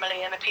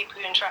family and the people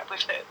you interact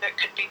with that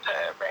could be put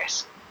at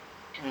risk.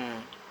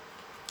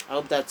 I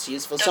hope that's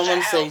useful.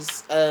 Someone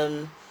says,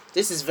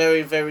 this is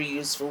very, very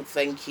useful.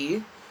 Thank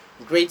you.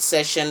 Great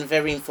session,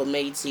 very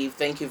informative.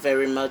 Thank you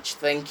very much.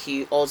 Thank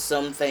you.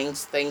 Awesome.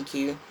 Thanks. Thank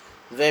you.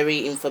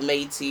 Very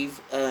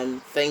informative.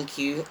 Thank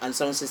you. And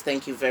someone says,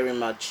 thank you very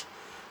much.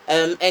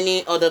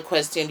 Any other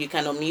question? You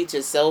can unmute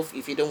yourself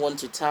if you don't want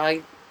to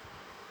type.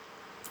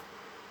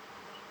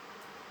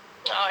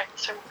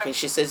 Okay,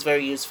 she says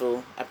very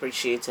useful.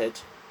 Appreciated.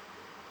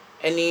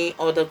 Any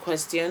other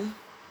question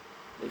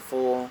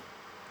before?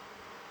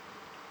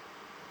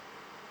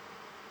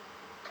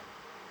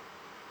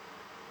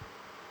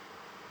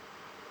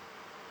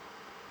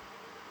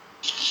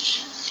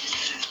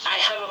 I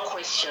have a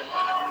question.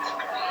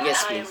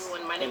 Yes, Hi, please.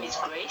 everyone. My name is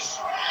Grace.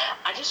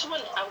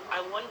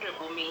 I wonder,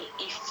 Bumi,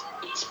 if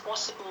it's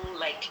possible,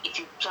 like, if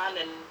you plan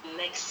a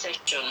next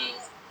session,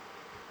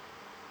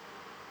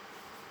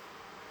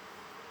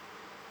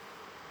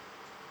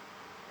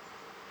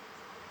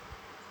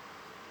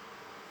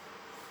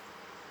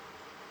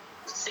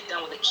 sit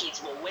down with the kids,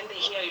 but when they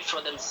hear it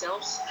for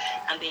themselves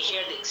and they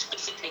hear the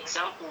explicit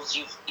examples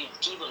you've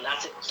given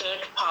as a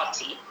third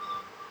party,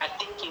 I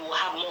think it will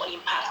have more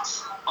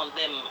impact on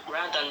them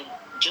rather than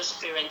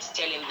just parents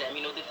telling them.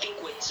 You know, they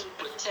think we're too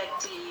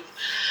protective,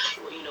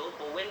 you know,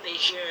 but when they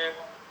hear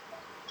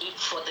it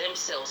for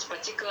themselves,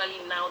 particularly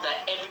now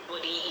that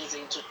everybody is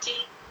into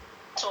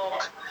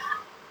TikTok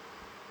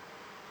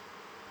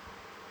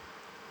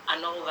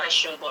and all that,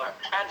 but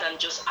rather than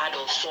just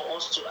adults, for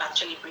us to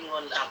actually bring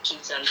on our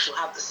kids and to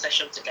have the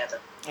session together.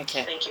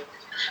 Okay. Thank you.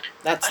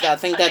 I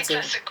think that's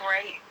a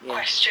great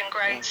question,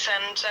 Grace. Yeah.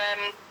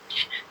 And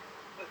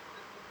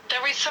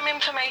there is some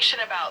information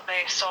about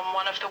this on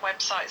one of the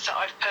websites that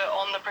I've put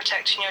on the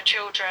Protecting Your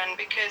Children,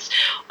 because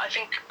I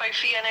think both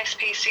the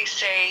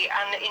NSPCC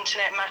and the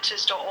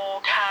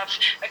internetmatters.org have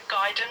a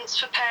guidance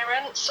for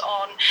parents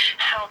on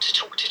how to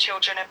talk to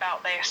children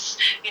about this.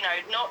 You know,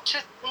 not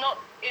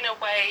in a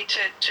way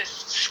to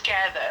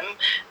scare them,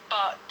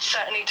 but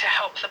certainly to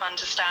help them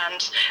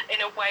understand in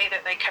a way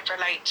that they can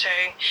relate to.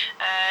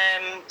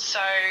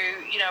 So,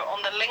 you know,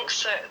 on the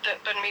links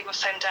that Bunmi will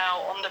send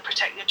out on the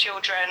Protect Your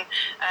Children,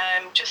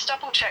 just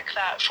double check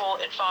that for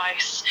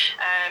advice.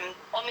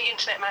 On the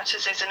Internet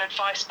Matters, there's an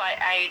advice by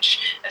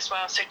age as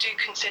well, so do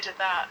consider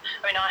that.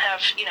 I mean, I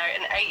have, you know,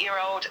 an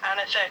 8-year-old and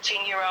a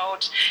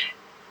 13-year-old.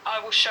 I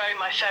will show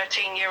my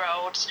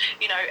 13-year-old,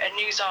 you know, a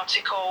news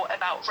article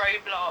about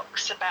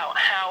Roblox, about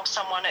how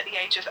someone at the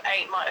age of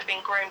 8 might have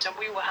been groomed, and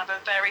we will have a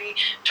very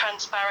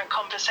transparent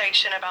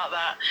conversation about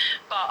that.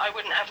 But I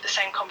wouldn't have the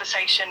same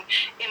conversation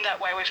in that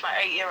way with my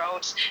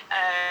 8-year-olds,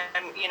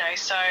 you know,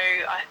 so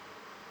I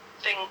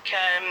think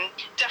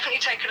definitely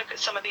take a look at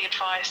some of the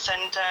advice,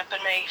 and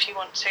Bunmi, if you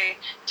want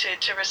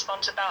to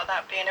respond about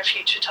that being a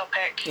future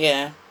topic.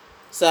 Yeah.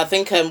 So I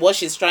think what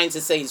she's trying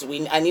to say is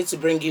I need to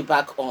bring you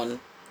back on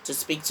to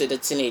speak to the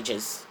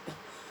teenagers.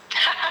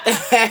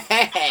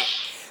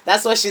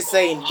 That's what she's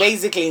saying,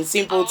 basically, in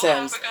simple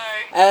terms.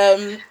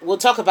 We'll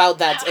talk about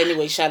that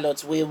anyway,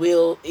 Charlotte. We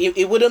will.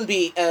 It wouldn't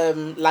be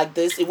like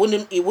this. It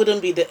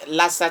wouldn't be the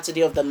last Saturday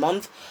of the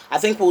month. I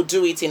think we'll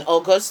do it in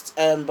August.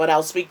 But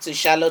I'll speak to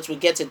Charlotte. We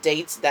get a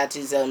date that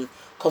is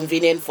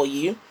convenient for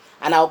you,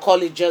 and I'll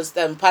call it just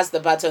Pass the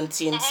Baton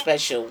Teen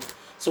Special.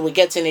 So we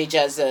get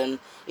teenagers.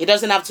 It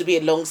doesn't have to be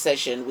a long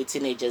session with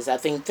teenagers. I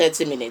think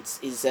 30 minutes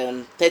is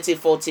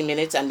 40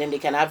 minutes, and then they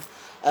can have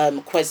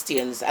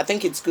questions. I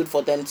think it's good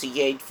for them to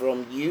hear it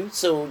from you,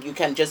 so you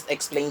can just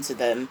explain to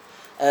them.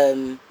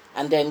 And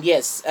then,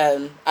 yes,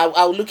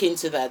 I'll look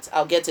into that.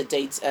 I'll get a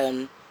date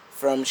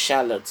from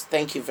Charlotte.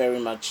 Thank you very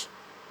much.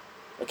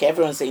 Okay,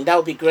 everyone's saying that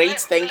would be great.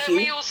 Thank you.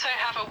 Let me also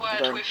have a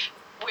word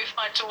with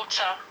my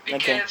daughter,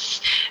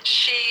 because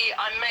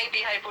I may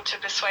be able to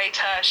persuade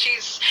her.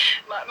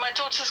 My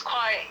daughter's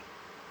quite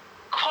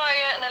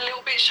quiet and a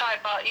little bit shy,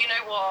 but you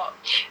know what?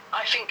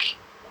 I think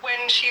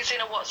when she's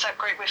in a WhatsApp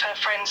group with her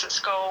friends at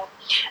school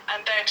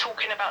and they're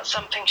talking about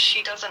something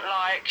she doesn't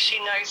like, she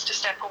knows to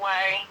step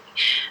away.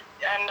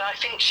 And I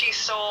think she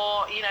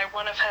saw, you know,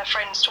 one of her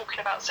friends talking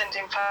about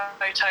sending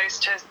photos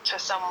to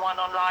someone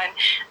online,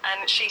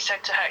 and she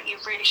said to her, "You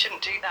really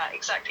shouldn't do that."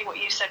 Exactly what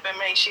you said,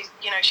 Bunmi.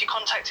 She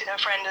contacted her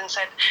friend and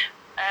said,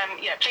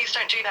 please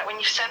don't do that. When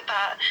you've sent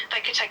that,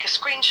 they could take a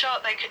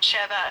screenshot, they could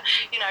share that,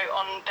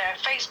 on their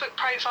Facebook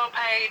profile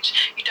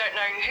page. You don't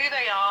know who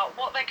they are,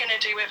 what they're going to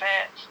do with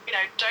it.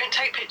 Don't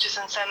take pictures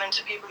and send them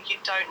to people you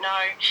don't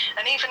know.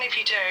 And even if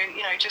you do,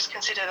 just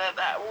consider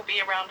that will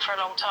be around for a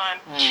long time.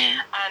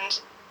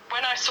 And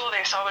when I saw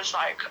this, I was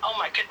like, oh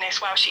my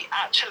goodness, wow, she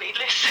actually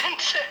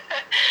listened.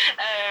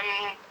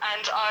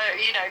 And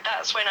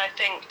that's when I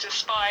think,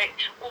 despite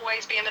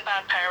always being the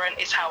bad parent,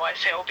 is how I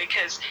feel,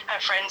 because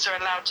her friends are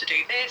allowed to do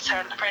this,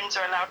 her friends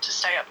are allowed to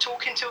stay up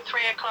talking till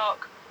 3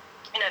 o'clock.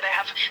 They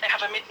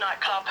have a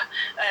midnight club,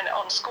 and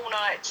on school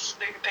nights,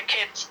 the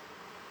kids,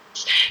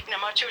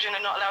 my children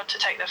are not allowed to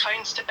take their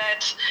phones to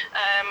bed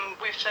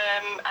with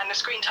them, and the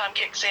screen time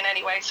kicks in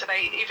anyway. So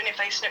even if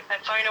they snip their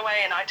phone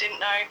away and I didn't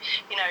know,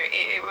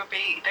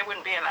 they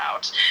wouldn't be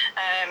allowed.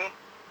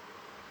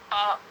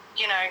 But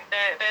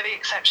they're the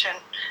exception.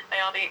 They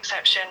are the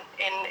exception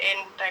in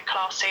their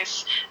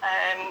classes,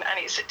 and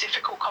it's a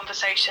difficult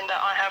conversation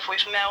that I have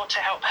with Mel to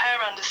help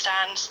her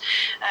understand.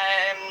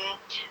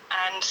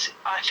 And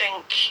I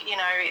think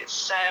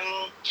it's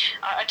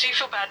I do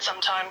feel bad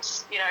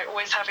sometimes,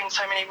 always having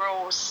so many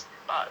rules,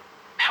 but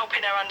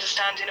helping her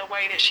understand in a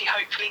way that she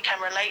hopefully can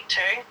relate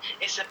to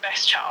is the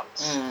best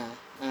chance.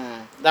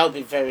 That would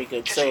be very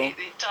good. So it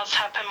does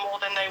happen more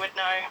than they would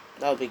know.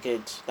 That would be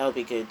good. That would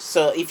be good.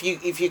 So if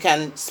you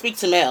can speak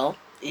to Mel,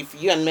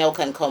 if you and Mel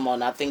can come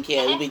on, I think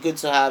it would be good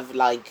to have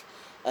like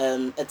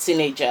a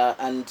teenager,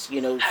 and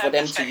for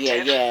them to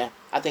hear. Yeah,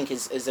 I think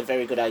is a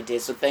very good idea.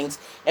 So thanks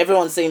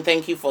everyone saying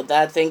thank you for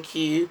that. Thank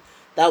you.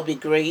 That would be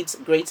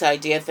great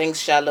idea. Thanks,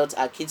 Charlotte.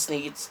 Our kids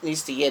needs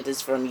to hear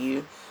this from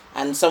you.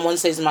 And someone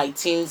says my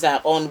teens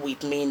are on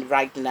with me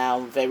right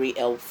now. Very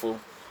helpful.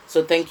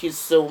 So thank you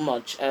so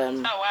much.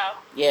 Oh wow.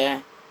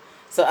 Yeah.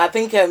 So I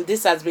think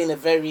this has been a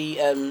very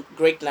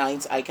great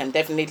night. I can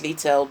definitely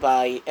tell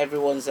by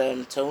everyone's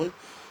tone.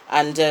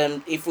 And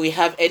if we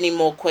have any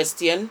more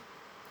question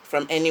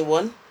from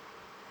anyone.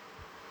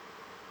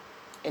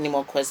 Any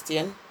more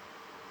question?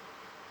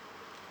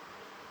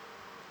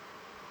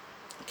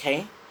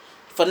 Okay.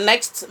 For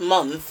next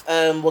month,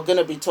 we're going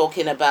to be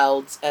talking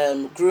about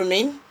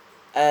grooming,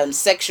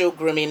 sexual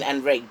grooming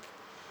and rape.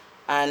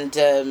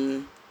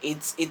 And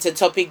it's a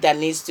topic that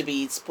needs to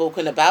be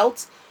spoken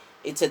about.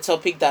 It's a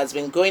topic that's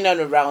been going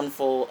on around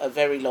for a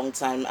very long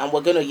time, and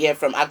we're going to hear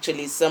from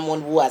actually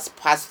someone who has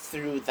passed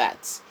through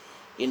that.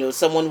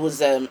 Someone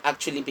who's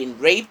actually been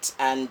raped,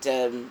 and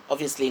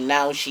obviously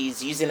now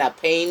she's using her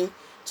pain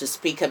to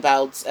speak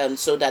about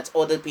so that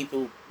other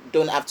people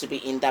don't have to be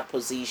in that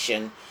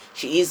position.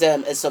 She is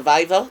a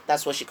survivor.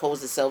 That's what she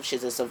calls herself.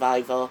 She's a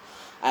survivor,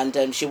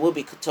 and she will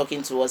be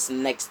talking to us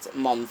next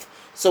month.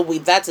 So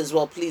with that as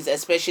well, please,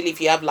 especially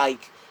if you have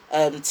like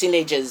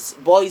teenagers,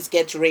 boys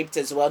get raped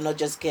as well, not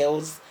just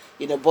girls.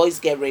 Boys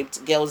get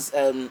raped, girls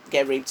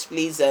get raped.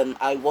 Please,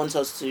 I want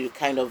us to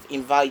kind of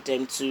invite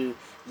them to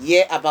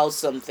hear about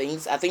some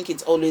things. I think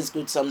it's always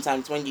good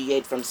sometimes when you hear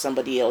it from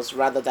somebody else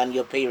rather than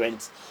your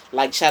parents,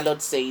 like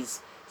Charlotte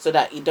says, so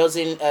that it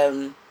doesn't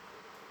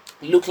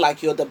look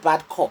like you're the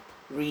bad cop,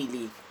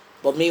 really.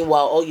 But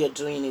meanwhile, all you're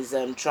doing is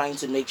trying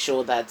to make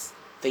sure that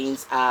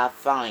things are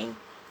fine.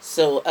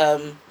 So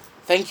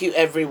thank you,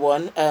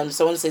 everyone.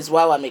 Someone says,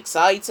 wow, I'm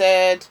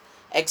excited.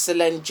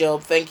 Excellent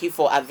job. Thank you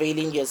for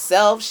availing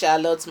yourself,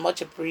 Charlotte.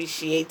 Much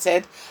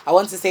appreciated. I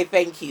want to say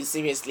thank you,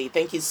 seriously.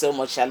 Thank you so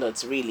much,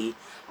 Charlotte, really.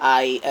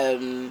 I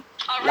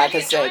like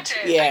I said,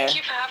 yeah. Thank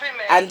you for having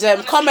me.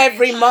 And come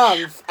every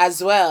month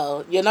as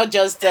well. You're not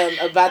just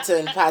a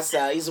baton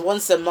passer. It's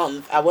once a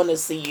month. I want to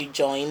see you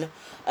join.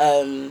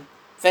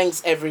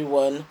 Thanks,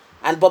 everyone.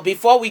 But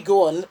before we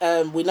go on,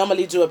 we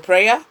normally do a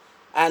prayer.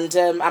 And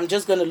I'm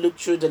just going to look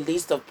through the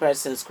list of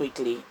persons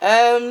quickly.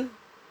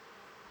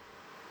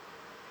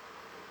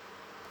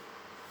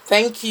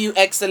 Thank you.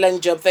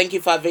 Excellent job. Thank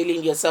you for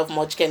availing yourself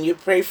much. Can you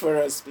pray for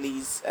us,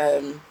 please,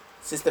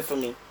 Sister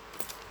Fumi?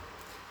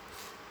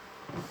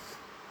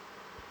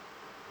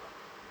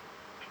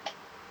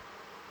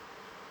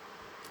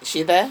 Is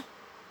she there?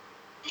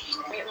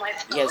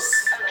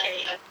 Yes.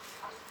 Okay.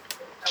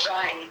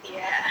 Right,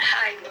 yeah.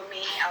 Hi,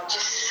 Lumi. I'll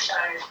just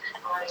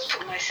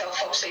put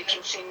myself up so you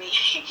can see me.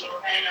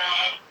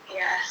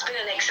 Yeah, it's been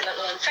an excellent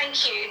one.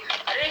 Thank you.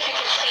 I don't know if you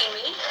can see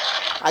me.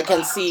 I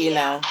can see you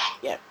now.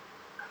 Yeah.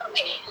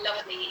 Okay,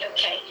 lovely.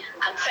 Okay.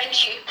 And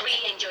thank you.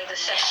 Really enjoyed the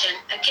session.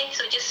 Okay,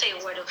 so just say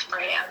a word of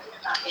prayer.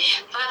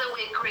 Father,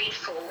 we're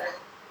grateful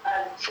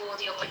for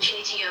the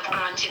opportunity you have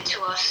granted to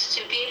us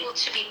to be able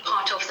to be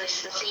part of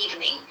this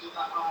evening.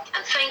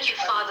 And thank you,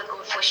 Father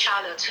God, for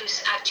Charlotte,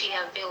 who's actually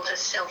availed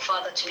herself,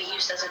 Father, to be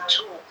used as a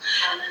tool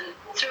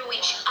through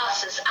which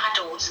us as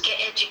adults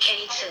get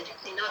educated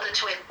in order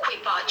to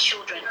equip our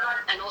children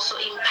and also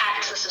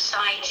impact the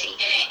society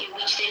in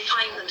which they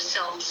find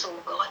themselves, oh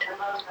God.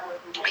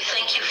 We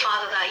thank you,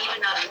 Father, that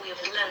even as we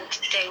have learned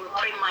today, we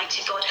pray,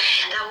 mighty God,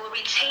 that we'll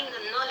retain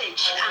the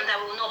knowledge and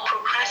that we'll not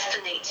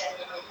procrastinate,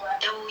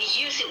 that we'll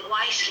use it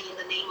wisely in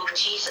the name of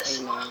Jesus.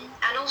 Amen.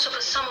 And also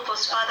for some of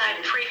us, Father, I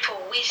pray for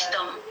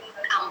wisdom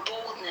and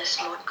boldness,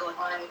 Lord God,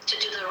 to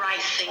do the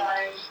right thing.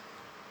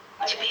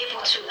 to be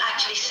able to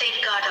actually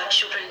safeguard our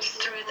children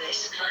through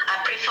this.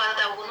 I pray, Father,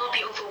 that we will not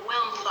be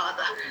overwhelmed,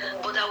 Father,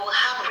 but that we'll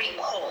have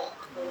recall,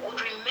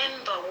 would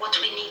remember what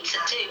we need to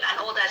do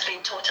and all that's been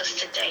taught us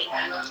today.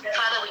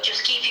 Father, we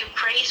just give you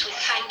praise. We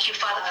thank you,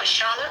 Father, for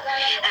Charlotte,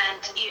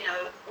 and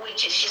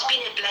she's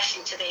been a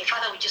blessing today.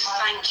 Father, we just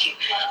thank you,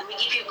 and we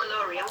give you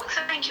glory, and we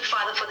thank you,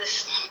 Father, for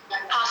this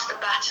Pastor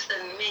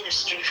Batten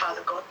ministry,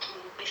 Father God.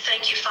 We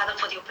thank you, Father,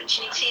 for the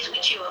opportunities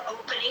which you are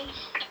opening,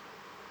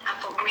 and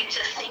for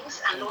greater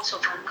things and lots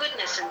of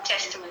goodness and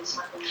testimonies.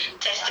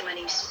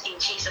 In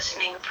Jesus'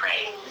 name we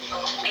pray.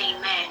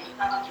 Amen.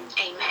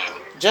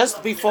 Amen.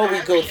 Just before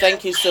we go,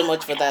 thank you so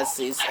much for that,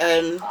 sis.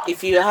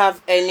 If you have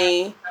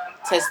any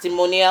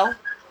testimonial,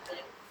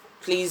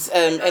 please,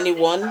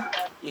 anyone,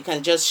 you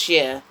can just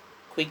share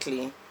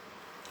quickly.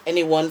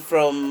 Anyone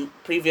from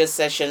previous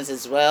sessions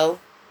as well.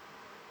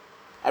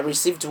 I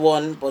received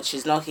one, but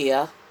she's not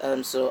here,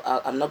 so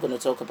I'm not going to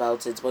talk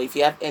about it. But if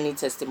you have any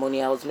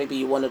testimonials, maybe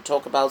you want to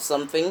talk about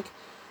something,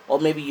 or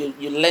maybe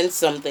you learned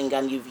something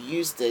and you've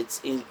used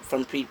it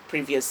from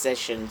previous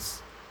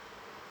sessions.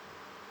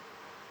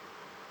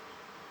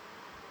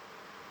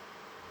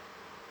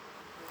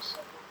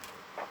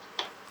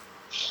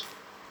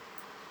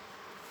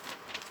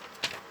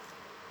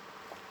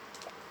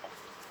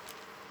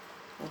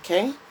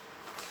 Okay.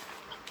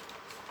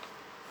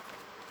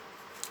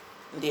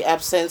 In the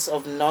absence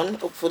of none,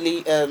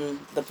 hopefully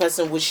the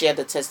person who shared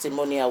the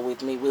testimonial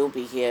with me will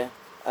be here.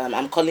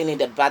 I'm calling it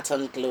the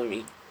Baton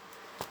Glory.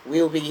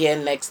 We'll be here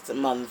next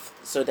month,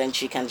 so then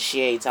she can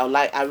share it.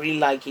 I really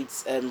like it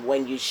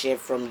when you share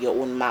from your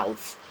own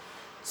mouth.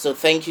 So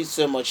thank you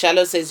so much.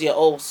 Charlotte says you're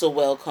all so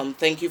welcome.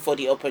 Thank you for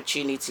the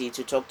opportunity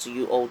to talk to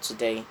you all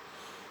today.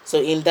 So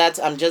in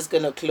that, I'm just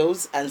going to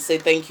close and say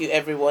thank you,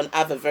 everyone.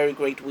 Have a very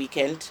great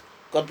weekend.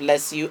 God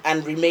bless you,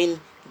 and remain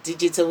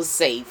digital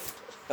safe.